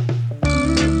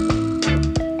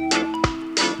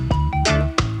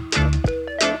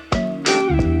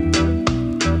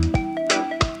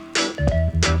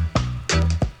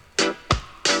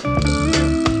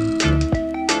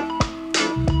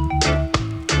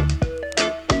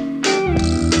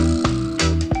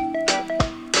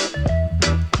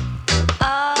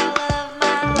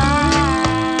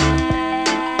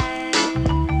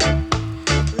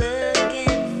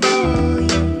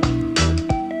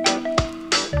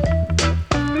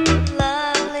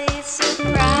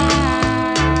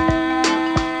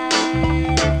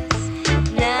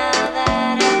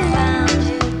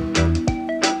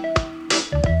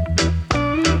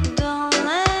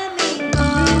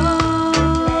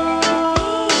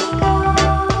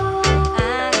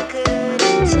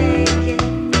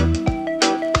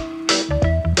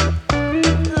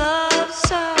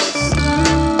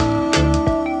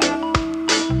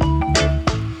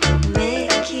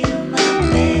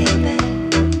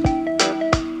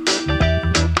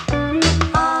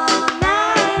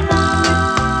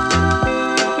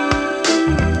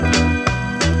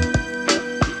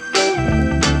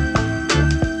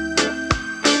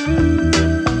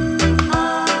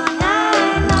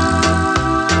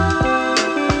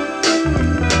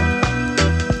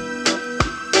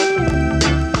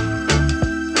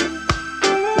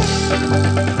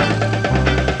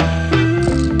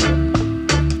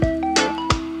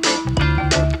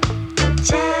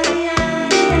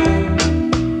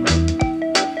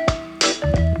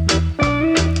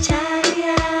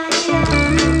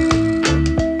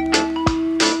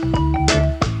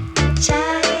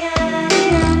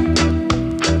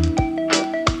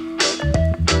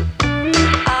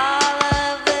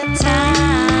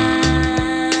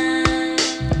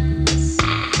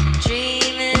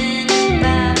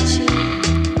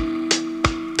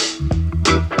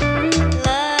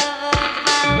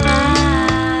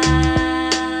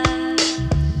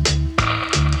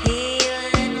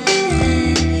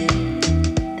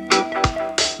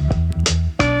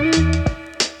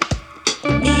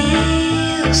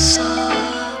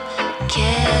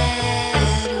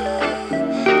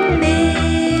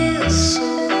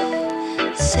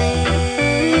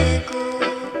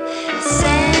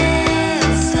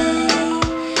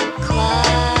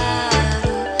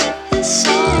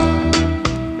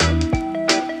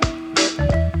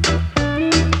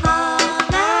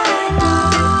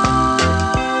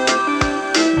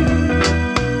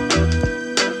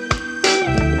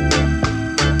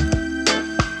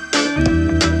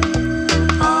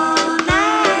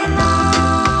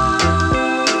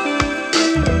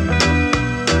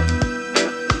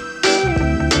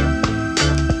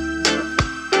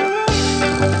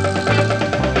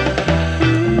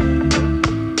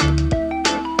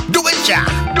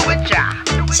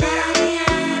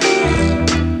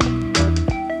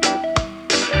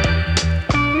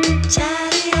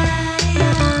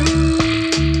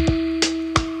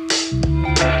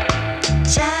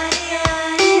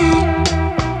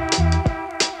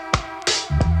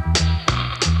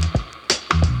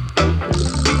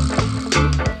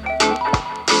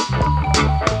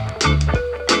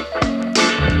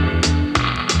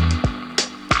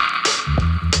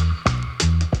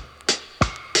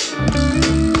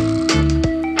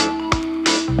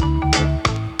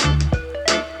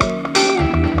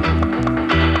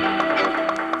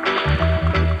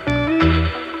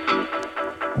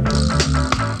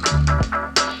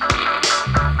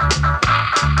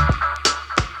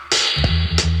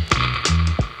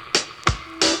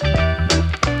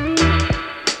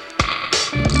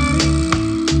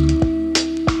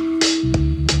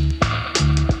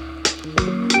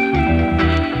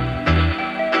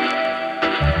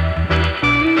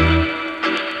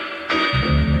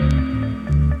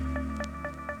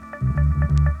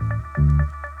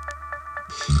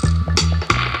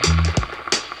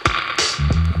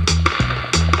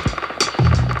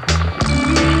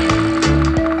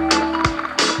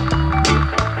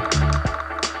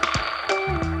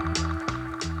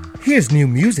 Here's new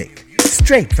music,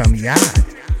 straight from Yard.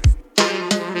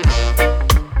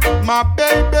 My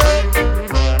baby,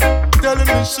 telling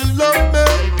me she love me.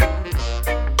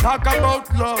 Talk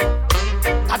about love,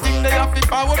 I think they have to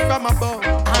forward from above.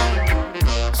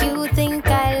 You think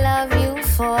I love you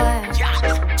for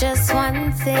just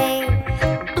one thing?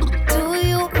 To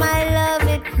you, my love,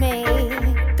 it may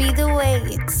be the way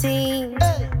it seems,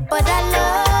 but I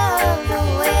love the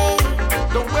way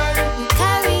you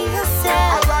carry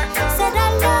yourself. Said I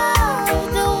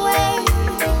love the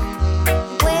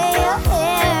way your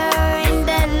hair and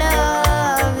that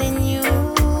love in you.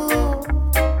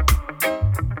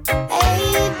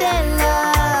 Ain't that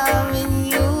love in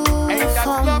you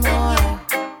for more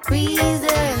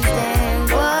reasons than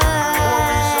one.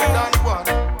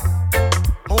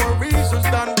 More reasons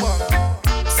than one.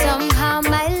 Somehow,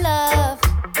 my love,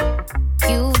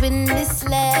 you've been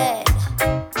misled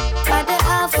by the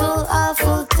awful,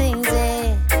 awful things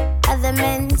that other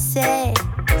men say.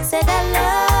 Said I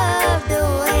love the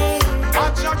way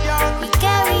you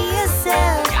carry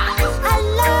yourself. I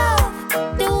love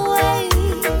the way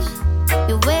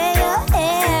you wear your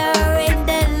hair and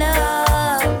the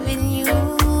love in you.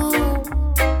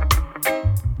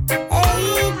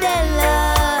 Ain't that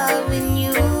love in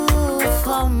you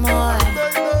for more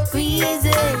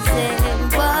reasons than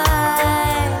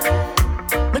one.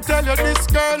 Me tell you this,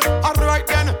 girl, alright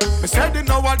then. Me said it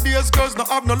nowadays, girls no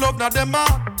have no love, now them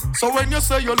are. So when you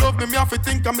say you love me, me have to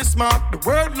think I'm smart. The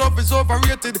word love is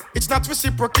overrated, it's not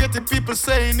reciprocated. People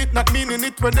saying it, not meaning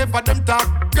it whenever them talk.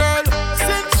 Girl,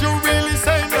 since you really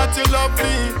saying that you love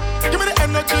me, give me the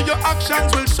energy, your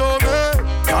actions will show me.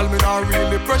 Tell me not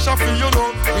really pressure for you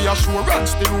love.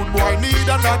 Reassurance the rude boy need,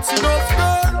 and that's enough,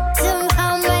 girl.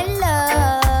 Somehow, my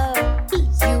love,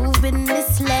 you've been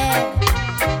misled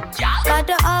by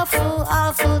the awful,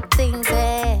 awful things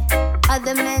that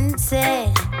other men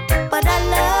say. But I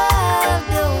love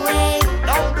the way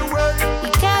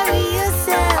you carry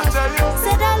yourself.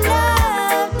 Said I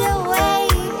love the way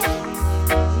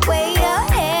your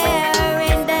hair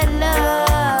and that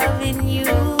love in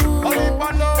you.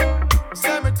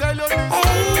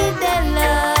 Ain't that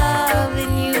love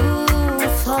in you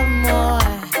for more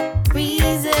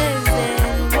reasons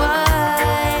than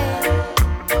one.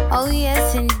 Oh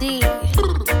yes, indeed.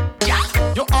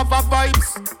 You have a vibes,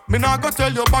 me not go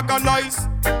tell you bag of lies.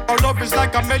 Our love is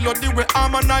like a melody we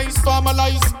harmonize,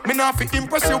 formalize. Me not fi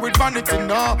impress you with vanity,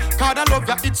 no. Cause I love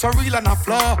you, it's a real and a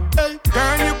flaw. Hey,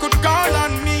 girl, you could call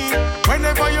on me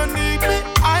whenever you need me,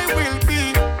 I will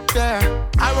be there.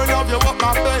 I will love you up,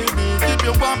 my baby. Keep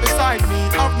you warm beside me,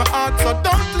 of my heart, so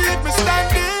don't leave me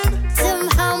standing.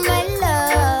 Somehow, my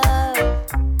love,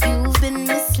 you've been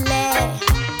misled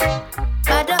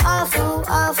by the awful,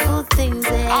 awful things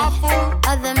that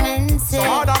other men say.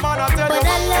 But I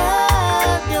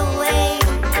love the way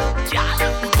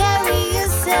you carry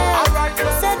yourself.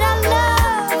 Said I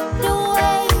love the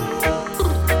way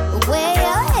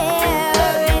your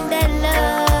hair and that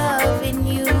love in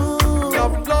you.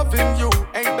 Love in you,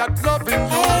 ain't that love in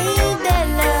you? Ain't that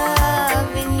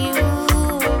love in you?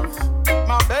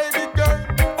 My baby girl.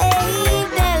 Ain't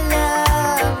that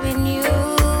love in you?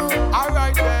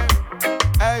 Alright then,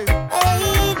 hey.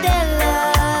 Ain't that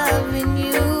love in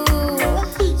you?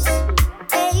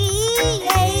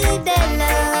 Ain't that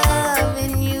love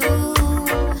in you?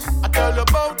 I tell you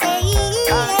about it.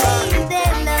 Ain't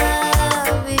that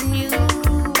love in you?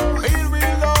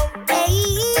 Real love.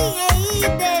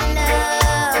 Ain't that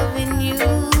love in you?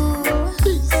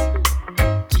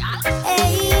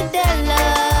 Ain't that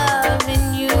love in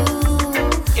you?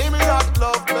 Give me that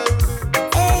love, baby.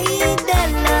 Ain't that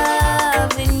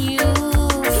love in you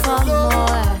for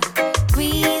more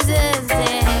reasons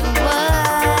than one?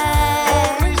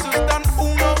 Reasons than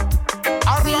uno.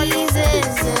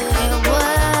 Reasons than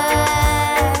one.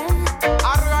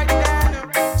 Alright then.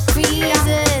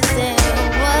 Reasons than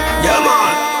one. Yeah,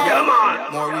 man. Yeah, man.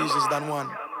 More reasons than one.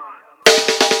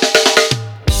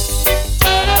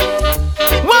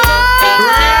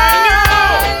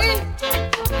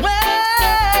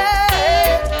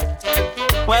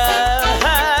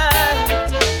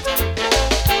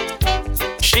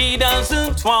 She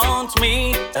doesn't want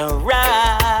me around.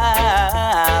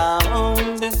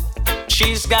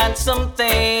 She's got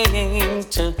something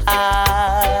to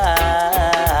hide.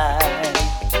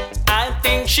 I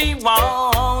think she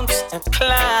wants a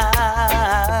clown,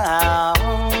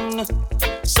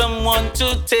 someone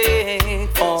to take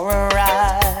for a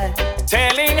ride.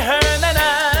 Telling her that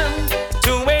I'm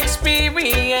too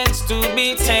experienced to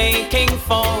be taking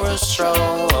for a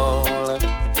stroll.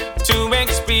 Too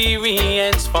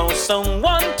experienced for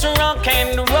someone to rock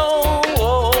and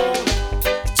roll.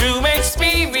 Too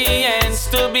experienced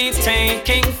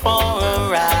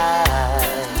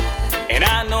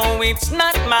it's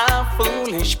not my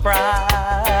foolish pride.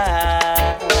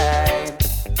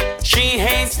 She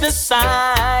hates the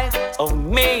sight of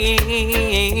me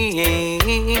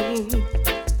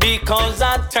because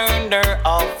I turned her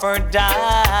off or down.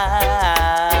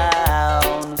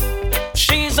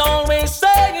 She's always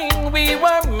saying we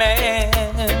were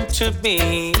meant to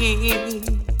be.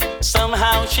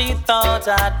 Somehow she thought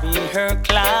I'd be her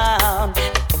clown,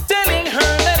 telling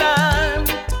her that I'm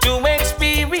too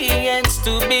experienced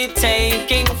to be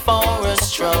taking for a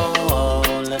stroll,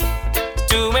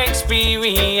 too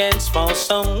experienced for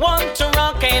someone to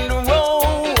rock and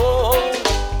roll,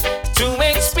 too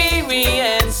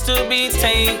experienced to be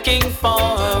taking for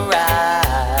a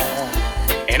ride.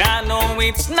 And I know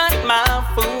it's not my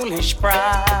foolish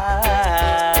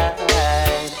pride.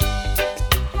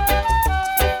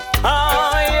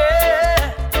 Oh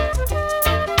yeah,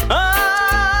 oh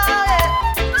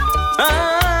yeah,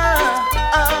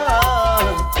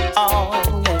 oh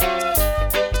yeah.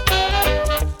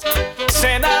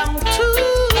 Said I'm too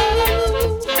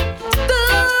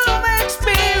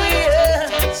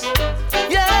experienced,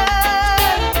 yeah.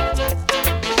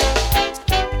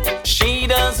 She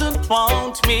doesn't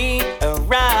want me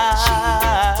around.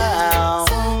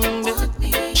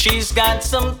 She's got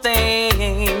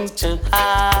something to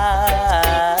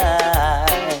hide.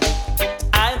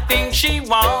 I think she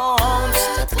wants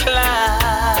a clown,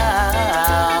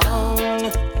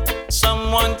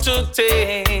 someone to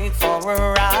take for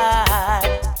a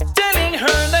ride, telling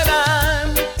her that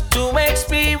I'm too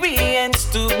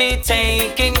experienced to be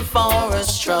taking for a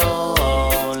stroll,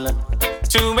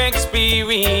 too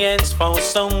experienced for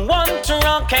someone to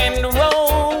rock and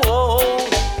roll,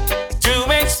 too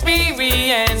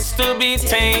experienced to be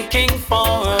taking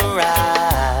for a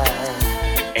ride.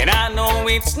 And I know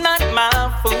it's not my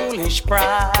foolish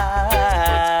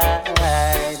pride.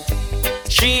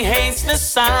 She hates the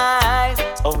sight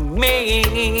of me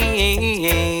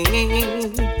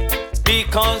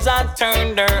because I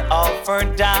turned her off or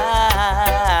down.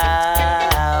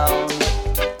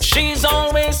 She's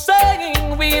always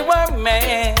saying we were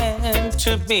meant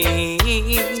to be.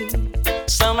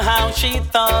 Somehow she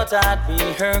thought I'd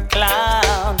be her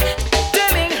clown,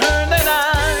 telling her that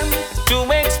I'm too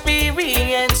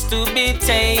experienced to be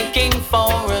taking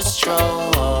for a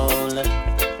stroll,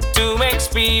 too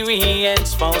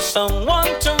experienced for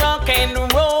someone to rock and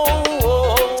roll,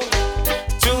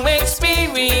 too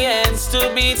experienced to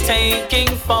be taking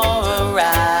for a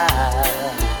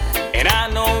ride. And I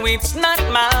know it's not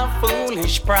my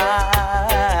foolish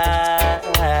pride.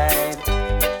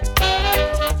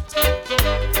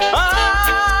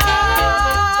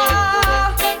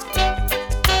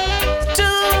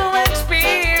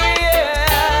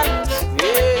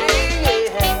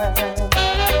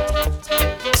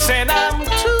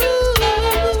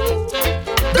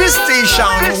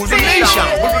 With the nation,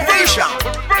 with the nation.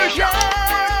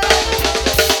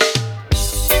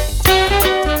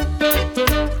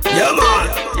 Yeah, man.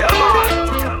 Yeah, man.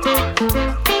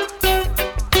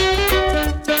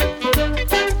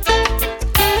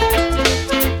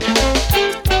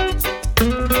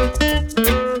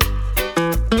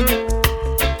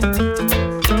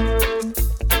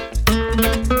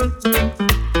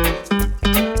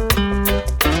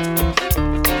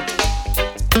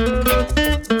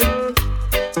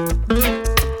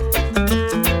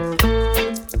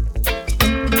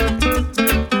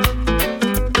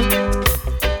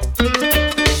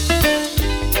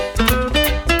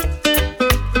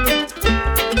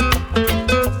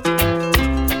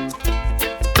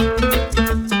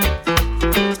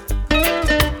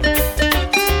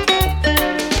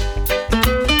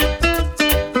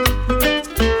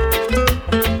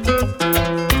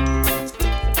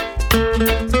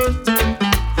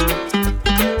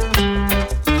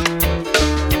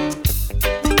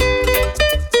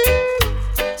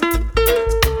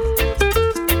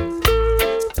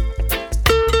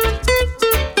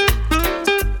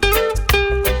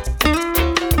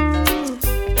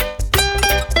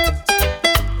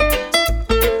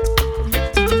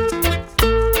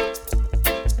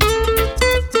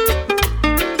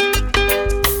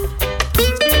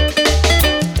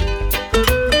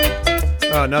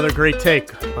 Another great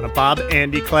take on a Bob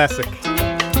Andy classic.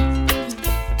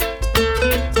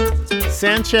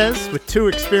 Sanchez with Too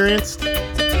Experienced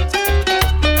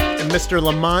and Mr.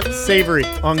 Lamont Savory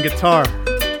on guitar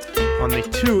on the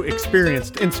Too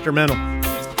Experienced instrumental.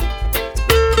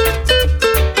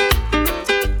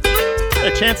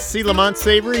 Had a chance to see Lamont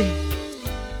Savory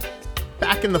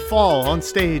back in the fall on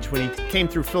stage when he came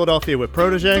through Philadelphia with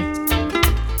Protege.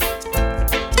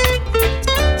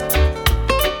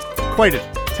 Quite a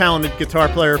talented guitar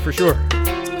player for sure.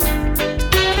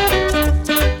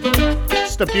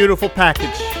 Just a beautiful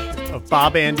package of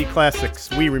Bob Andy classics.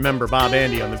 We remember Bob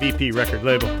Andy on the VP record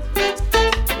label.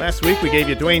 Last week we gave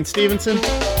you Dwayne Stevenson.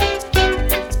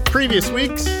 Previous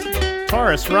weeks,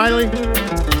 Taurus Riley,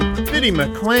 Biddy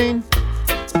McLean,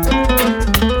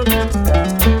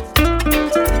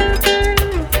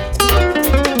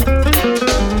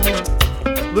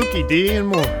 Lukey D, and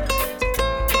more.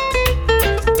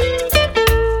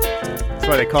 That's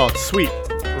why they call it sweet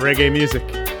reggae music.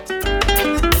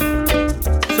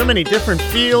 So many different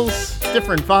feels,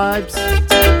 different vibes,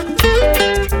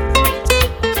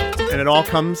 and it all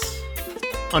comes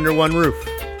under one roof,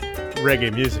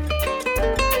 reggae music.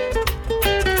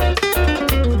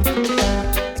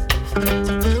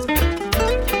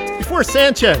 Before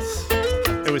Sanchez,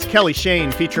 it was Kelly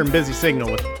Shane featuring Busy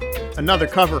Signal with another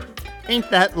cover, Ain't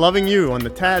That Loving You, on the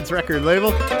Tads record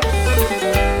label.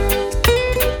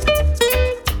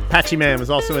 Patchy Man was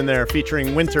also in there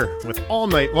featuring Winter with All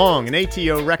Night Long, an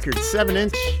ATO record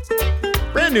 7-inch.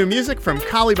 Brand new music from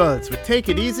Collie Buds with Take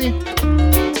It Easy. And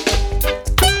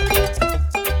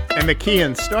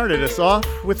McKeon started us off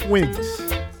with Wings.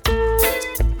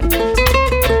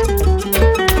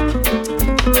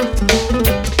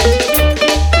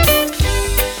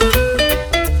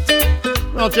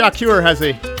 Well, Jah Cure has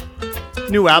a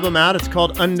new album out. It's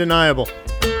called Undeniable.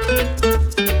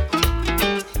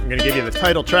 I'm going to give you the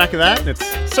title track of that, and it's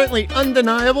certainly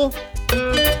undeniable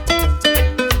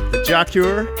that Jah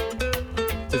Cure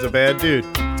is a bad dude.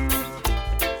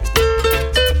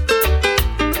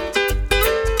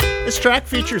 This track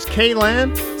features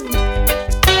K-Land,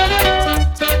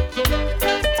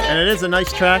 and it is a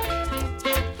nice track.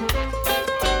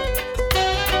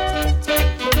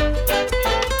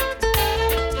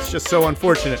 It's just so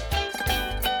unfortunate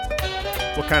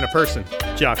what kind of person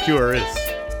Jah Cure is.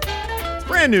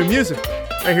 Brand new music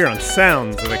right here on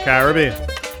Sounds of the Caribbean.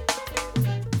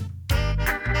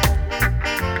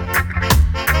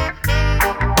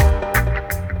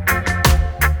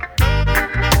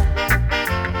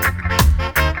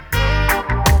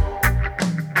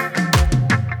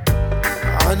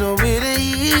 I know it ain't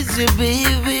easy,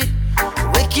 baby,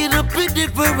 waking up in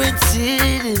different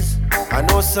cities. I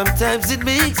know sometimes it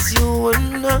makes you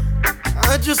wonder.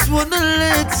 I just wanna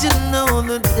let you know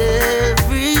that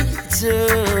every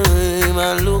time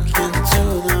I look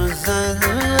into those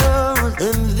eyes,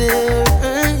 and there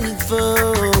ain't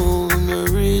found a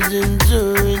reason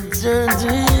to return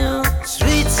to you.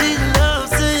 Sweet, sweet love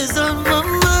says on my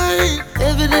mind,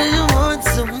 every day you want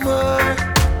some more.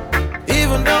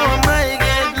 Even though I might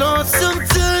get lost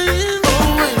sometimes,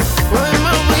 always find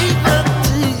my way back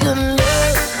to your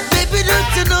love. Baby,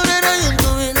 don't you know that I am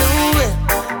going nowhere?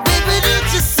 Baby,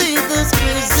 don't you see this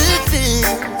crazy thing?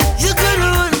 You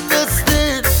gotta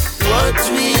understand what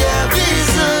we have is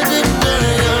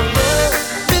undeniable.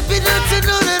 Baby, don't you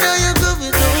know that I am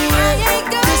going nowhere?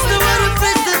 There's no other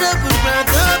place that I would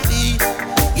rather be.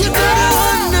 You gotta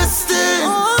understand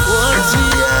what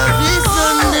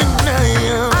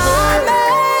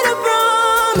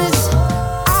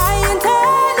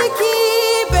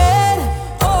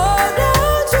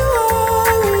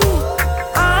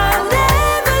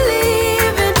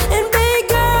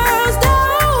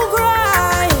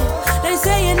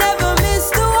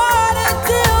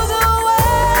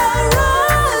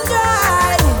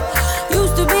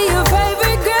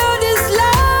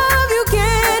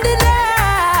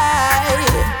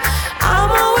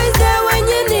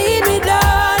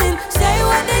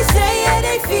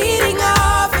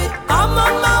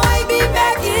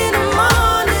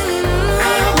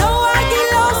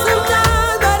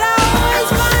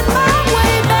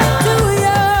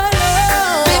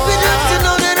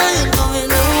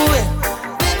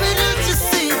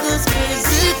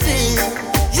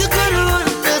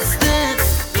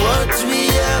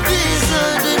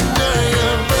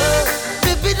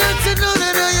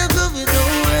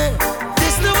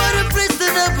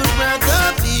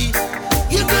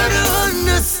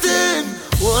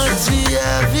we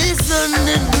have is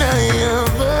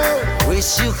undeniable.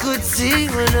 Wish you could see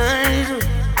what I do,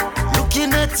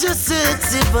 looking at your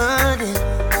sexy body.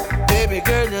 Baby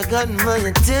girl, you got my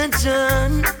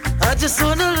attention. I just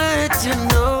wanna let you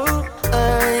know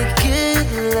I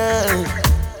can't lie,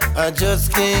 I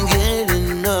just can't get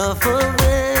enough of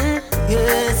it.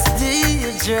 Yes,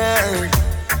 you try,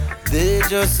 they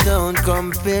just don't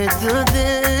compare to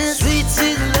this. Sweet,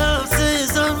 sweet love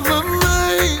says on my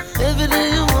mind, every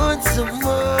day you want some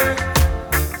more.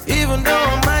 Even though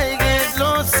I might get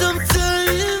lost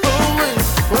sometimes, always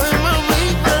find my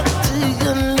way back to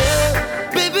your love.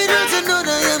 Baby, don't you know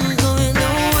that I'm going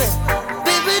nowhere?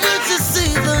 Baby, don't you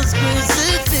see those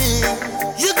crazy things?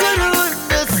 You gotta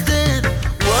understand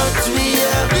what we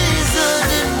are.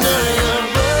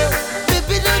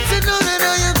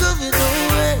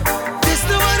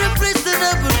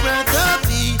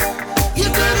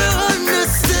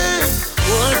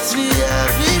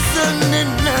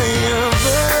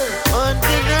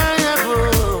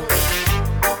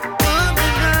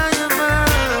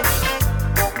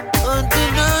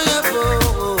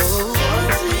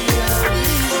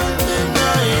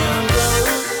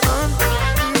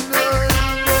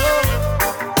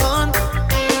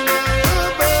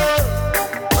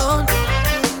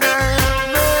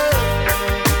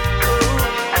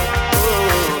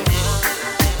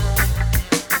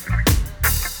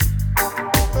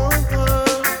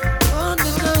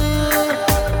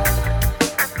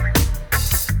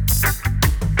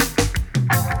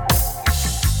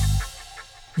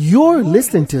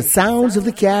 listening to Sounds of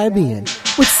the Caribbean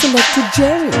with Selector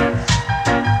Jerry.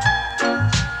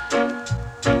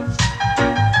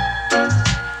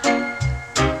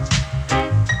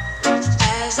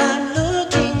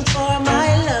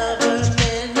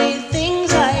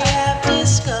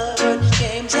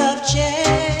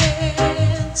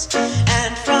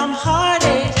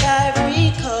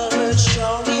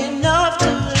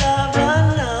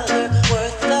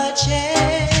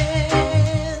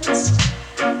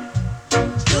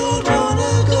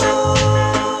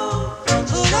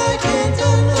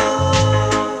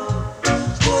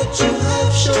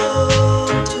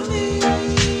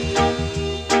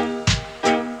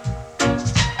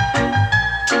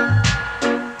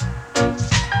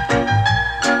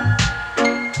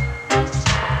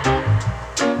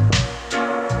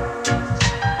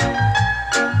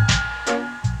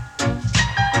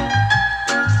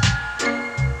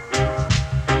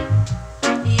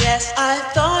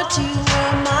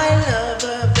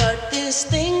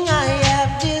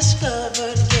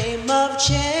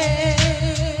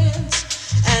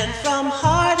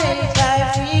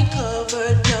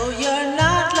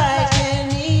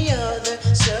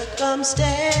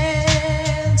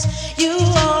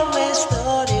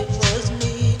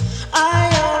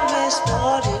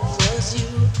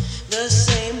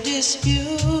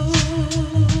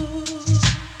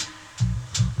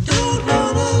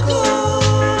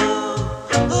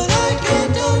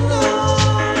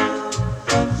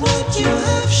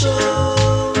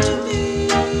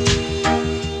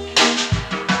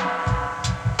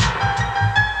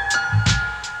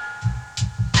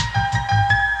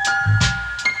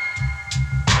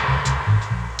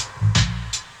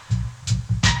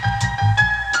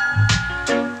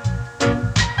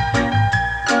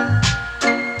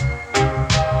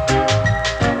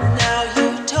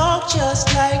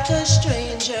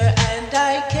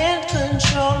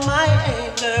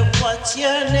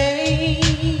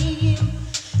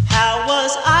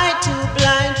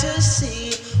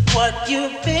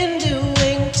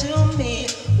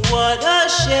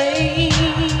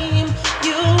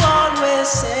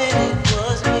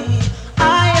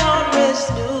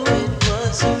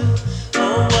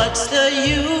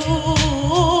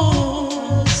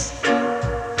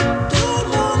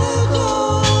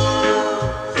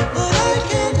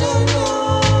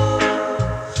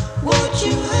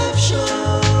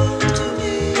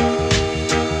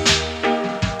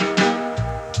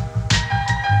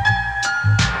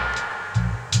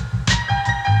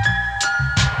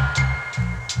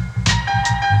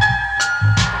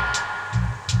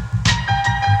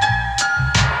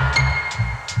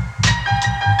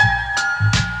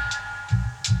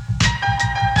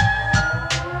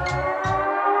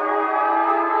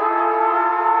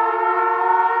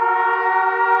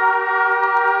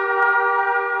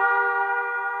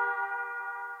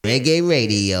 Reggae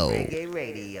Radio.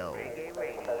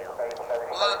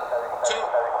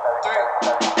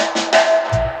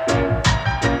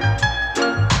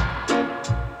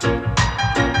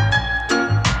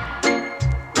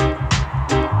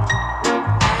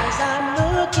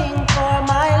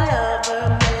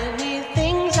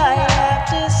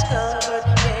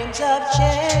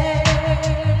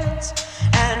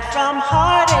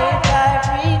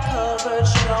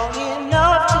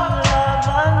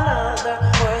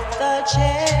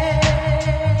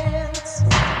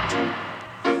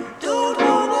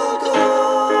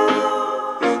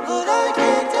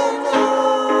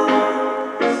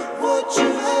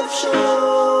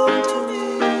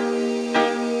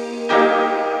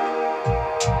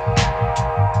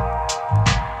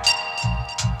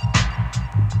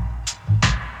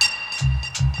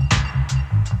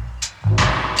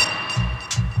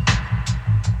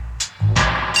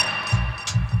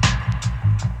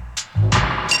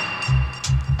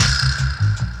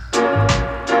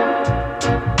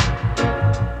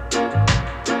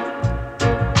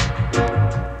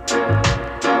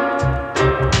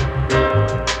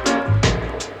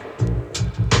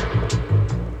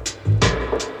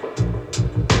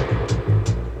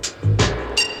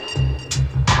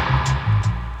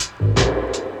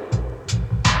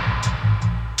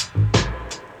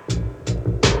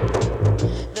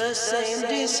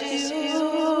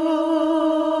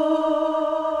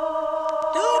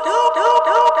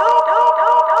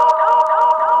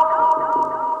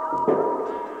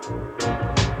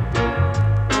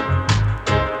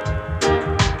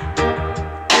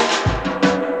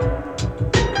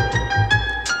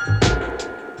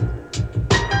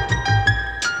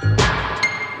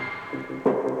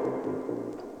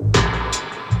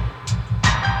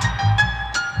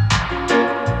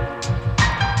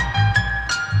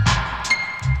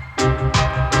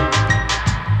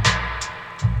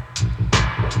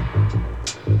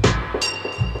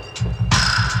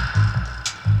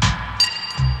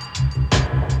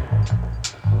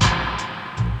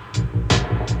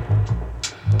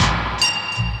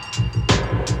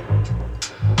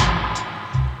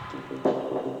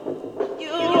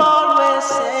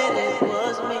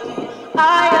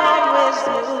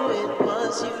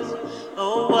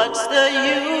 what's the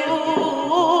use?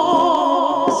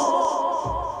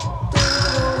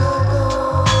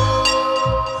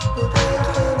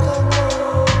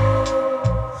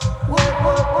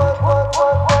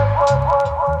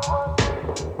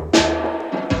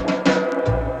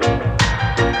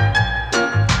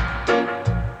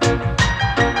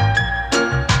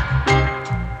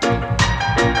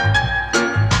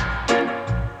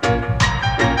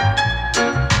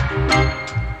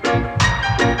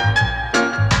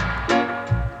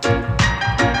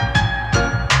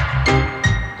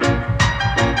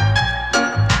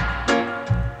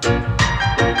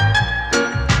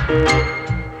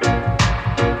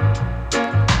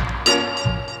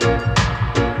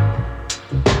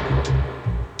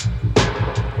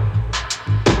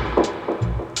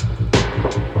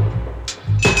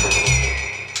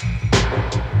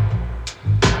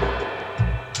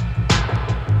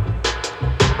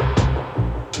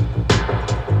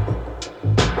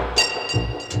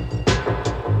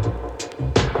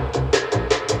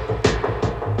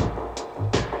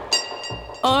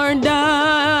 Our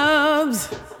doves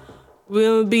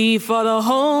will be for the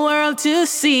whole world to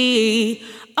see.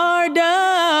 Our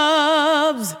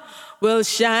doves will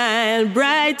shine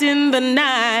bright in the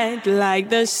night like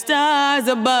the stars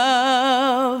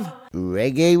above.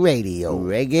 Reggae Radio,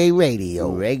 Reggae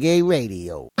Radio, Reggae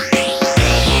Radio.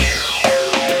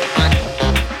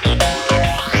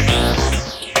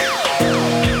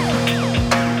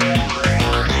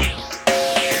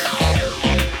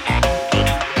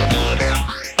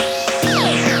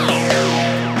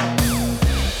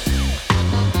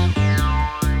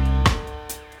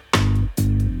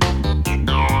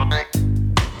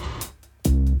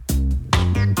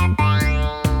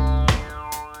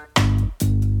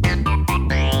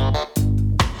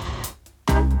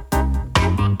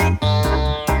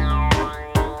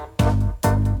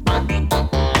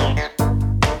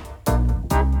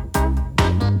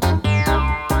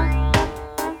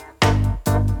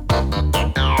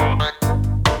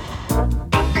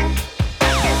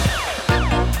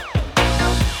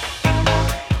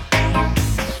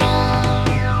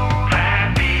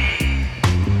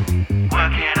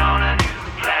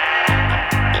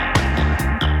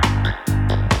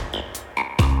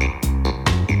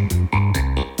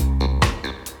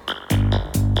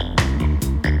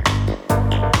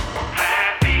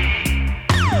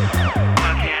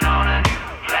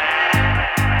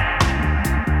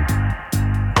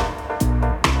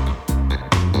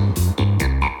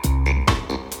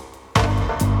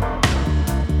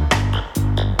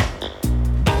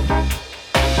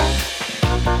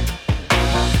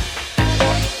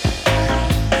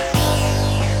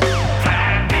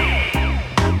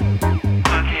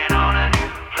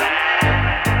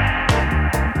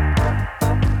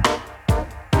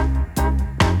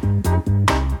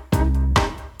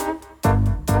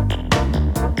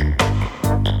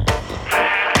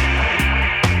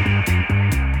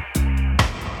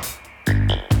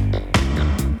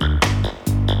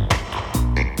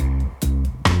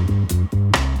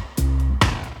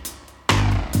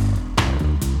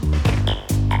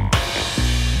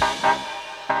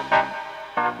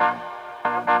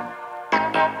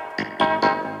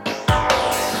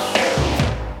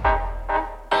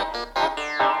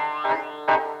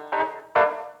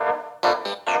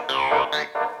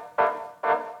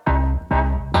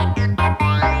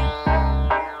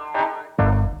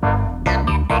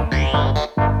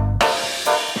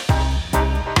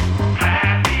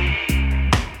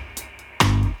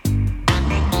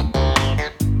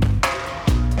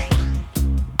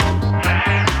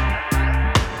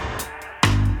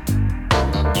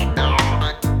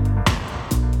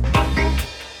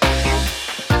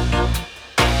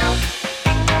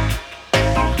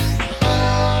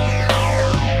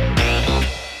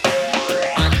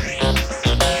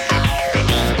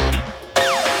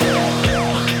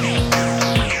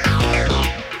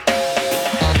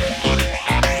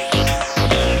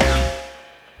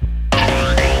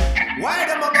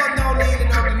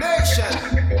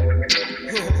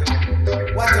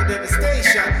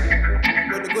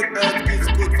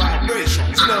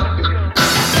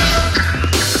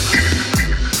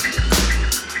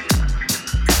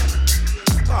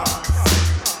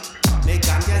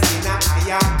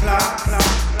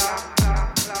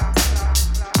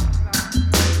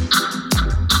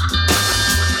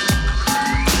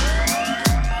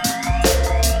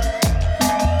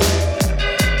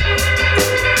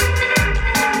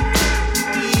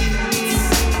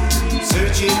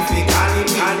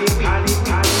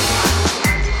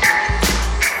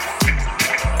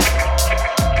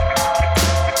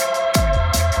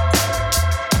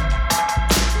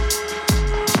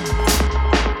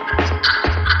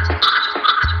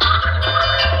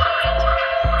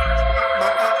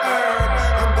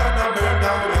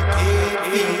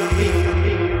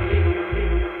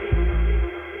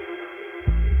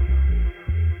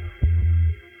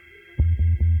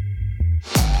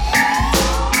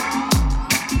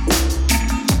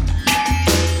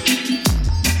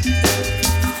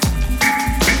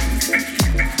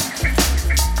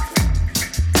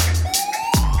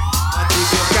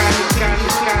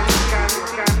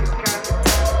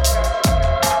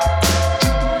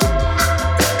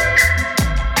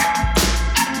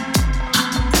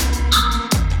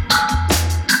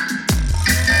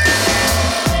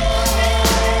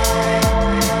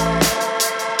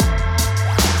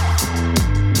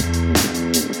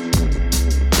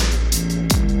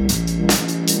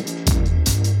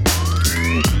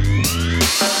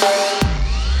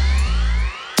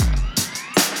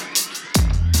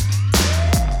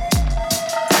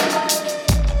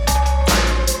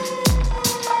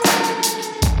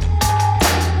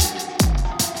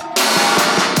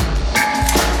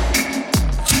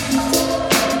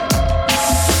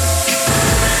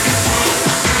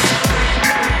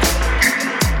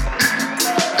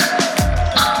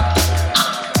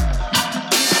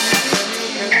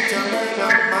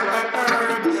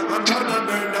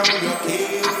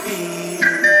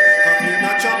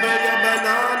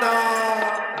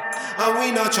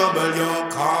 trouble you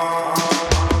cause.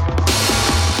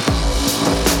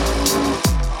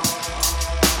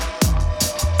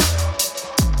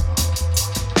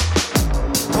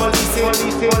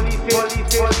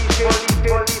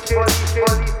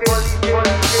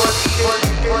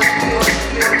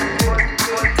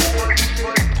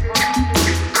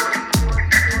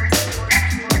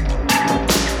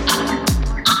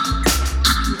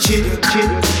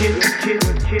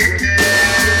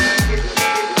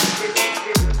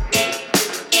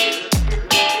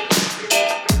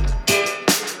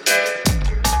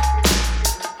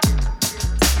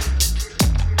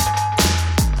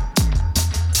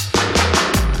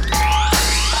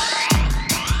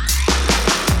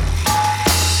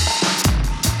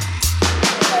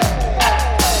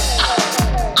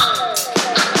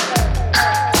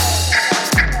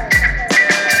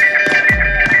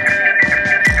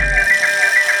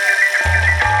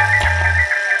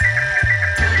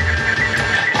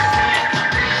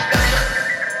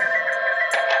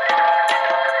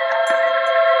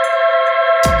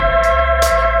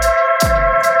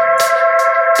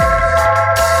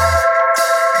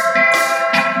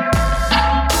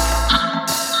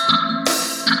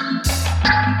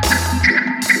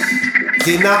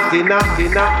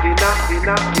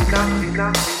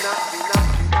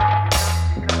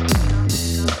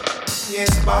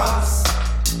 Yes, boss.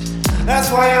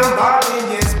 That's why I'm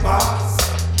balling, yes, boss.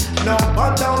 No,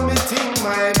 but down me ting,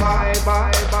 my bye.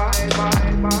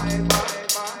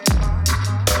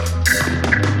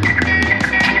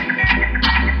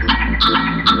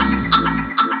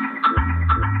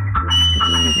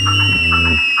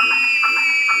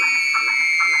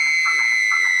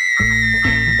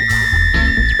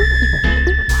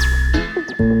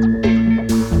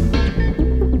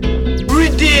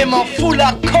 Redeemer full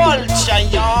of culture,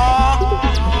 y'all.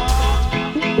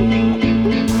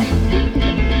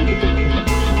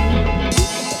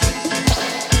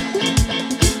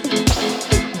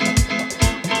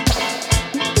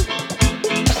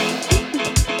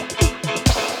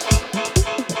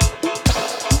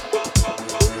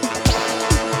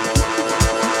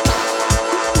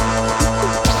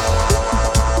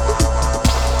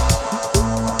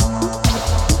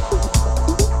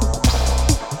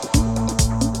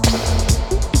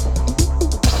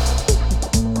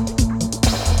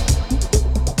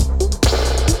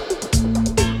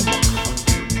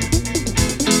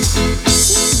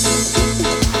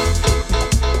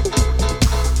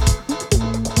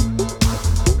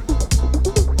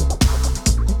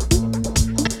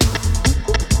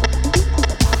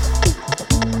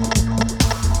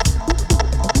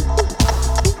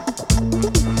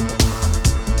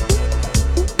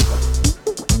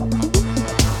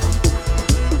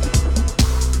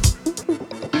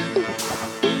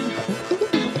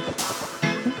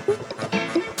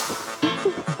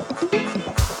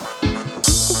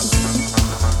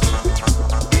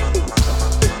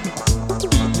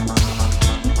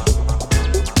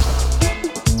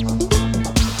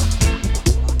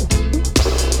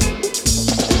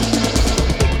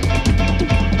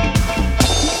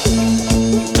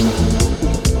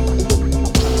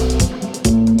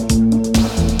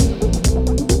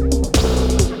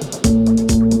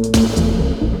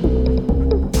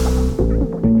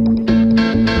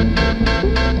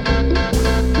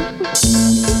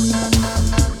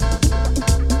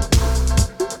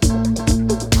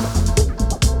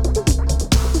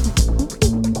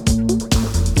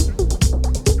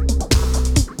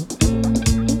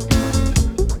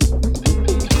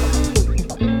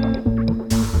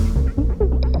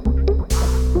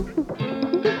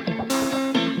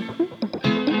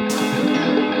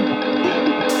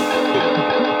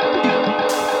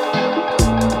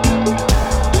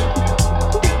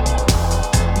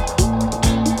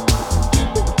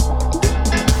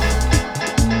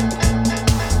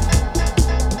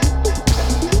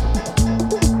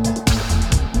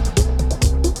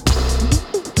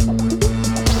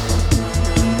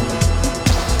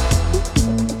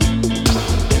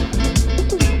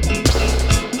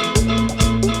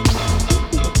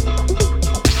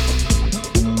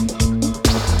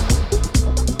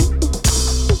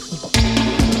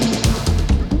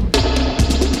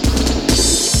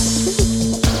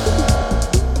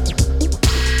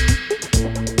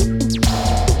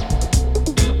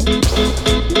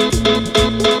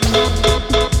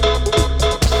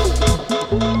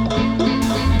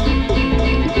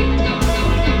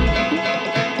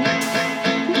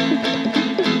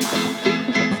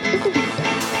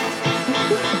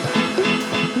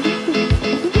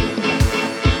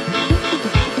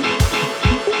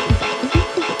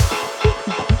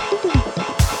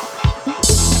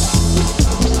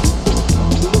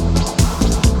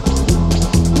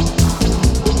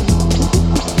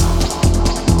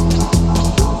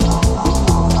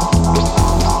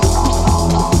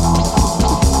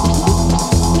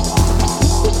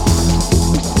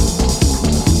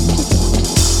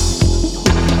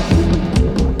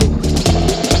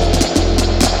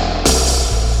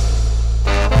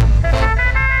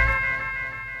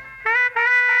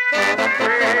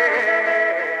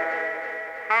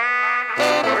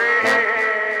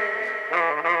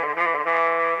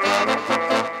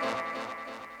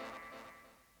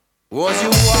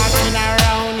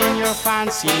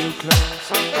 fancy new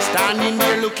clothes, standing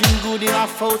there looking good in a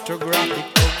photographic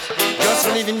pose. Just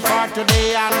living for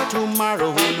today and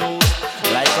tomorrow, who knows?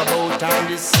 Like a boat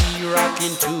on the sea,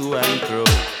 rocking to and fro.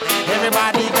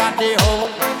 Everybody got their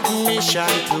own mission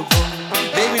to go.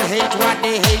 They will hate what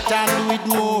they hate and do it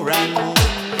more and more.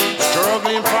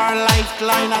 Struggling for a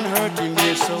lifeline and hurting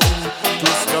their souls.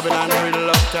 Too stubborn and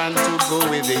reluctant to go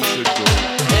where they should go.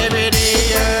 Every day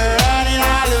you're running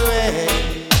all the way.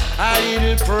 A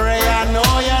little prayer, no,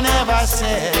 you never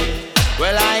say.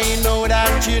 Well, I know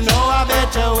that you know a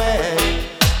better way,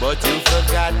 but you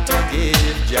forgot to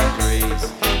give Jah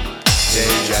grace.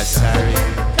 Tell Jah sorry.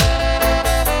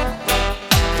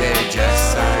 Tell Jah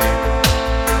sorry.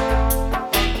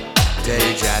 Tell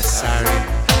Jah sorry.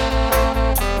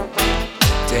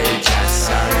 Tell Jah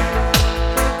sorry.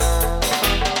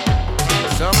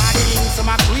 Some are kings, some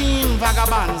are queens,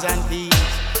 vagabonds and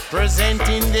thieves,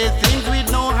 presenting their things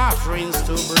with no offerings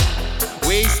to bring.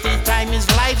 Wasted time is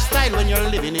lifestyle when you're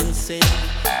living in sin.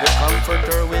 The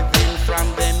comforter within, from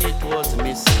them it was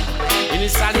missing. In the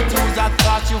solitudes of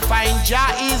thoughts you find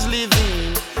Jah is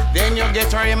living. Then you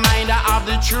get a reminder of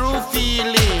the true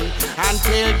feeling. And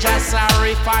tell Jah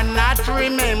sorry for not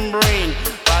remembering.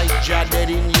 By Jah dead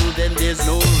in you, then there's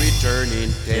no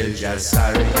returning. Tell Jah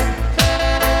sorry.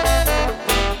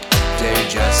 Tell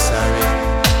Jah sorry.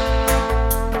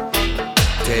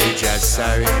 Tell Jah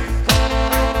sorry.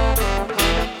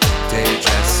 Tell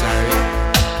Jah sorry.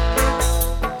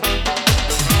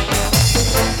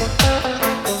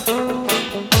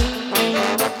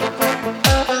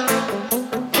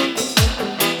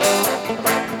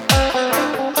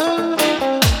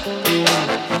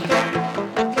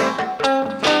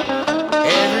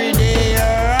 Every day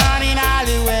you're running all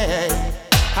the way.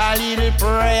 A little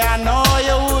prayer, no,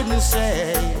 you wouldn't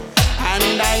say.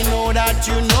 And I know that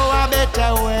you know a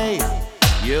better way.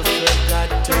 You forgot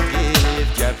to give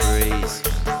Jah praise.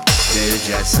 Tell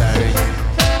Jah sorry.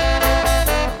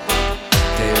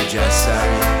 Tell Jah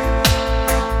sorry.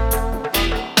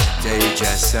 Tell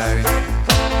Jah sorry.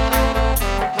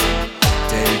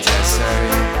 Tell Jah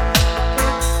sorry.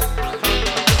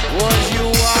 Was you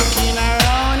walking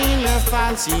around in your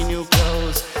fancy new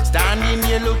clothes, standing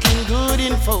there looking good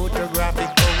in photographic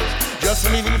pose? Just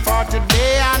living for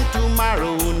today and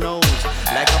tomorrow, who knows?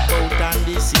 Like a boat on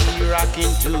the sea,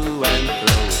 rocking to and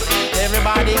fro.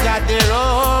 Everybody got their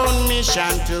own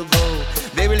mission to go.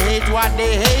 They will hate what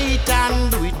they hate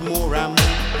and do it more and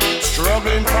more.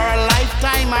 Struggling for a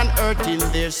lifetime and hurting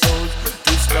their souls.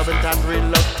 Too stubborn and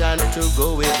reluctant to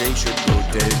go where they should go.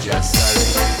 Tell Jah sorry.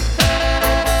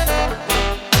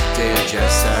 Tell Jah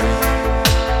sorry.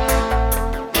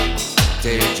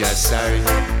 Tell Jah sorry.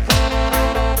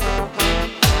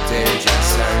 Tell Jah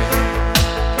sorry.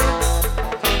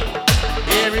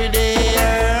 Every day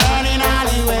you're running all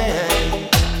the way.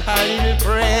 A little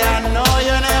prayer, no,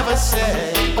 you never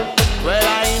say. Well,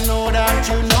 I know that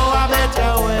you know a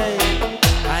better way.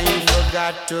 And you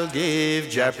forgot to give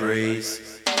Jah praise.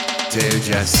 Tell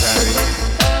Jah sorry.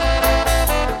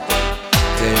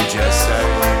 Tell Jah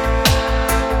sorry.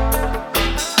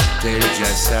 Tell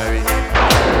Jah sorry.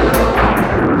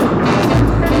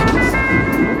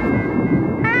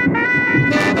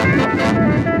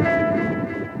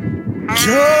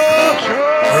 Joe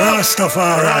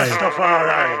Rastafari.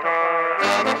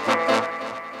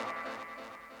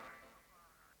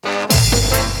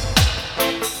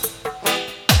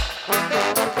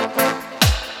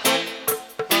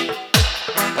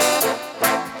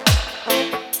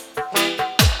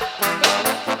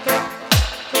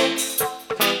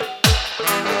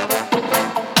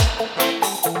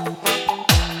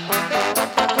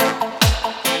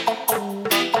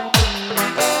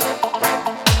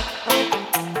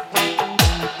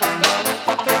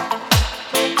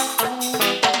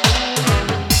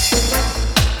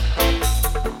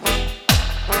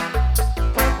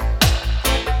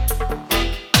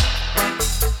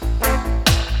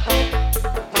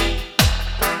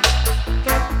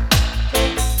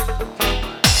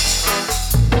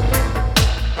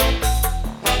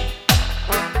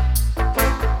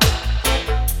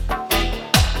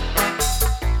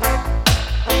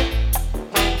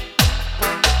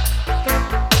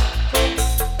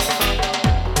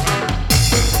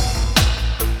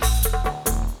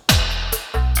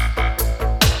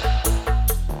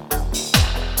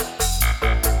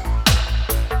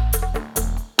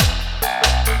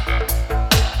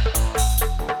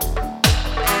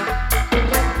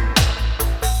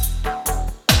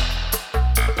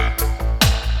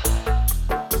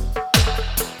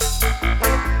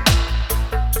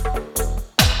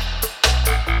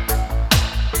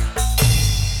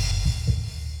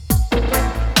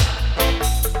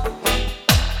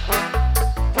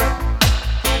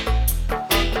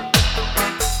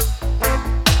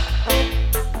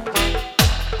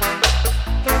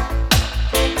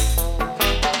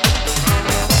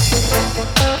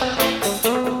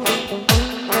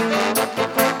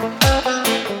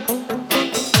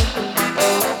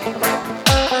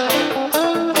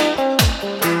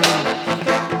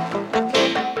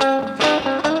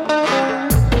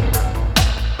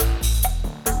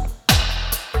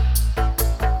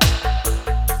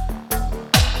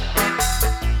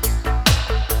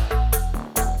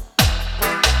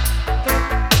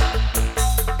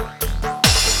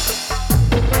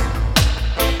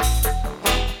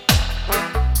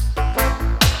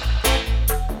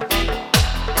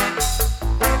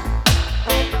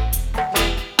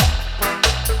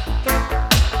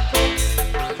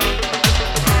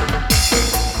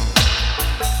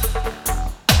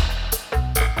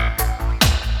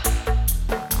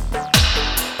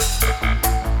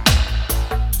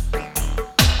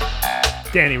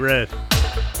 Danny Red,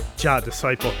 Jah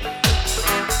Disciple.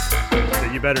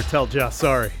 So you better tell Jah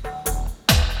sorry.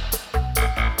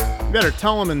 You better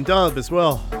tell him in dub as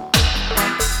well.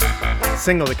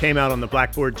 Single that came out on the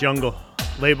Blackboard Jungle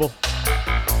label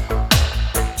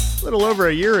a little over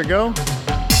a year ago.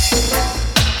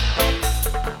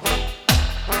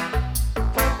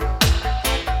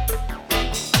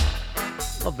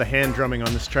 Love the hand drumming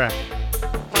on this track.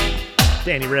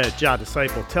 Danny Red, Jah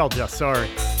Disciple, Tell Jah Sorry.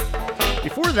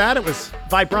 Before that, it was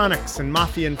Vibronix and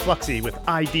Mafia and Fluxy with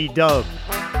ID Dub.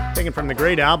 Taken from the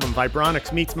great album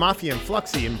Vibronix Meets Mafia and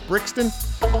Fluxy in Brixton.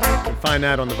 You can find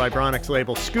that on the Vibronix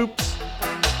label Scoops.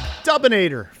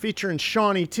 Dubinator featuring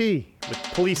Shawnee T with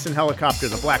Police and Helicopter,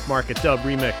 the Black Market Dub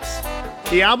remix.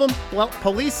 The album, well,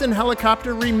 Police and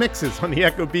Helicopter remixes on the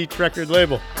Echo Beach record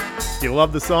label. Do you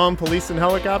love the song Police and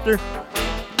Helicopter?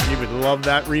 You would love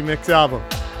that remix album.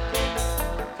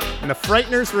 And the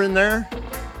Frighteners were in there.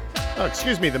 Oh,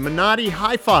 excuse me, the Menotti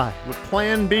Hi-Fi with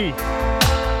Plan B.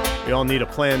 We all need a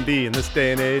Plan B in this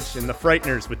day and age. And the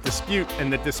Frighteners with Dispute,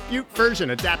 and the Dispute version,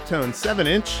 Adaptone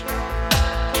 7-inch,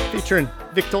 featuring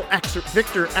Victor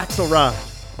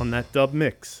Axelrod on that dub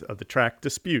mix of the track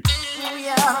Dispute.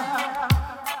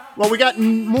 Well, we got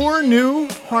more new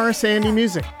Horace Andy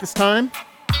music, this time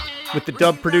with the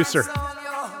dub producer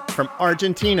from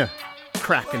Argentina,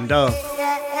 Kraken Dub.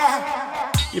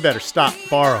 You better stop,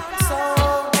 borrow.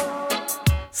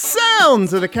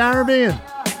 Sounds of the Caribbean.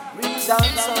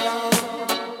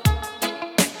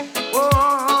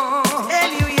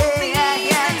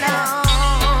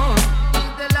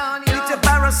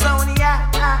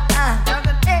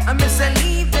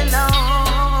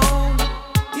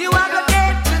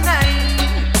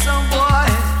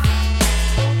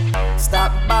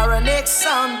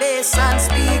 Sunday sun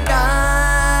speaker.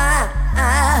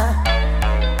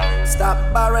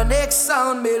 Stop borrow next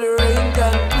sound mid-range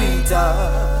and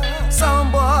tweeter.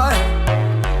 Some boy,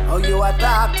 oh you a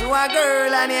talk to a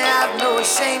girl and you have no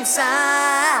shame,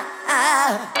 son.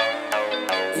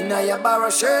 You know you borrow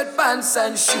shirt, pants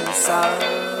and shoes, son.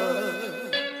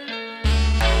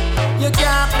 You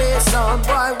can't play sound,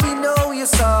 boy, we know you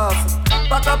soft.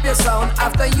 Back up your sound,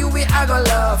 after you we a go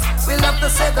love. We love to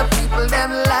set the people,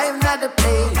 them live not the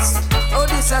place. Oh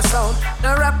this a sound,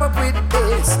 no wrap up with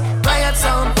bass. Riot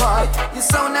sound boy, you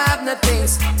sound have no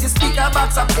taste. You speak a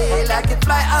box of play like it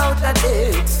fly out the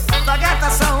day. Forgot the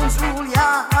sounds rule,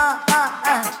 yeah.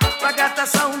 Forgot the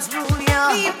sounds rule, yeah.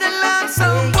 Leave the love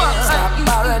sound boy. Stop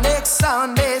borrow next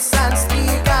sound, bass and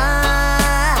speaker.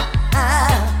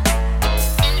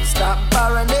 Stop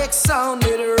borrow next sound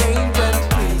with the range and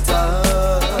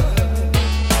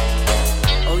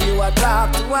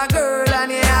talk to a girl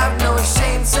and you have no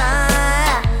shame, son.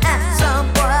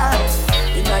 Some boy,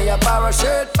 you know you borrow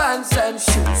shirt, pants and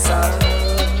shoes, son.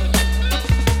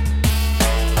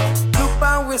 Look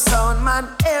on with sound, man,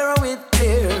 arrow it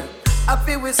clear.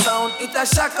 Happy with sound, it a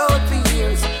shock out for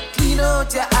years. Clean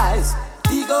out your eyes,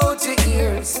 dig out your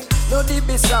ears. No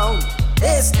DB sound,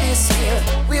 this here.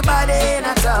 We body in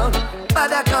a town,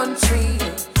 bad a country.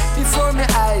 Before my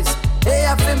eyes, they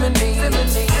are feminine.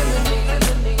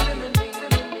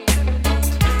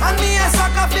 And me a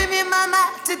sucker for me mama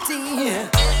titty.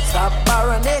 Stop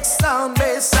borrow next sound,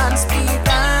 bass and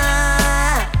speaker.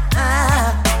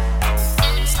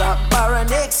 Stop borrow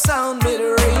next sound with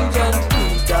range and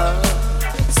tweeter.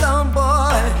 Sound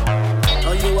boy,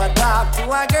 oh you a talk to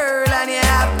a girl and you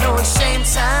have no shame,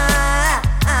 son.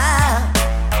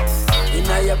 You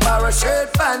know you borrow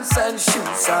shirt, pants and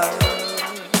shoes, son.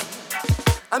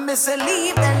 I miss a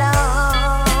leave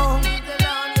alone.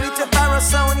 With your borrow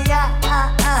sound, yeah.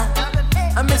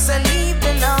 I miss a leave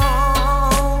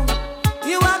alone.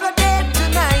 You are go dead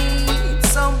tonight,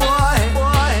 some boy.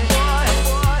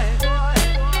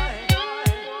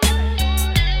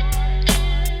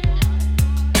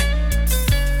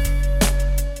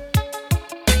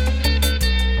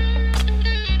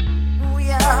 Ooh,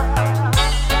 yeah.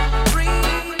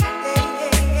 Breathe,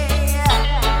 yeah.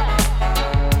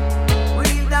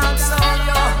 Breathe down, son,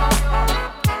 yo.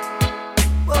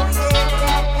 Oh, yeah.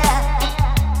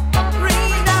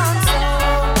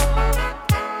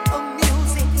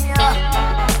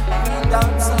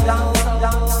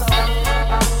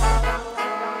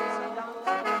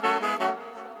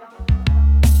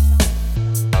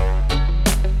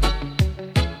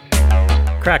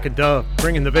 Kraken Dub,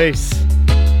 bringing the bass.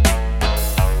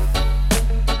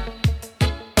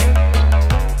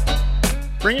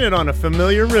 Bringing it on a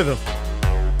familiar rhythm.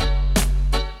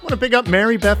 Want to big up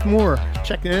Mary Beth Moore,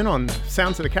 checking in on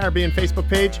Sounds of the Caribbean Facebook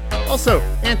page. Also,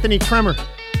 Anthony Kremer.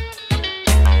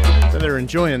 So they're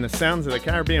enjoying the Sounds of the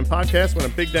Caribbean podcast. Want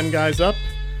to big them guys up.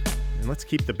 And let's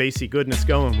keep the bassy goodness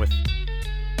going with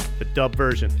the dub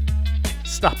version.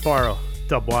 Stop Borrow,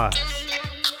 Dubwise.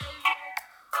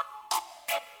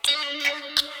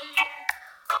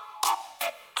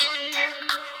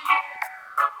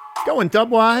 Going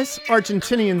Dubwise,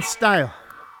 Argentinian style.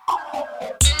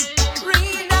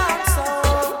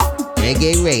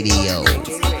 Reggae Radio.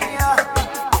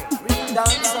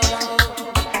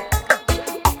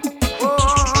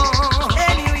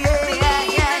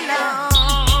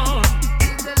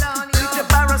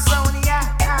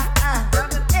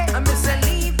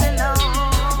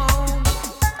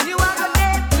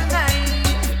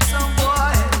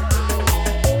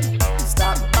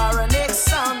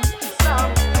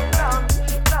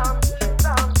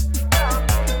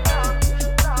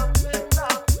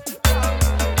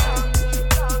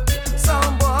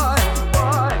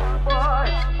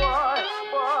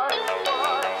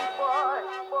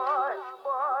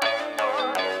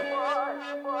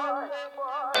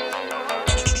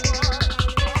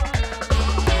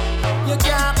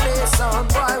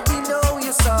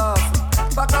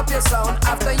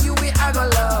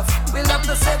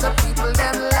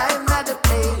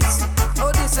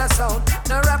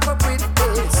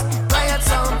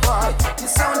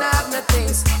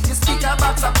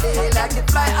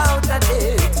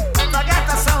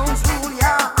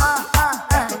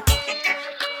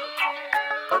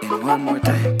 One more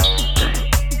time.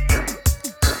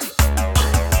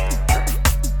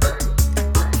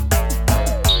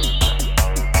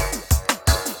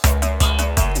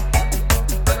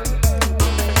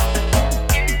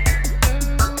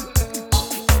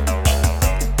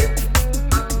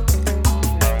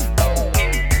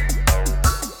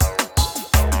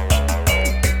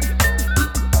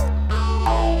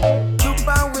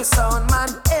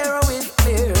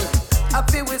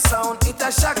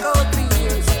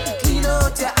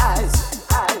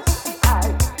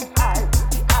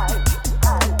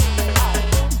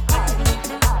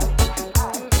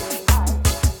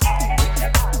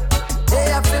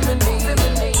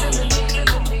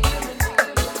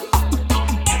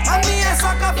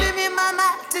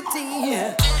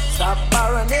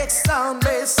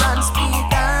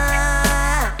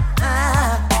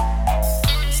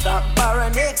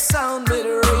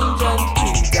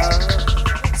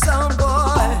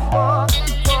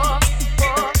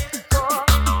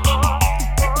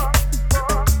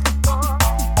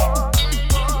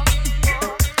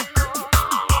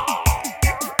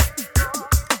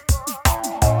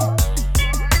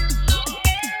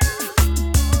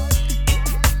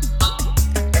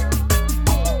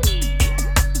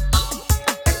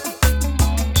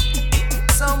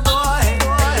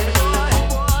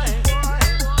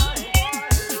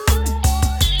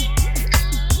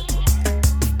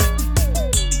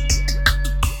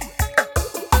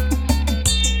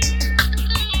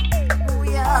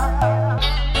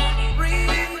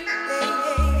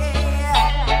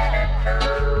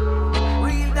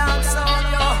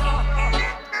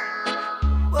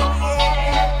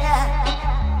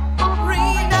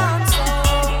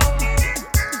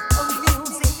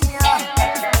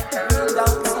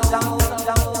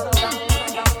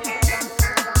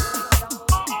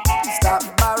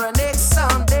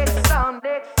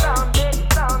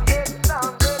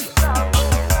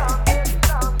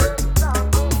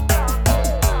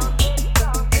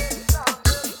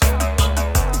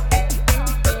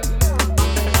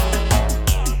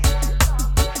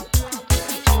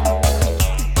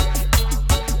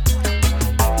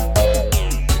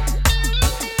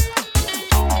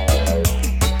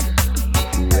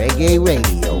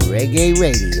 Reggae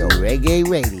Radio, Reggae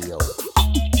Radio.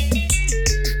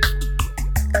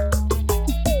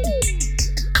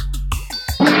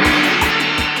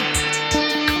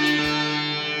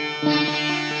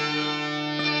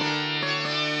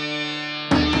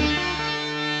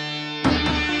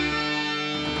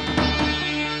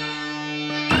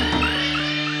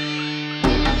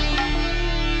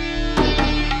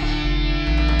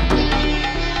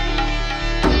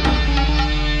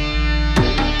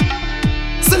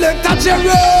 Select a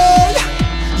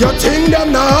Gerald, your thing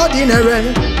them not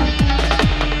ordinary.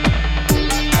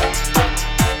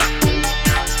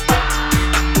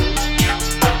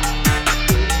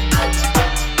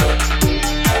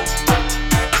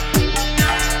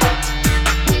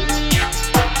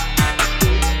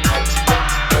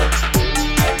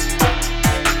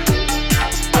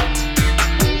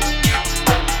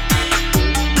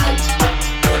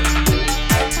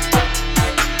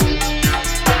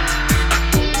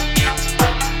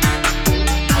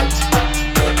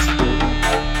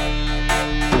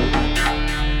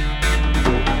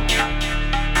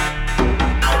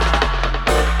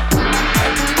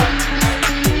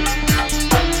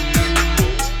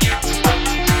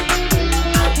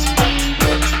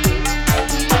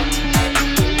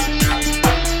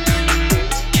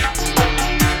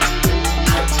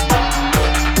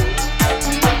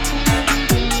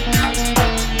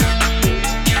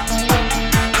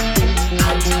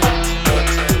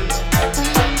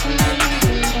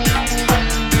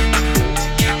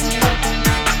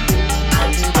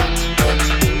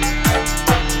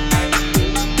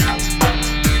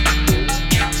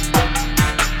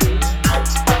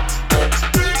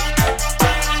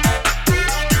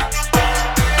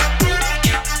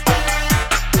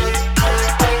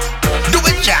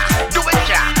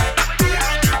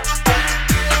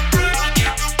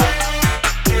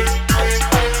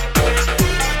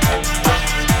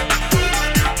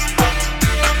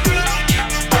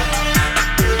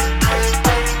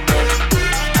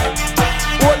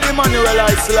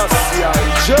 I Selassie,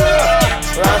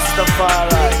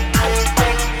 Rastafari.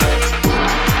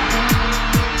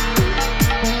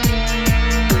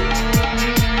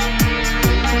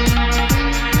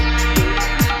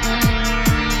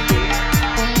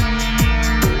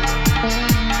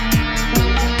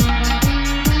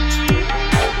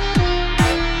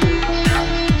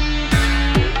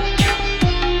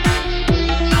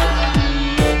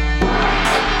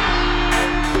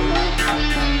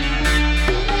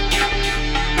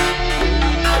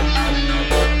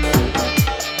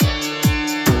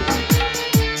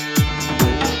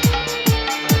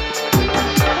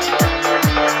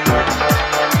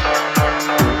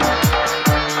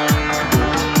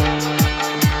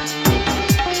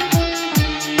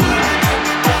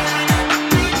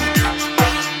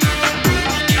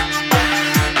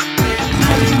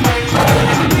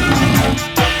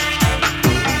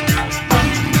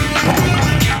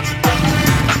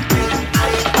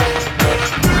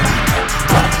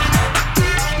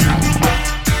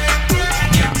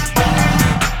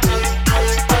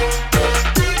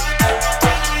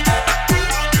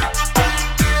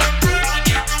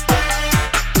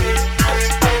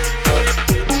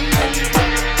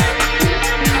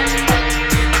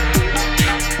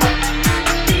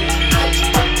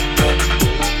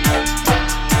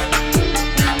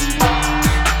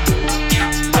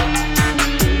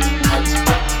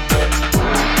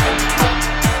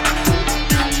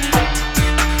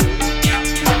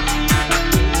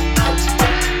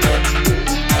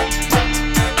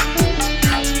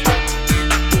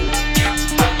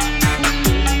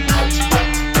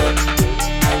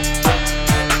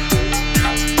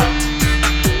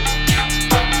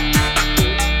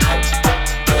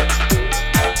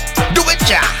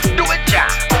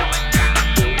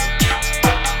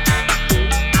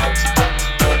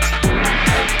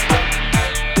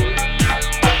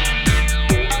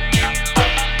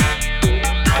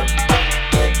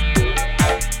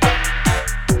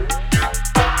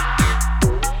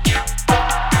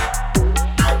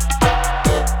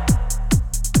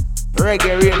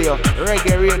 Reggae radio,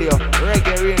 reggae radio,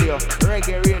 reggae radio,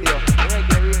 reggae radio,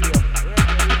 reggae radio.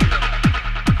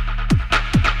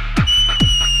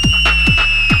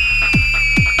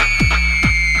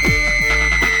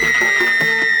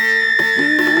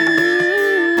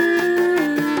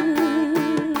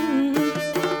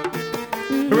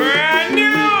 Brand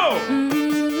new.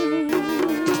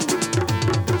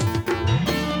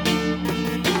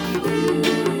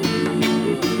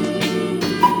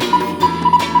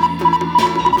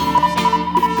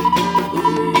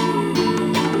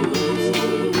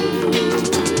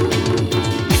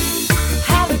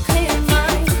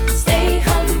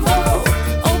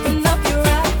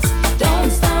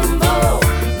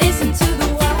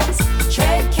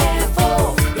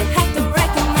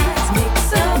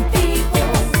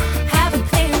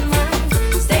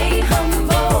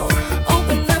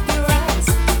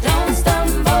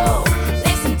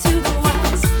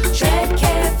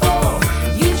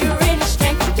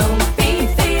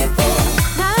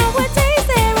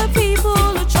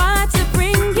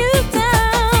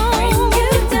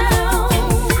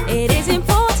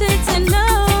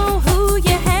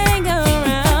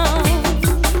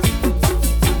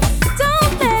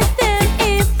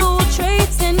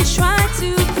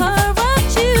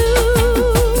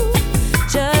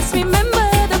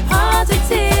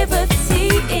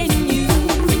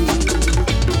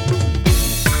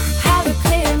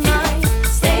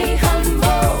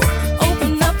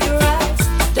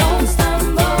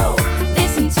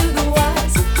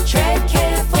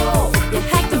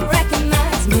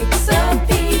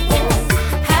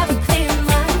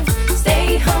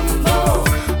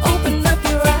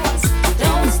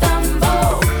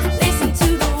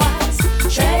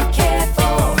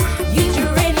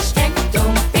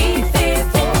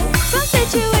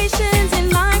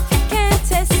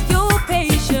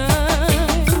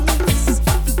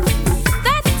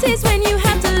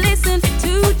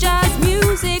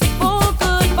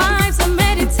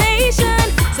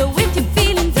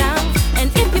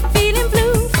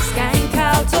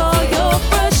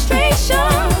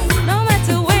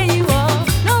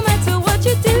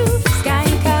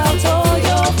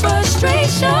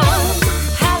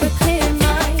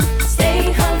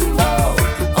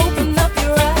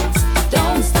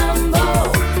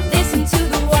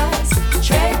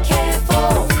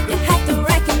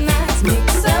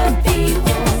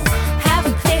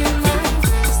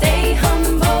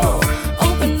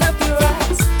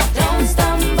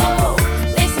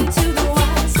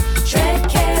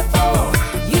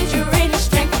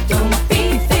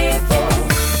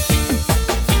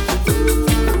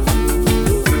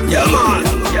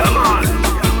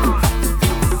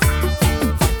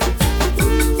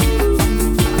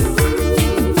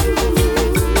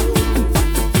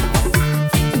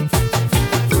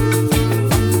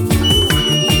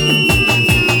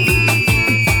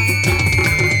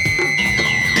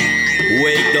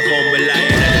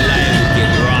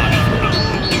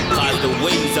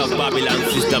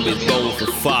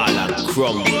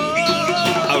 jungle.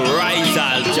 Arise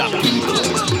all Jah people.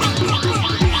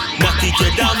 Natty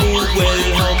Dread a move well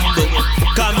humble.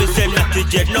 Cause me say Natty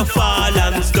Dread no fall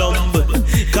and stumble.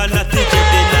 Cause Natty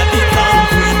Dread inna the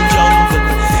concrete jungle.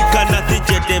 Cause Natty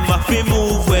Dread them a fi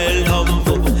move well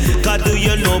humble. Cause do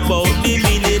you know about the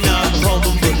meaning of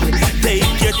humble?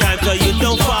 Take your time so you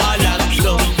don't fall and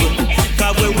stumble.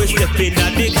 Cause when we step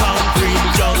inna the concrete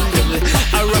jungle,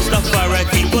 a Rastafari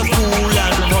keep us cool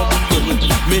and humble.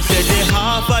 Me say the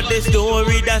half of the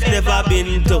story that's never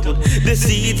been told. The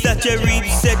seeds that you reap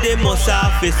said they must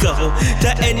have it so. To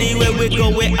anywhere we go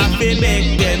we have to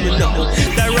make them know.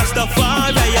 The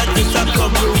Rastafari just a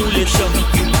come rule the show.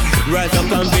 Rise up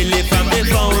and build it from the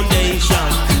foundation.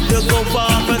 To go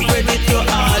far and spread it to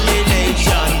all the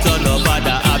nations. So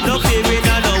nobody have no fear in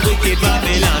no wicked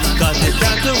Babylon. Cause it's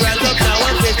time to rise up now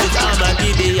and face this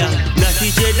Armageddon.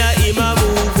 Natty Dread him a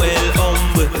move well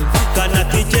humble. Cause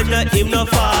Natty Dread him no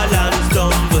fall and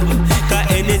stumble. Cause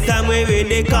anytime we're in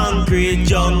the concrete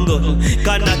jungle,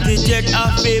 cause Natty Dread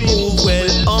have to move well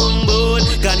humble.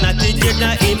 Cause Natty Dread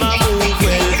him a move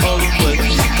well humble.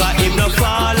 Cause him no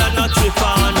fall and no trip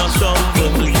and no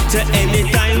stumble. So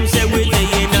anytime say we day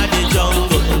in the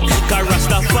jungle, cause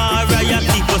Rastafari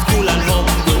keep us cool and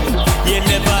humble. You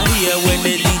never hear when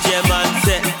the DJ man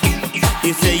say,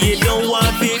 he say you don't want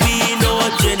to be no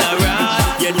general.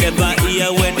 You never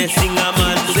hear when the singer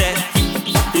man say,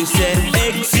 he say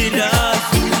Exodus,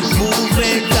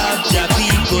 movement of Jah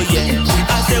people, yeah.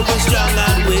 I said we're strong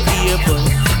and we're able.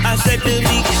 I said the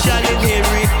meek shall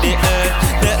inherit the earth.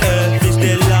 The earth is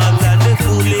the Lord's and the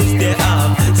fool is the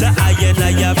arm. So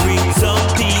I bring some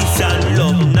peace and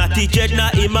love. Natty Dread na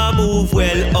him a move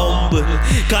well humble.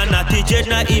 Cause Natty Dread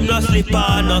na him no slip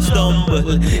or no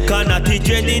stumble. Cause Natty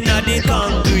Dread inna the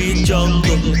concrete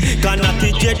jungle. Cause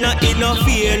Natty Dread na him no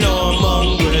fear no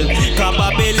mongrel. Cause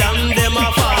Babylon them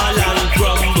a fall and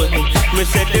crumble. Me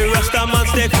said the Rasta man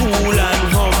stay cool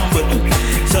and humble.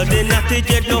 So the Natty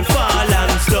Dread no fall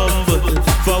and stumble.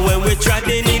 For when we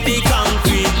treading in the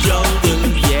concrete jungle,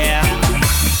 yeah.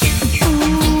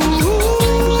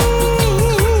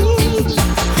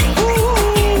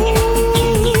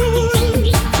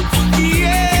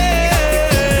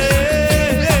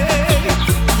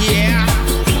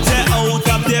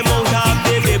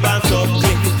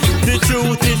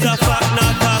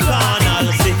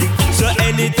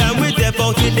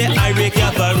 Out with the Irish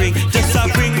gathering, just a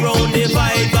bring round the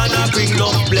vibe and a bring no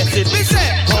blessing. We say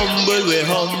humble, we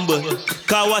humble.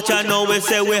 Cause watch I know we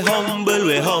say we humble,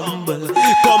 we humble.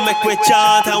 Come make we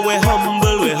chant and we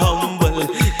humble, we humble.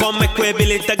 Come make we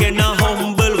build it again and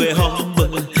humble, we humble.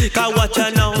 Cause watch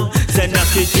I know, say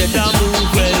Natty Dread a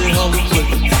move well humble.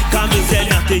 Cause me say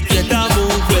Natty Dread a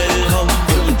move well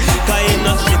humble. Cause he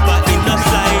no slipper, he no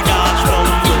slide or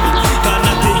stumble. Cause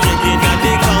Natty Dread inna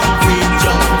the concrete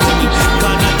jungle.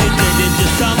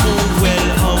 Just a move well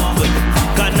humble.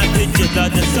 Can I take it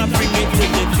out, just a bring it to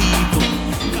the people.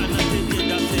 Can I take it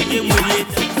out, say him will it.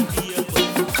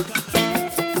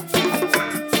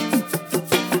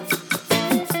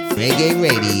 Reggae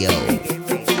Radio.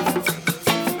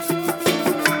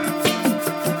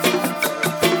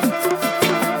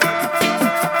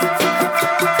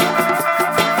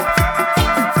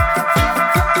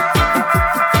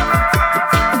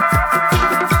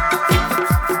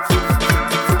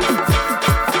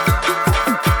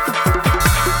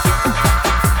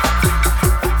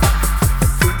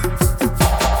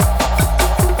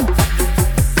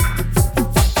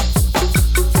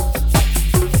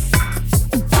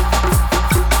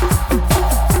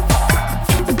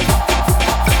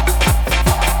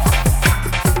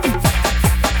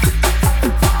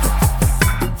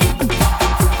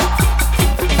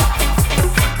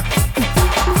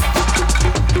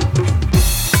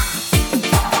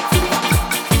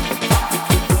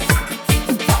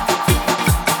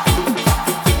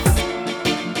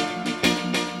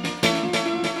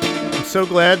 So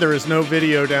glad there is no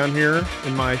video down here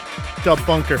in my dub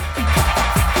bunker.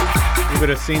 You would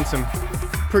have seen some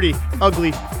pretty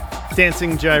ugly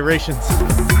dancing gyrations.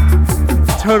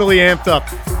 Totally amped up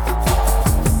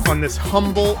on this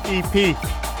humble EP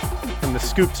from the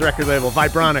Scoops record label,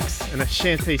 Vibronics and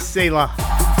Ashanti Selah.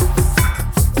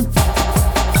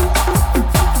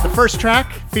 The first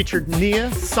track featured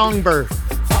Nia Songbird,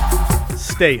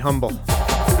 Stay Humble.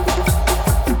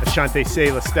 Ashanti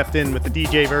Selah stepped in with the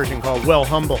DJ version called Well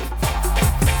Humble.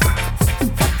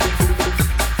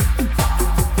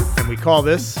 And we call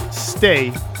this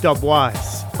Stay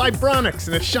Dubwise. Vibronics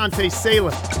and Ashanti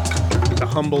Selah. The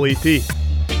Humble EP.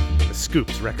 The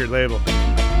Scoops record label.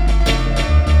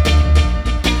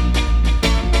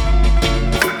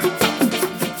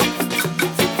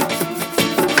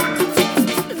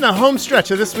 In the home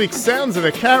stretch of this week's Sounds of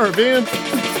the Caribbean,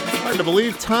 hard to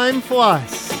believe time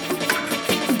flies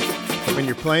when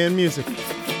you're playing music,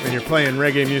 when you're playing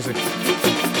reggae music.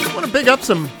 I want to big up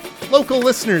some local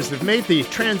listeners that made the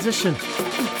transition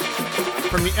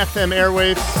from the FM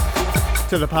airwaves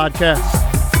to the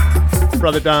podcast.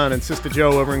 Brother Don and Sister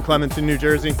Joe over in Clementon, New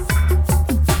Jersey.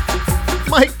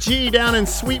 Mike G down in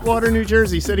Sweetwater, New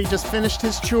Jersey said he just finished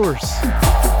his chores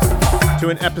to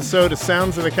an episode of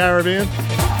Sounds of the Caribbean,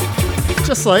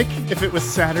 just like if it was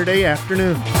Saturday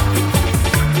afternoon.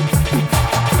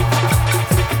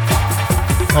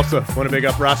 Also, want to big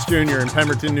up Ross Jr. in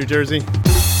Pemberton, New Jersey.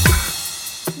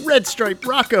 Red Stripe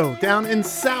Rocco down in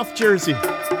South Jersey.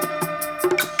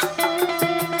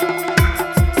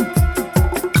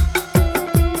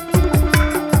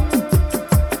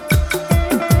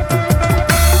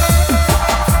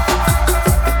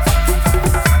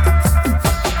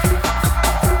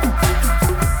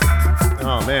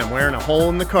 Wearing a hole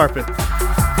in the carpet.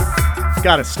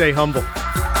 Gotta stay humble.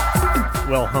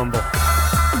 Well, humble.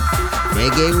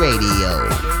 Reggae Radio.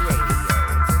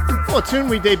 Well, a tune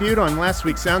we debuted on last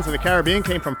week's Sounds of the Caribbean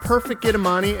came from Perfect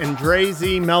Giddimani and Dre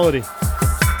Z Melody.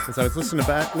 As I was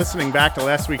listening back to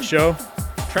last week's show,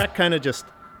 the track kind of just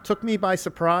took me by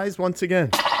surprise once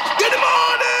again.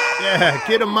 Giddimani! Yeah,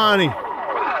 Giddimani.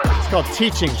 It's called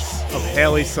Teachings of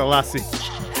Haile Selassie.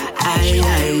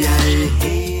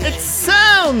 It's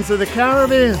Sounds of the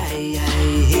Caribbean.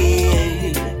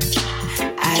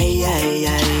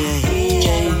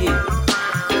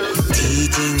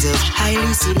 Teachings of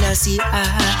Haile Selassie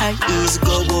is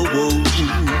go.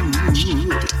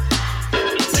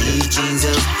 Teachings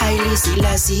of Haile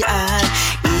Selassie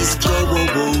is go.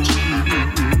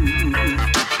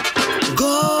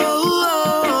 Go.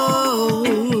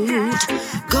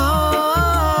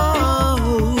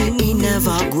 He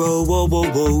never grow.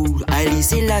 Haile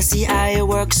Selassie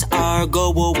works are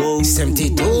go.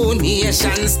 72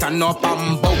 nations stand up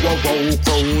and bow.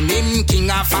 Crown him king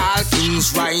of all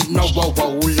kings right now.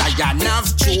 Lion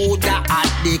of Judah at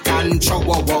the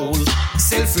control.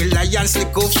 Self-reliance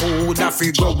little food a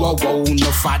fi grow.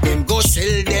 No for them go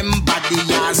sell them body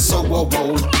and so.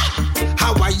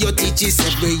 How are your teachers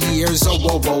every year?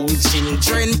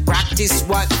 Children practice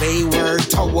what they were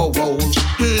told.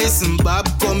 Listen, Bob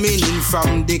coming in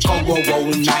from the Congo.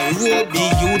 Nairobi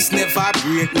youths never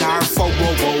break nor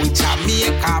forward.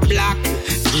 Jamaica black,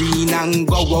 green and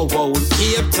gold.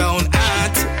 Cape Town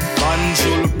art,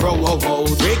 Banjul bro.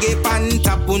 Reggae pan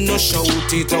tap no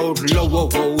shout it out low.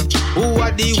 Who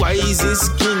are the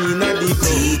wisest king in the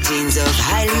teachings of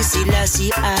Haile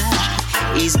Selassie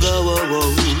is go.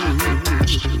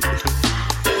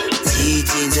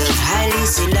 Teachings of Haile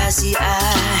Selassie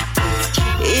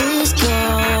is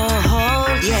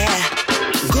gold, yeah.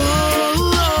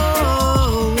 Gold.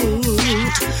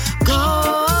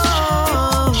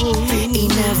 He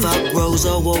never grows,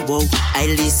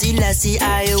 Haile Selassie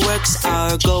works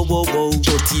are go.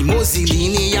 Toti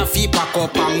Mussolini a fi pack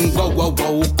up and go.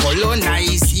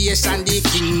 Colonization the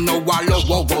king no wallow.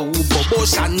 Bobo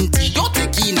Shanti you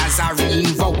take in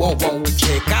Nazarene.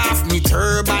 Take off me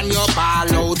turban your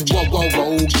ball out.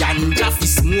 Ganja fi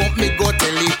smoke me go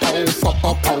tell it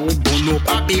pow. Bono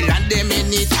Babylon them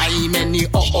anytime any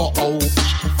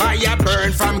Fire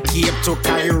burn from Cape to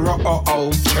Cairo.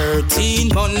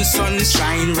 13 months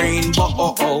sunshine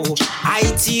rainbow.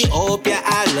 Ethiopia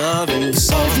I love you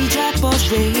so. Every drop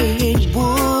of rain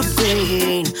would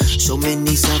rain. So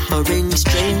many suffering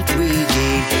strength we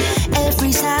gain.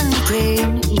 Every sand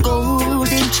crane,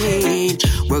 golden chain.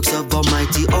 Works of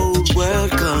Almighty old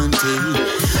world contain.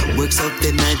 Works of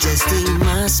the majesty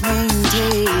must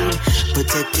maintain.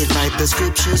 Protected by the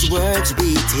scriptures, words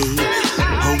retain.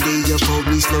 Holy of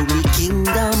holy, slowly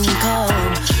kingdom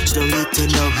come. Slowly to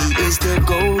know he is the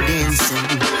golden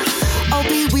sun. Oh,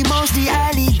 be we mostly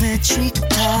highly metric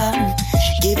tongue.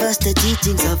 Give us the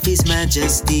teachings of his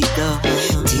majesty, the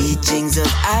teachings of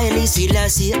Haile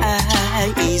Selassie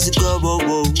is go.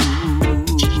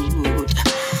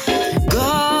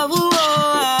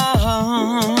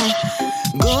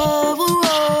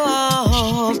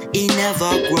 He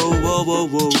never grow.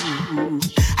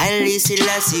 Haile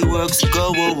Selassie works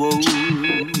go.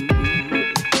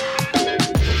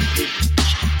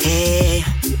 Hey,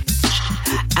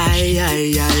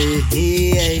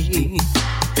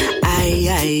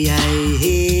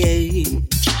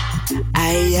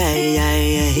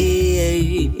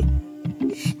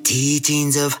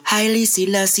 teachings of Haile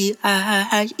Selassie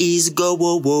is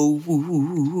gold.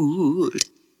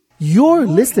 You're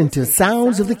listening to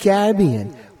Sounds of the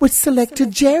Caribbean with Selector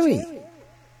Jerry.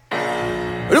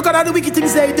 Look at all the wicked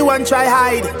things they do and try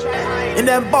hide in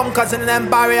them bunkers and in them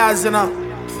barriers, you know.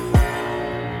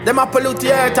 Them a pollute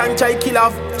the earth and try kill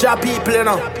off Jah people, you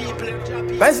know.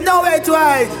 There's nowhere to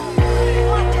hide.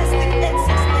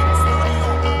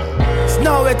 There's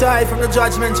nowhere to hide from the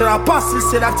judgment. Your apostles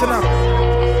say that, you know.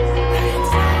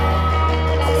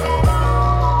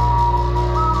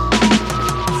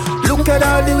 Look at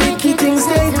all the wicked things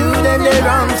they do, then they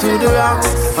run to the rocks,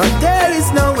 and there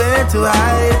is nowhere to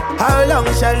hide. How long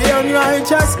shall the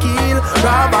unrighteous kill,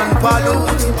 rob and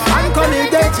pollute, and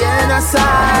commit the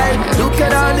genocide? Look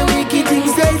at all the wicked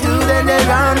things they do, then they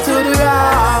run to the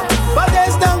rocks, but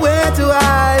there's nowhere to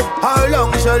hide. How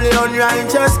long shall the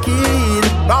unrighteous kill,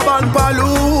 rob and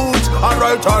pollute, and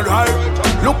right.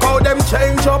 Look how them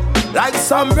change up like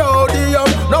some rhodium.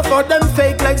 No for them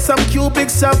fake like some cubic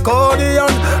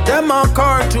accordion. Them a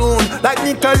cartoon like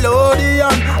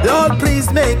Nickelodeon. Lord,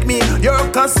 please make me your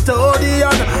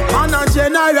custodian. Man a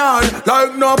general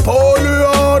like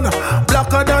Napoleon.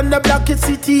 Blacker than the blackest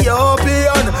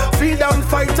Ethiopian. Freedom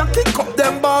fighter, kick up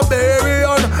them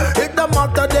barbarian. It don't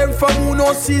matter them from who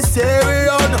no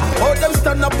Caesarean. How them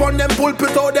stand up on them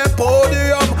pulpit or them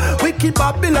podium. Wicked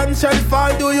Babylon shall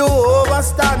fall, do you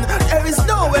overstand? There is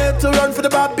nowhere to run for the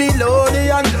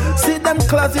Babylonian. See them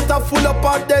closets are full up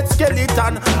of dead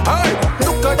skeleton. Hey,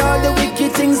 look at all the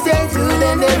wicked things they do,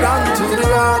 then they run to the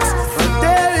rocks.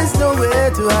 There is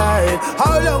nowhere to hide.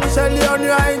 How long shall the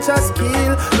unrighteous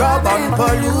kill, rob and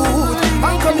pollute,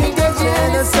 and commit a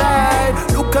genocide?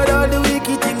 Look at all the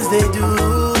wicked things they do.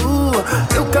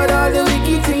 Look at all the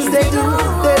wicked things they do.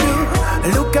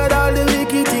 Look at all the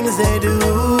wicked things they do.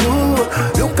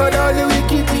 Look at all the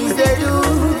wicked things they do.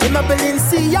 In my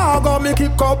Balenciaga, me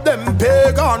kick up them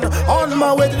pagan. On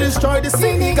my way to destroy the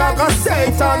synagogue of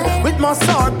Satan. With my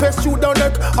sword, press through the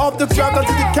neck of the dragon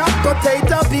to decapitate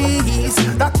the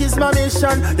beast. That is my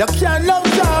mission. You can't love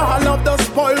Jah, I love the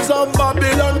spoils of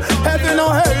Babylon. Heaven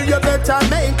or hell, you better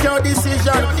make your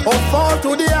decision, or fall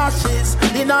to the ashes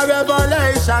in a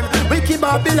revelation. Wicked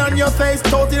Babylon, your face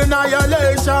total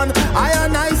annihilation. I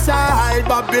side,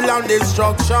 Babylon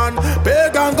destruction.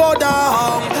 Pagan go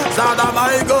down, Saddam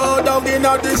I go down in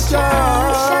a destruction.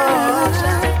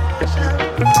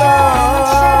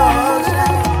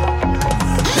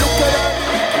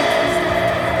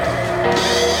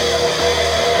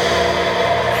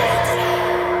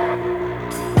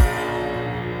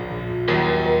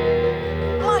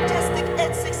 Majestic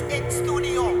 868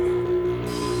 Studio.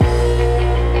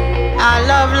 I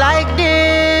love like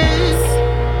this.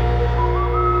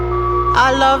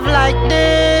 I love like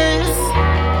this.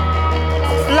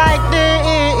 Like this.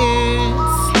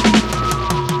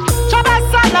 Chavez,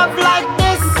 I love like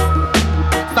this.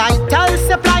 Vital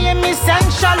supply and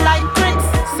essential like bricks.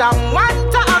 Someone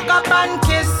to hug up and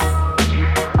kiss.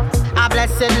 I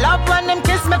blessed love when them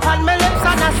kiss me on my lips.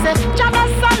 And I say,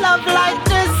 Chavez, I love like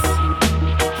this.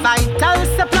 Vital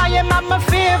supply and my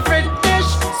favorite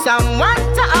dish. Someone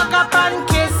to hug up and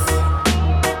kiss.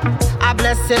 I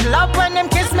blessed love when them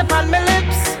kiss me on my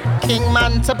lips. King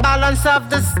man to balance of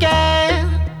the scale.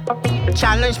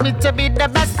 Challenge me to be the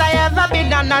best I ever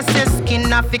been. And I say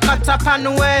skin off it cut up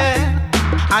and wear.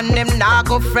 And them nah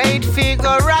go afraid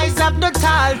figure rise up the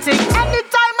tall thing.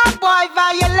 Anytime a boy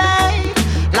violate,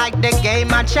 like the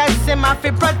game of chess, him have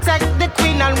to protect the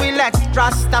queen. And we let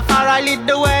Rastafari lead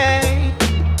the way.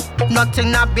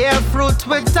 Nothing a bear fruit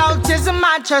without his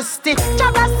majesty.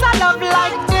 Chavez I love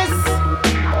like this.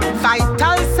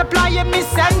 Vital supply him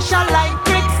essential like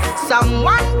bricks.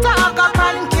 Someone to hug up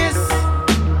and kiss.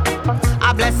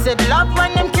 I blessed love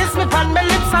when them kiss me on my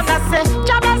lips. And I say,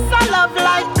 Chavez I love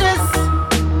like this.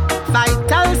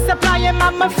 Vital supply him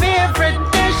my favorite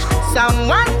dish.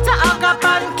 Someone to hug up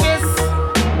and kiss.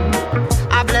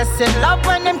 I blessed love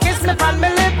when them kiss me on my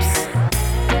lips.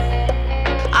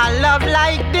 I love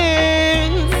like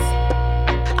this.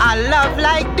 I love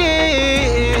like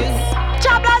this.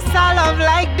 Chavez I love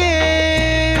like this.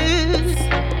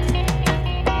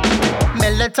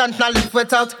 Militant not live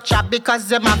without chat because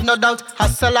them have no doubt.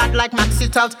 Hustle hard like max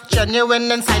it out.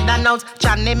 Genuine inside and out.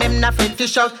 Chan name him not afraid to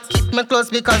shout. Keep me close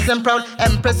because I'm proud.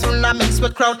 Empress will not mix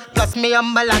with crowd. Plus me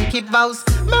humble and keep vows.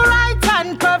 My right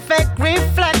hand perfect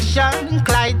reflection.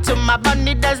 Clyde to my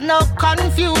bunny there's no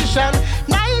confusion.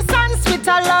 Nice and sweet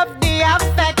I love the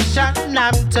affection.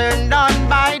 I'm turned on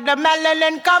by the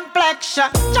melanin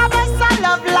complexion. Chavez I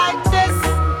love like this.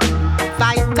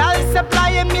 Vital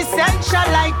supply him essential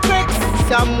like bricks.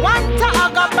 Someone to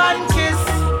hug up and kiss.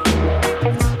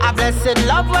 I blessed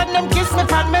love when them kiss me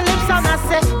on my lips. And I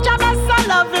say, Chavez I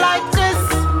love like this.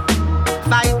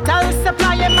 Vital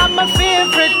supply him my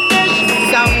favorite dish.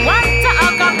 Someone to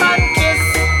hug up and kiss.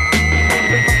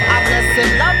 I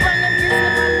blessed love when them kiss me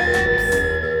on my lips.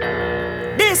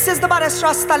 This is the baddest baddest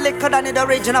Rasta liquor than the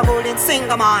original golden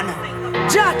singer man.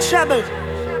 Jah Treble,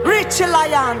 Richie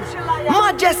Lion,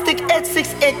 Majestic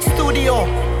 868 Studio,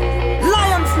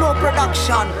 Lion Flow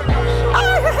Production.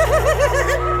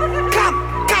 Come.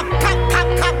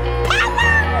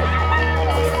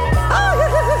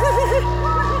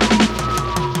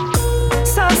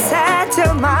 So set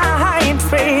your mind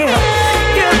free.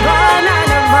 You're born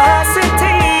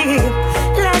animosity.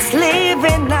 Let's live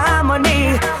in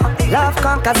harmony. Love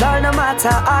conquers all, no matter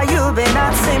how you been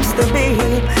or seems to be.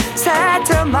 Set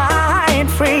your mind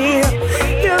free.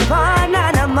 You're born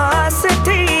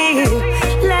animosity.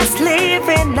 Let's live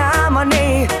in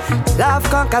harmony. Love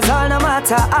conquers all, no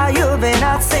matter how you been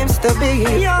or seems to be.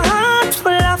 Your heart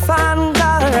full of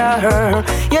anger.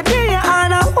 You're there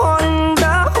and I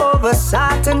wonder over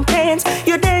certain things.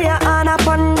 You're there and I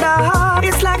ponder.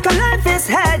 It's like a life is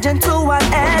hedging to an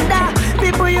end.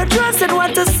 People you trusted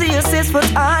want to see you 6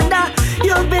 foot under.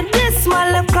 You've been this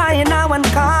small left crying now in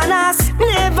corners.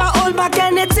 Never hold back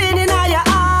anything in your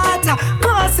heart.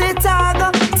 Cause it all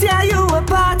go tear you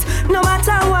apart. No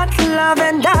matter what, love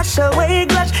and dash away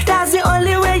grudge. That's the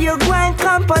only way you go and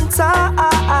come on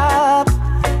top.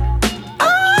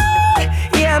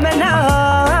 Yeah, me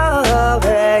know,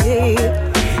 babe.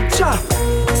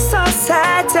 So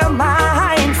set your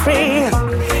mind free.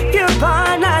 You're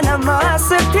born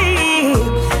animosity.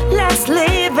 Let's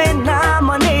live in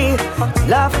harmony.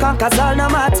 Love conquers all, no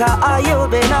matter how you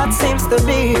been or seems to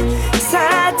be.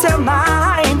 Set your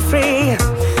mind free.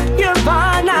 You're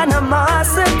born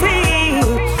animosity.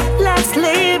 Let's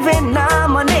live in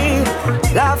harmony.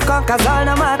 Love conquers all,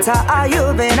 no matter how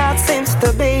you been or seems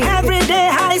to be. Every day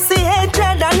I see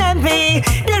hatred and envy.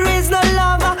 There is no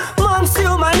love amongst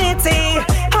humanity.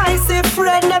 I see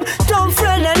friend them, don't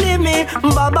friend enemy.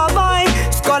 Baba boy,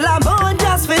 skull and bone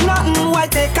just for nothing. Why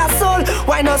take a soul?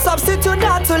 Why not substitute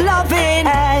that to loving?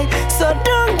 Hey, so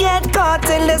don't get caught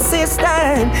in the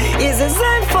system. It's a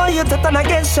sign for you to turn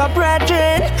against your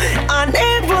brethren, and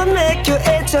it will make you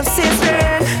hate your sister.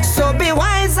 So be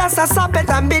wise as a serpent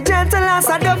and be gentle as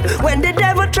a dove. When the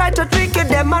devil try to trick you,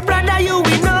 then my brother you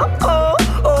will know.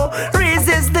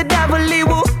 Resist the devil, he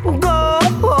will go.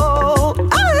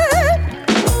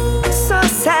 So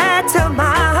set your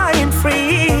mind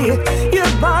free.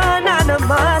 You're born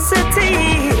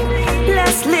animosity.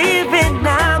 Let's live in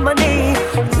harmony.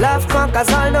 Love conquers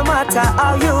all, no matter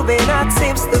how you been or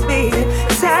seems to be.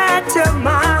 Set your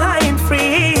mind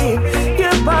free.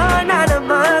 You're born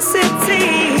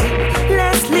animosity.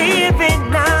 Let's live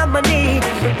in harmony.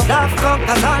 Love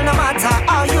conquers all, no matter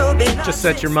how you been. Just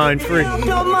set your mind free.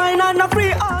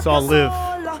 Let's all live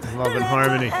in love and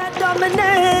harmony. I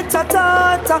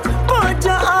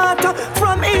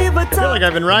feel like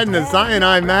I've been riding the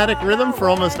Zion-I-Matic rhythm for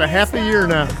almost a half a year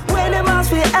now.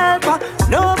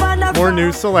 More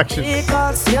new selections.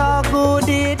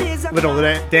 Little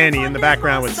Danny in the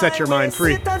background with Set Your Mind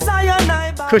Free.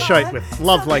 Kushite with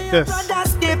Love Like This.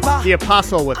 The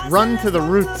Apostle with Run to the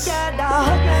Roots.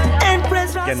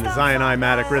 Again, the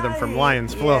Zion-I-Matic rhythm from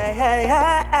Lion's Flow.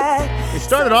 We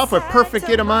started off with Perfect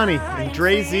Giddimani and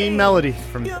Dre Z Melody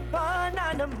from the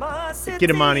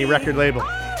Giddimani record label,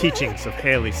 Teachings of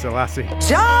Haile Selassie.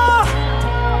 Jah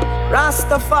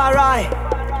Rastafari,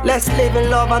 let's live in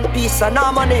love and peace and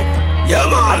harmony. Yeah,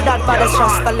 man. And that baddest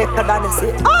Rasta liquor than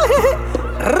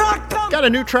Got a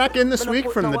new track in this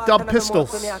week from the Dub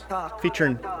Pistols,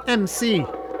 featuring MC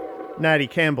Natty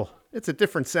Campbell. It's a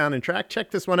different sounding track. Check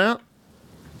this one out.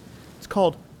 It's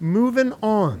called Movin'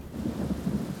 On.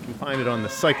 You can find it on the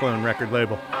Cyclone record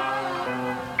label.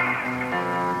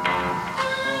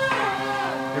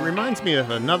 It reminds me of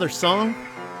another song.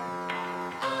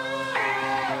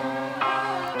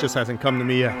 Just hasn't come to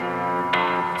me yet.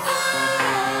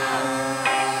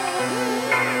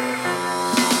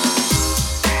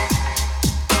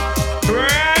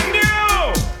 Brand new!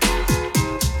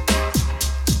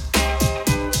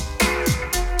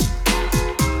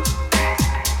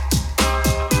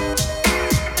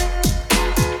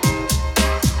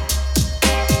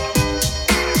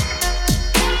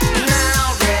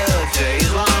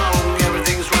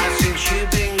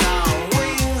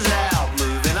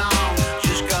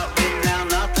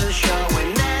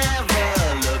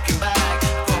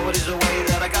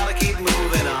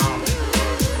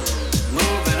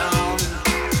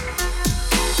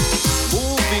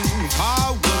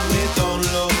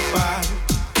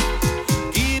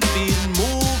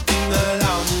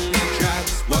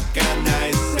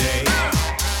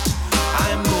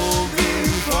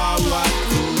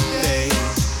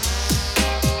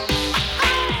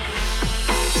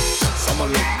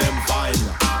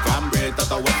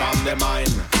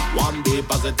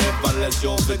 positive unless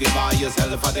you forgive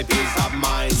yourself for the peace of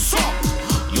mind. So,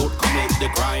 you'd commit the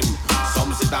crime.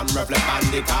 Some sit and reflect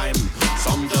on the time.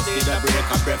 Some just need a break,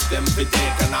 a breath, them be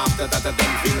taken after that, them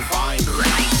feel fine.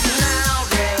 Now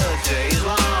the day's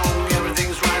long,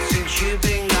 everything's right since you've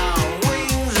been gone.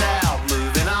 Wings out,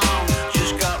 moving on,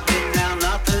 just got written down,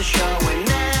 nothing showing.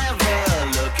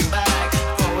 Never looking back,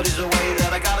 forward is the way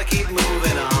that I gotta keep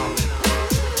moving on.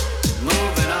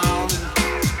 Moving on.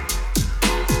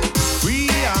 Free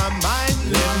our mind,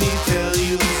 let me tell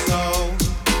you so.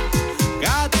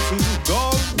 Got to go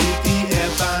with the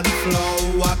ebb and flow,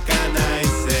 what can I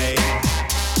say?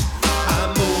 I'm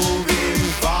moving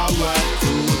forward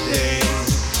today.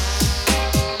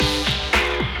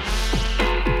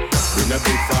 Bring a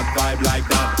big fat vibe like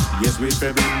that, yes we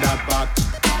fi bring that back.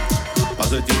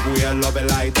 Positive way I love it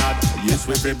like that, yes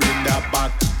we fi bring that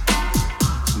back.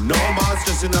 No more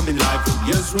stressing on me life,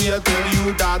 yes we tell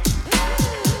you that.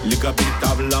 Lick a bit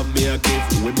of love me a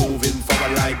gift, we moving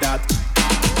forward like that.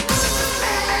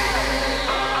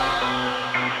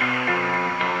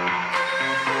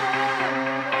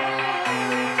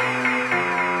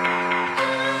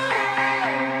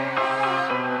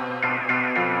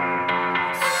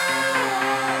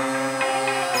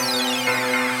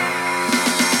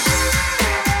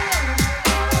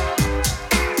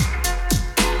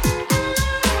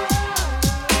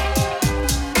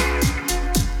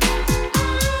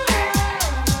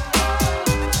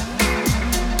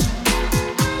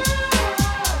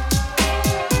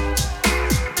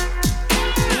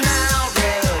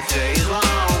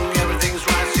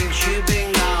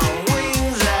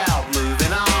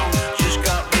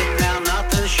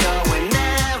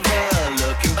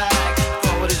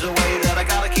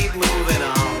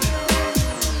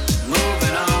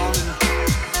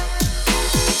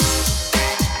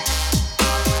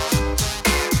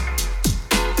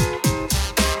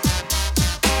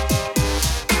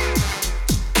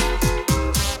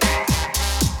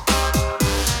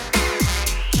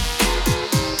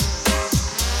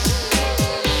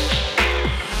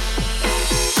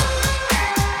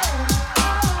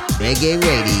 Reggae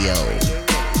Radio.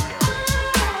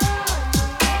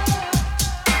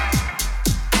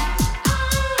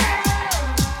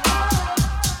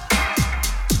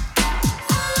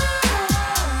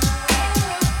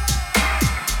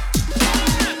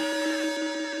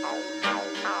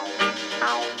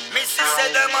 Missy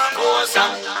said them a poser.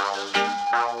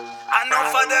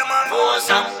 Enough of them a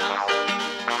poser.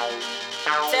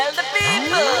 Tell the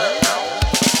people.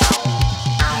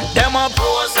 Them a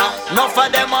poser, enough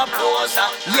of them a poser.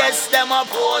 Yes, them a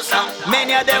poser,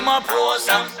 many of them a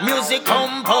poser. Music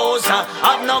composer,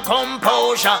 have no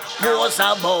composure.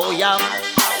 Poser boy,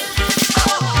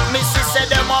 Missy said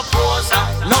them a poser,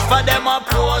 enough of them a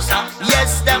poser.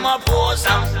 Yes, them a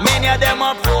poser, many of them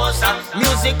a poser.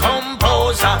 Music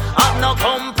composer, have no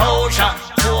composure.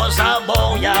 Poser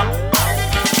boy,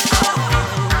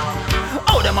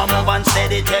 them a move and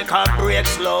steady, take a break,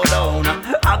 slow down.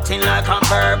 Acting like a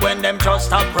verb when them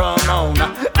just a pronoun.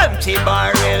 Empty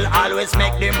barrel always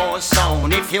make the most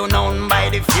sound. If you known by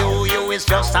the few, you is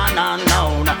just an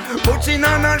unknown. Putting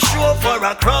on a show for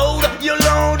a crowd, you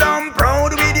loud and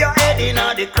proud with your head in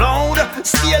the cloud.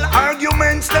 Still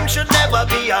arguments, them should never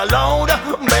be allowed.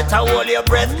 Better hold your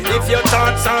breath if your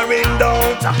thoughts are in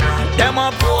doubt. Them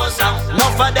a poser,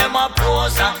 enough of them a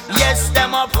poser. Yes,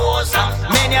 them a poser,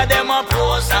 many of them a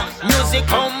poser. Music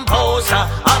composer,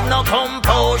 have no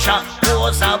composure.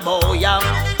 Poser boy,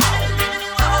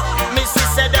 Missy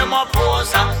said them a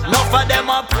poser, enough of them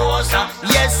a poser.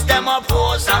 Yes, them a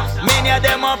poser, many of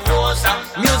them a poser.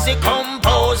 Music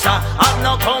composer, have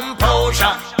no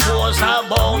composure. Poser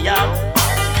boy,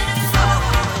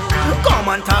 come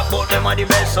and talk about them are the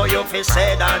best, so you fi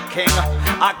say that king.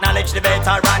 Acknowledge the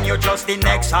veteran, you just the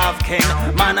next half king.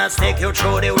 Man has take you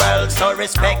through the world, so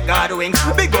respect God wings.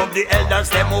 Big up the elders,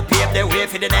 them who pave the way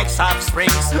for the next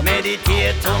offsprings.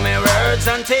 Meditate to me words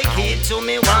and take heed to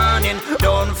me warning.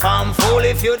 Don't farm fool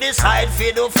if you decide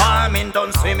fi do farming.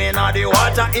 Don't swim in the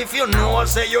water if you know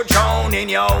say you drowning,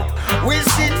 yo. We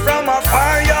sit from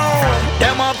afar, yo.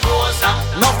 Them a poser,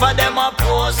 enough of them a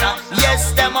poser.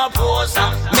 Yes, them a poser,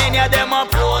 many of them a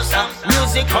poser.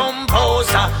 Music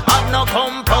composer, have no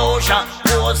composure.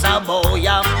 Poser boy,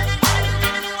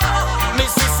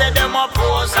 Missy said them a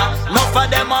poser, enough of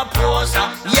them a poser.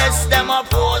 Yes, them a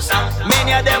poser,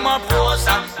 many of them a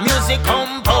poser. Music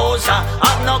composer,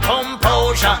 have no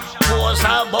composure.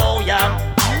 Poser boy,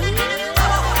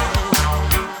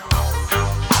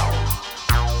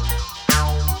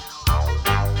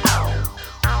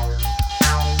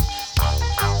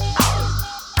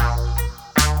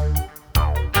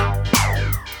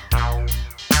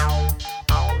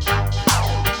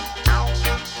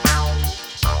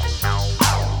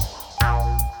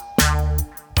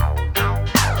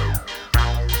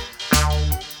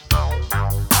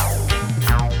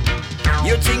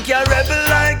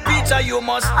 you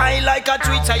must high like a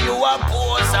Twitter, you a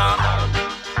poser.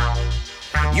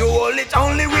 You hold it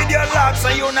only with your locks,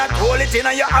 and you not hold it in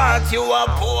your heart, you a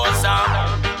poser.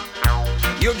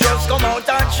 You just come out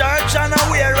of church and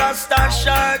wear a star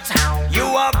shirt, you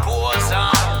a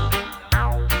poser.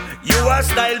 You a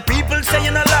style people say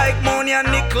you not like money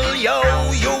and nickel, yo,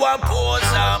 you a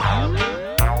poser.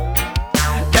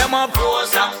 Them a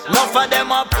poser, enough of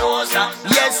them a poser.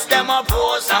 Yes, them a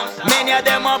poser, many of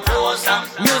them a poser.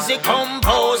 Music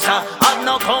composer, have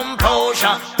no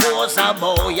composure, poser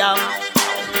boy.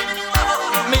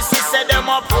 Missy said them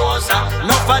a poser,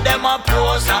 enough of them a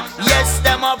poser. Yes,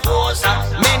 them a poser,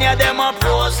 many of them a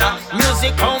poser.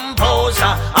 Music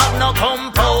composer, have no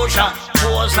composure,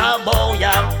 poser boy.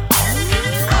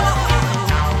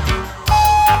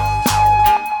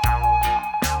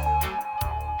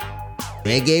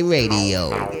 Reggae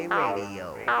Radio.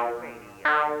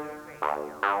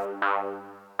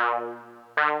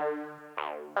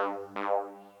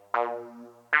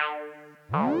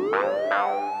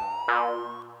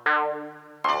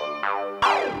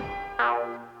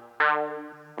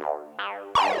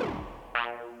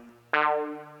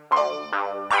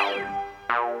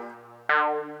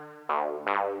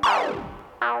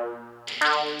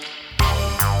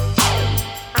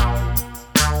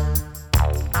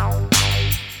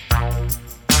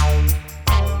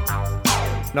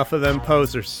 Enough of them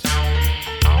posers.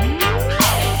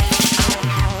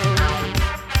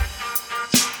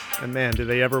 And man, do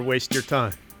they ever waste your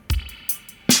time.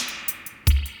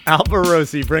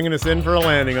 Alborosie bringing us in for a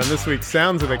landing on this week's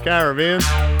Sounds of the Caribbean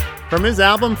from his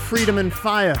album Freedom and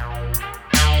Fire,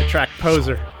 the track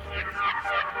Poser.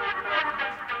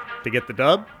 To get the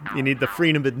dub, you need the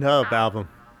Freedom and Dub album,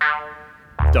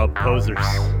 Dub Posers.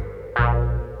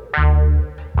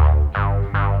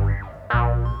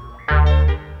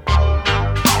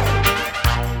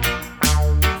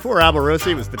 Before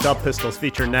Alborosie was the Dub Pistols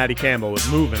featuring Natty Campbell with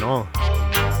Moving On.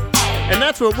 And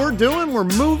that's what we're doing, we're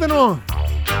moving on.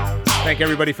 Thank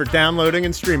everybody for downloading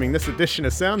and streaming this edition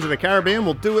of Sounds of the Caribbean.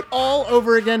 We'll do it all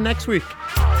over again next week.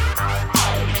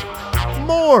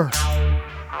 More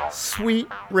sweet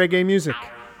reggae music.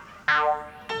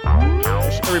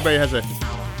 Wish everybody has a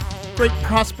great,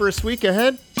 prosperous week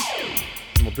ahead.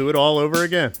 And we'll do it all over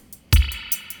again.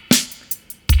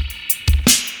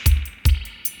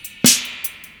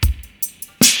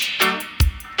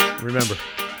 Remember,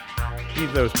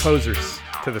 leave those posers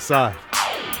to the side.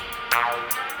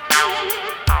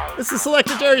 This is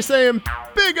Selector Jerry saying,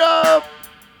 big up!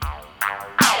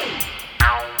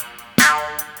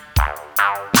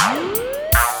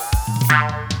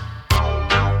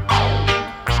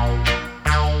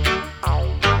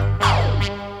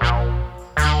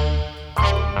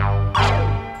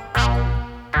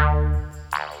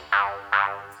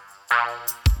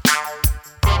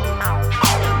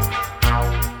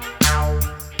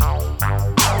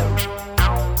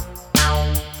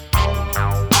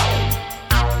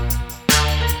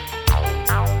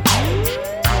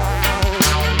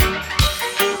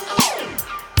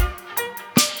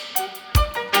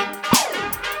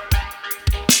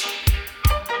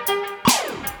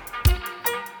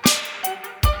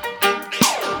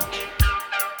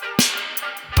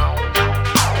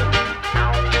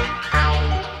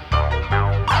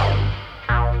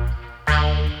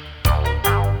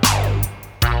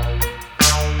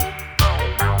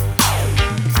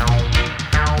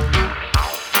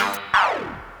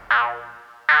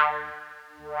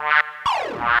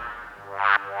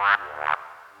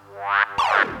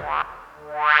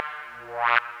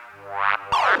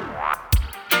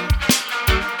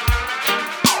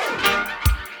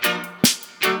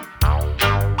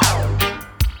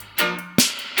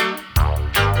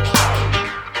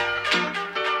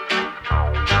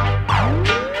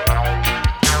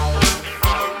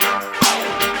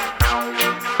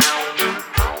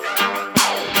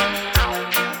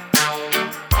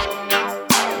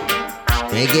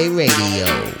 Reggae Radio.